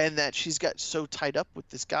 and that she's got so tied up with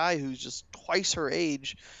this guy who's just twice her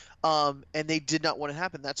age. And they did not want to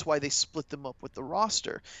happen. That's why they split them up with the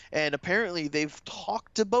roster. And apparently they've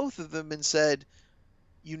talked to both of them and said,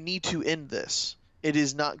 you need to end this. It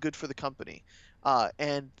is not good for the company.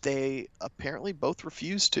 And they apparently both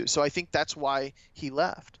refused to. So I think that's why he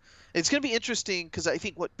left. It's going to be interesting because I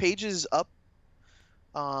think what Paige is up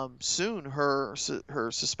soon, her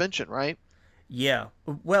suspension, right? Yeah.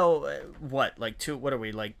 Well, what like two? What are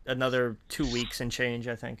we like? Another 2 weeks and change,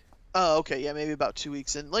 I think. Oh, okay, yeah, maybe about 2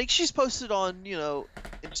 weeks. And like she's posted on,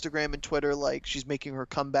 Instagram and Twitter, like she's making her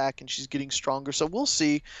comeback and she's getting stronger. So we'll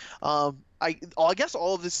see. I guess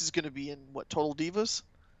all of this is going to be in what, Total Divas?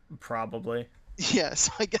 Probably. Yeah,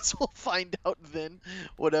 so I guess we'll find out then,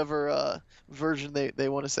 whatever version they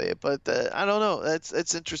want to say it. But I don't know.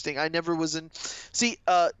 That's interesting. I never was in. See,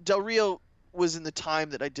 Del Rio was in the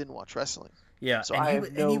time that I didn't watch wrestling, Yeah, so and I he have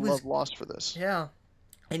and no he was love lost for this. yeah,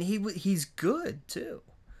 and he's good too.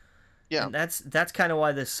 Yeah. And that's kind of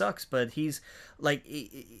why this sucks. But he's like,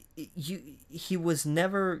 he was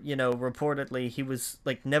never, reportedly he was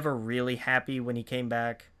like never really happy when he came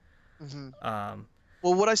back. Hmm. Um,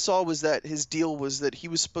 Well, what I saw was that his deal was that he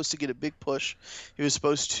was supposed to get a big push. He was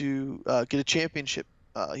supposed to get a championship.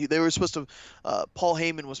 They were supposed to. Paul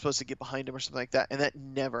Heyman was supposed to get behind him or something like that, and that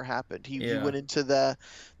never happened. He yeah, went into the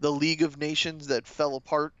League of Nations that fell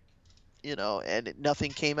apart, and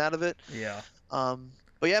nothing came out of it. yeah.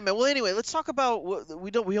 But yeah, man. Well, anyway, let's talk about what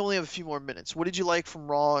we don't. We only have a few more minutes. What did you like from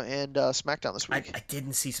Raw and SmackDown this week? I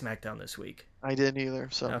didn't see SmackDown this week. I didn't either,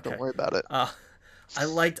 so Okay. don't worry about it. I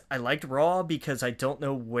liked Raw because I don't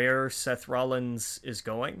know where Seth Rollins is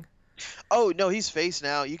going. Oh no, he's face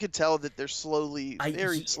now. You can tell that they're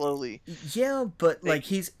very He- slowly. Yeah, but They-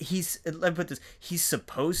 like let me put this. He's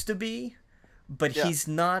supposed to be, but Yeah. he's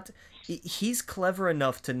not. He's clever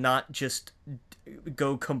enough to not just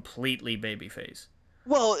go completely babyface.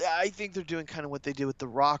 Well, I think they're doing kind of what they did with The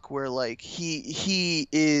Rock, where like he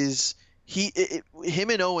is him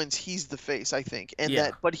and Owens, he's the face, I think, and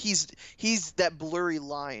Yeah. but he's that blurry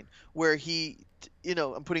line where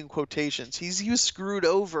I'm putting quotations. He was screwed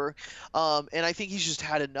over, and I think he's just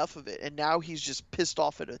had enough of it, and now he's just pissed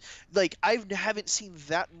off at it. Like I haven't seen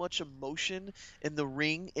that much emotion in the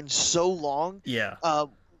ring in so long. Yeah.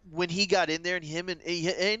 When he got in there and him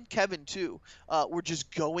and Kevin too were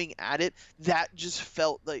just going at it, that just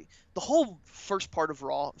felt like the whole first part of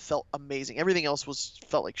Raw felt amazing. Everything else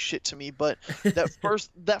felt like shit to me, but that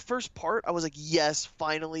first part, I was like, yes,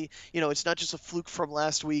 finally, it's not just a fluke from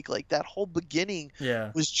last week. Like that whole beginning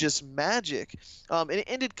Yeah. was just magic. And it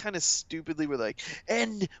ended kind of stupidly with like,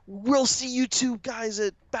 and we'll see you two guys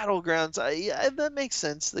at Battlegrounds. That makes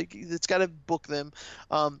sense. Like it's got to book them.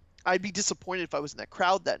 I'd be disappointed if I was in that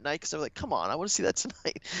crowd that night because I was like, come on, I want to see that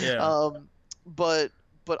tonight. Yeah. But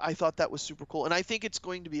but I thought that was super cool. And I think it's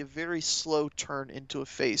going to be a very slow turn into a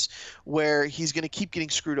face where he's going to keep getting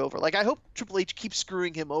screwed over. Like, I hope Triple H keeps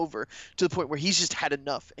screwing him over to the point where he's just had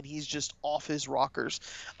enough and he's just off his rockers.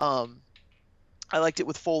 I liked it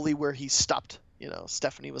with Foley where he stopped. You know,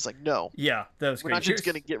 Stephanie was like, no. Yeah, that was We're great. not just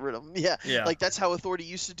going to get rid of him. Yeah. Yeah. Like, that's how Authority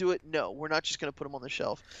used to do it. No, we're not just going to put him on the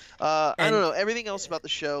shelf. I don't know. Everything else about the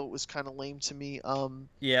show was kind of lame to me.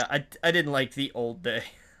 Yeah, I didn't like the old day.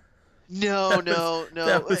 No.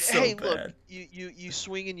 That was so hey, bad. look, you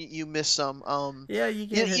swing and you miss some. Yeah, you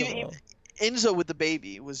get hit all. Enzo with the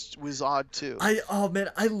baby was odd too.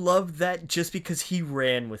 I love that just because he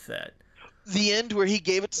ran with that. The end where he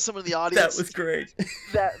gave it to someone in the audience. That was great.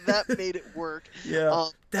 that made it work. Yeah,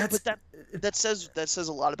 but that says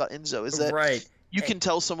a lot about Enzo. Is that right? You can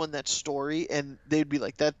tell someone that story and they'd be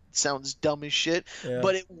like, that sounds dumb as shit,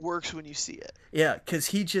 but it works when you see it. Yeah, because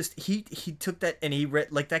he took that and he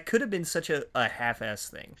read, like, that could have been such a half-ass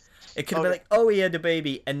thing. It could have been like, oh, he had a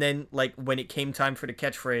baby, and then, like, when it came time for the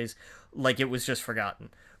catchphrase, like, it was just forgotten.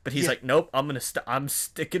 But he's like, nope, I'm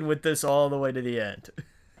sticking with this all the way to the end.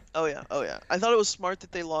 Oh yeah. I thought it was smart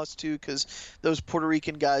that they lost too, because those Puerto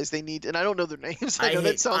Rican guys, they need, and I don't know their names. I know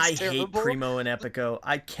that sounds terrible. I hate Primo and Epico.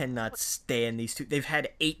 I cannot stand these two. They've had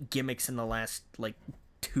 8 gimmicks in the last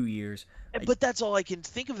 2 years. But that's all I can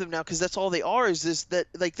think of them now, because that's all they are. Is this that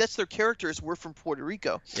that's their characters? We're from Puerto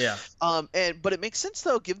Rico. Yeah. But it makes sense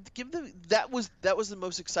though. Give them that was the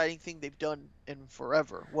most exciting thing they've done in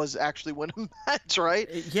forever, was actually win a match, right?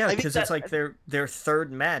 Yeah, because it's like their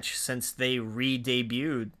third match since they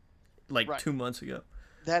re-debuted 2 months ago.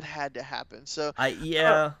 That had to happen. So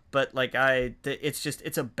but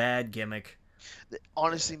it's a bad gimmick.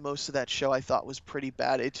 Honestly, most of that show I thought was pretty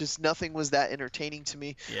bad. It just, nothing was that entertaining to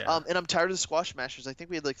me. Yeah. And I'm tired of the squash masters. I think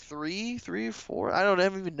we had three or four. I don't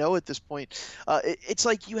even know at this point. It's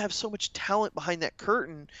like you have so much talent behind that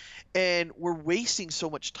curtain, and we're wasting so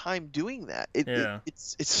much time doing that.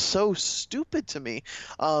 It's so stupid to me.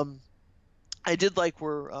 I did like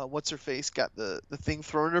where what's her face got the thing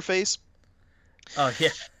thrown in her face. Oh yeah.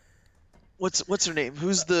 What's her name?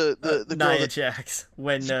 Who's the Nia Jax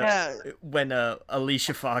when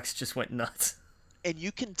Alicia Fox just went nuts. And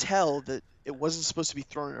you can tell that it wasn't supposed to be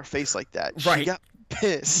thrown in her face like that. Right. She got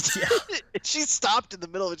pissed. Yeah. She stopped in the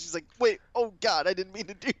middle of it. She's like, "Wait, oh God, I didn't mean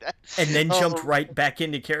to do that." And then jumped right back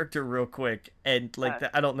into character real quick. And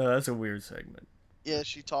I don't know, that's a weird segment. Yeah,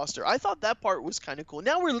 she tossed her. I thought that part was kind of cool.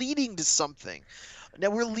 Now we're leading to something.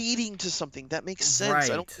 That makes sense.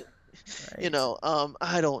 Right. I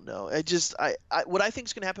don't know. What I think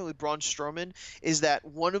is going to happen with Braun Strowman is that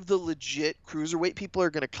one of the legit cruiserweight people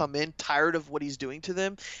are going to come in tired of what he's doing to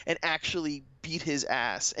them and actually beat his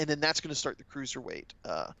ass, and then that's going to start the cruiserweight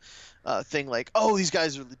thing. Like, oh, these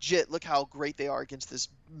guys are legit. Look how great they are against this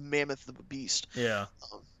mammoth of a beast. Yeah.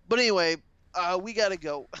 But anyway, we gotta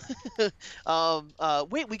go.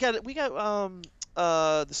 Wait, we got the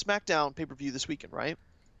SmackDown pay-per-view this weekend, right?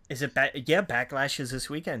 Is it back? Yeah, Backlash is this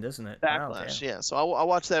weekend, isn't it? Backlash, yeah. So I'll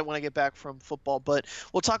watch that when I get back from football, but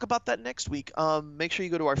we'll talk about that next week. Make sure you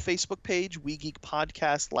go to our Facebook page, We Geek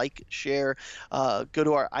Podcast, like, share. Go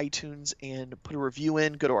to our iTunes and put a review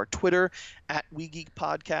in. Go to our Twitter, at We Geek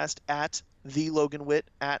Podcast, at The Logan Witt,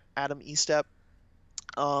 at Adam Estep,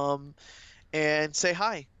 and say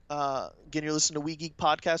hi. Again, you're listening to We Geek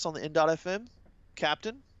Podcast on the N.FM.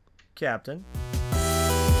 Captain.